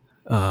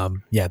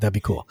that. Yeah, that'd be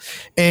cool.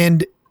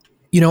 And,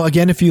 you know,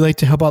 again, if you like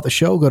to help out the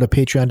show, go to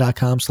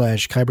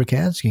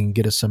patreon.com/Kybercast. You can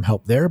get us some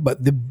help there.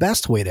 But the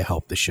best way to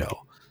help the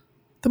show,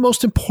 the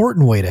most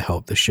important way to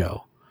help the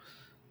show,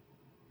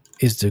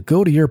 is to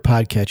go to your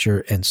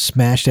podcatcher and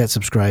smash that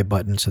subscribe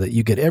button so that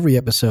you get every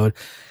episode.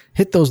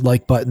 Hit those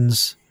like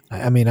buttons.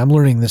 I mean, I'm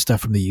learning this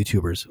stuff from the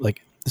YouTubers.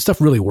 Like, this stuff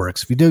really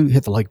works. If you do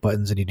hit the like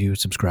buttons and you do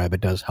subscribe,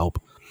 it does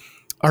help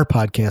our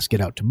podcast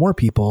get out to more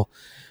people.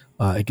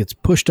 It gets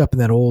pushed up in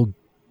that old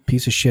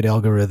piece of shit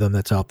algorithm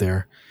that's out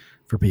there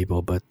for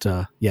people. But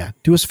yeah,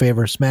 do us a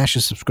favor, smash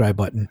the subscribe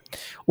button.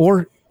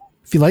 Or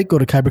if you like, go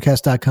to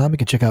kybercast.com. You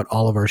can check out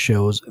all of our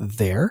shows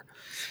there.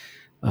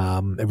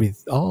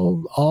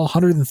 All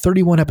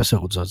 131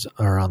 episodes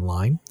are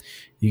online.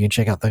 You can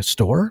check out the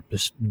store,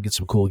 just get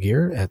some cool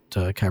gear at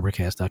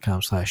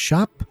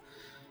kybercast.com/shop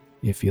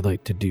if you'd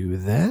like to do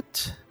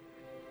that.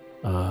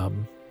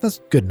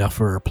 That's good enough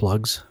for our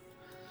plugs.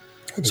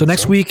 So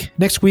next week,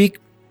 the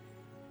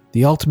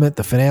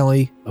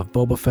finale of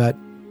Boba Fett.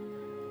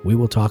 We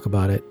will talk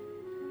about it.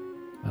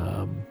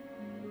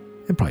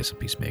 And probably some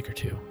Peacemaker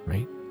too,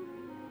 right?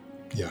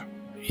 Yeah.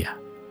 Yeah.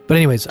 But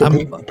anyways,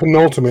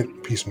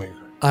 penultimate Peacemaker.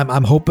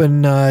 I'm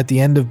hoping at the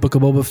end of Book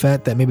of Boba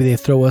Fett that maybe they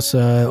throw us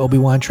a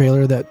Obi-Wan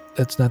trailer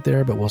that's not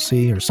there, but we'll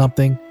see, or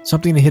something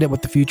to hit it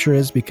what the future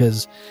is,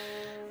 because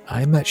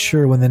I'm not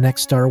sure when the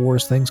next Star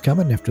Wars thing's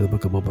coming after the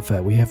Book of Boba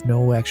Fett. We have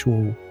no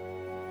actual.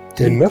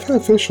 And nothing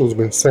official has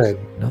been said.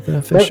 Nothing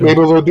official. But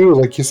maybe they'll do,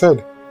 like you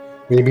said.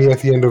 Maybe at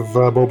the end of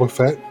Boba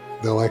Fett,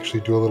 they'll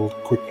actually do a little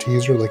quick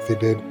teaser like they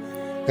did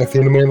at the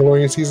end of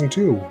Mandalorian Season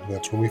 2.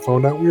 That's when we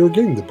found out we were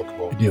getting the Book of Boba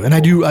Fett.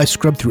 I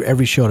scrubbed through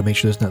every show to make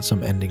sure there's not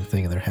some ending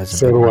thing, and there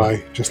hasn't been. So do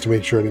I, just to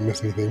make sure I didn't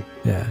miss anything.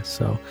 Yeah,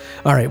 so.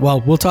 All right,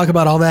 well, we'll talk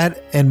about all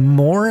that and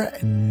more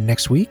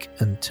next week.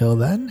 Until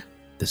then,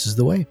 this is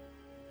the way.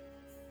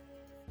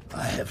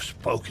 I have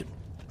spoken.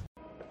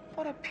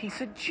 What a piece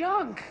of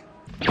junk.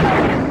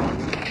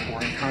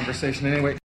 Boring conversation anyway.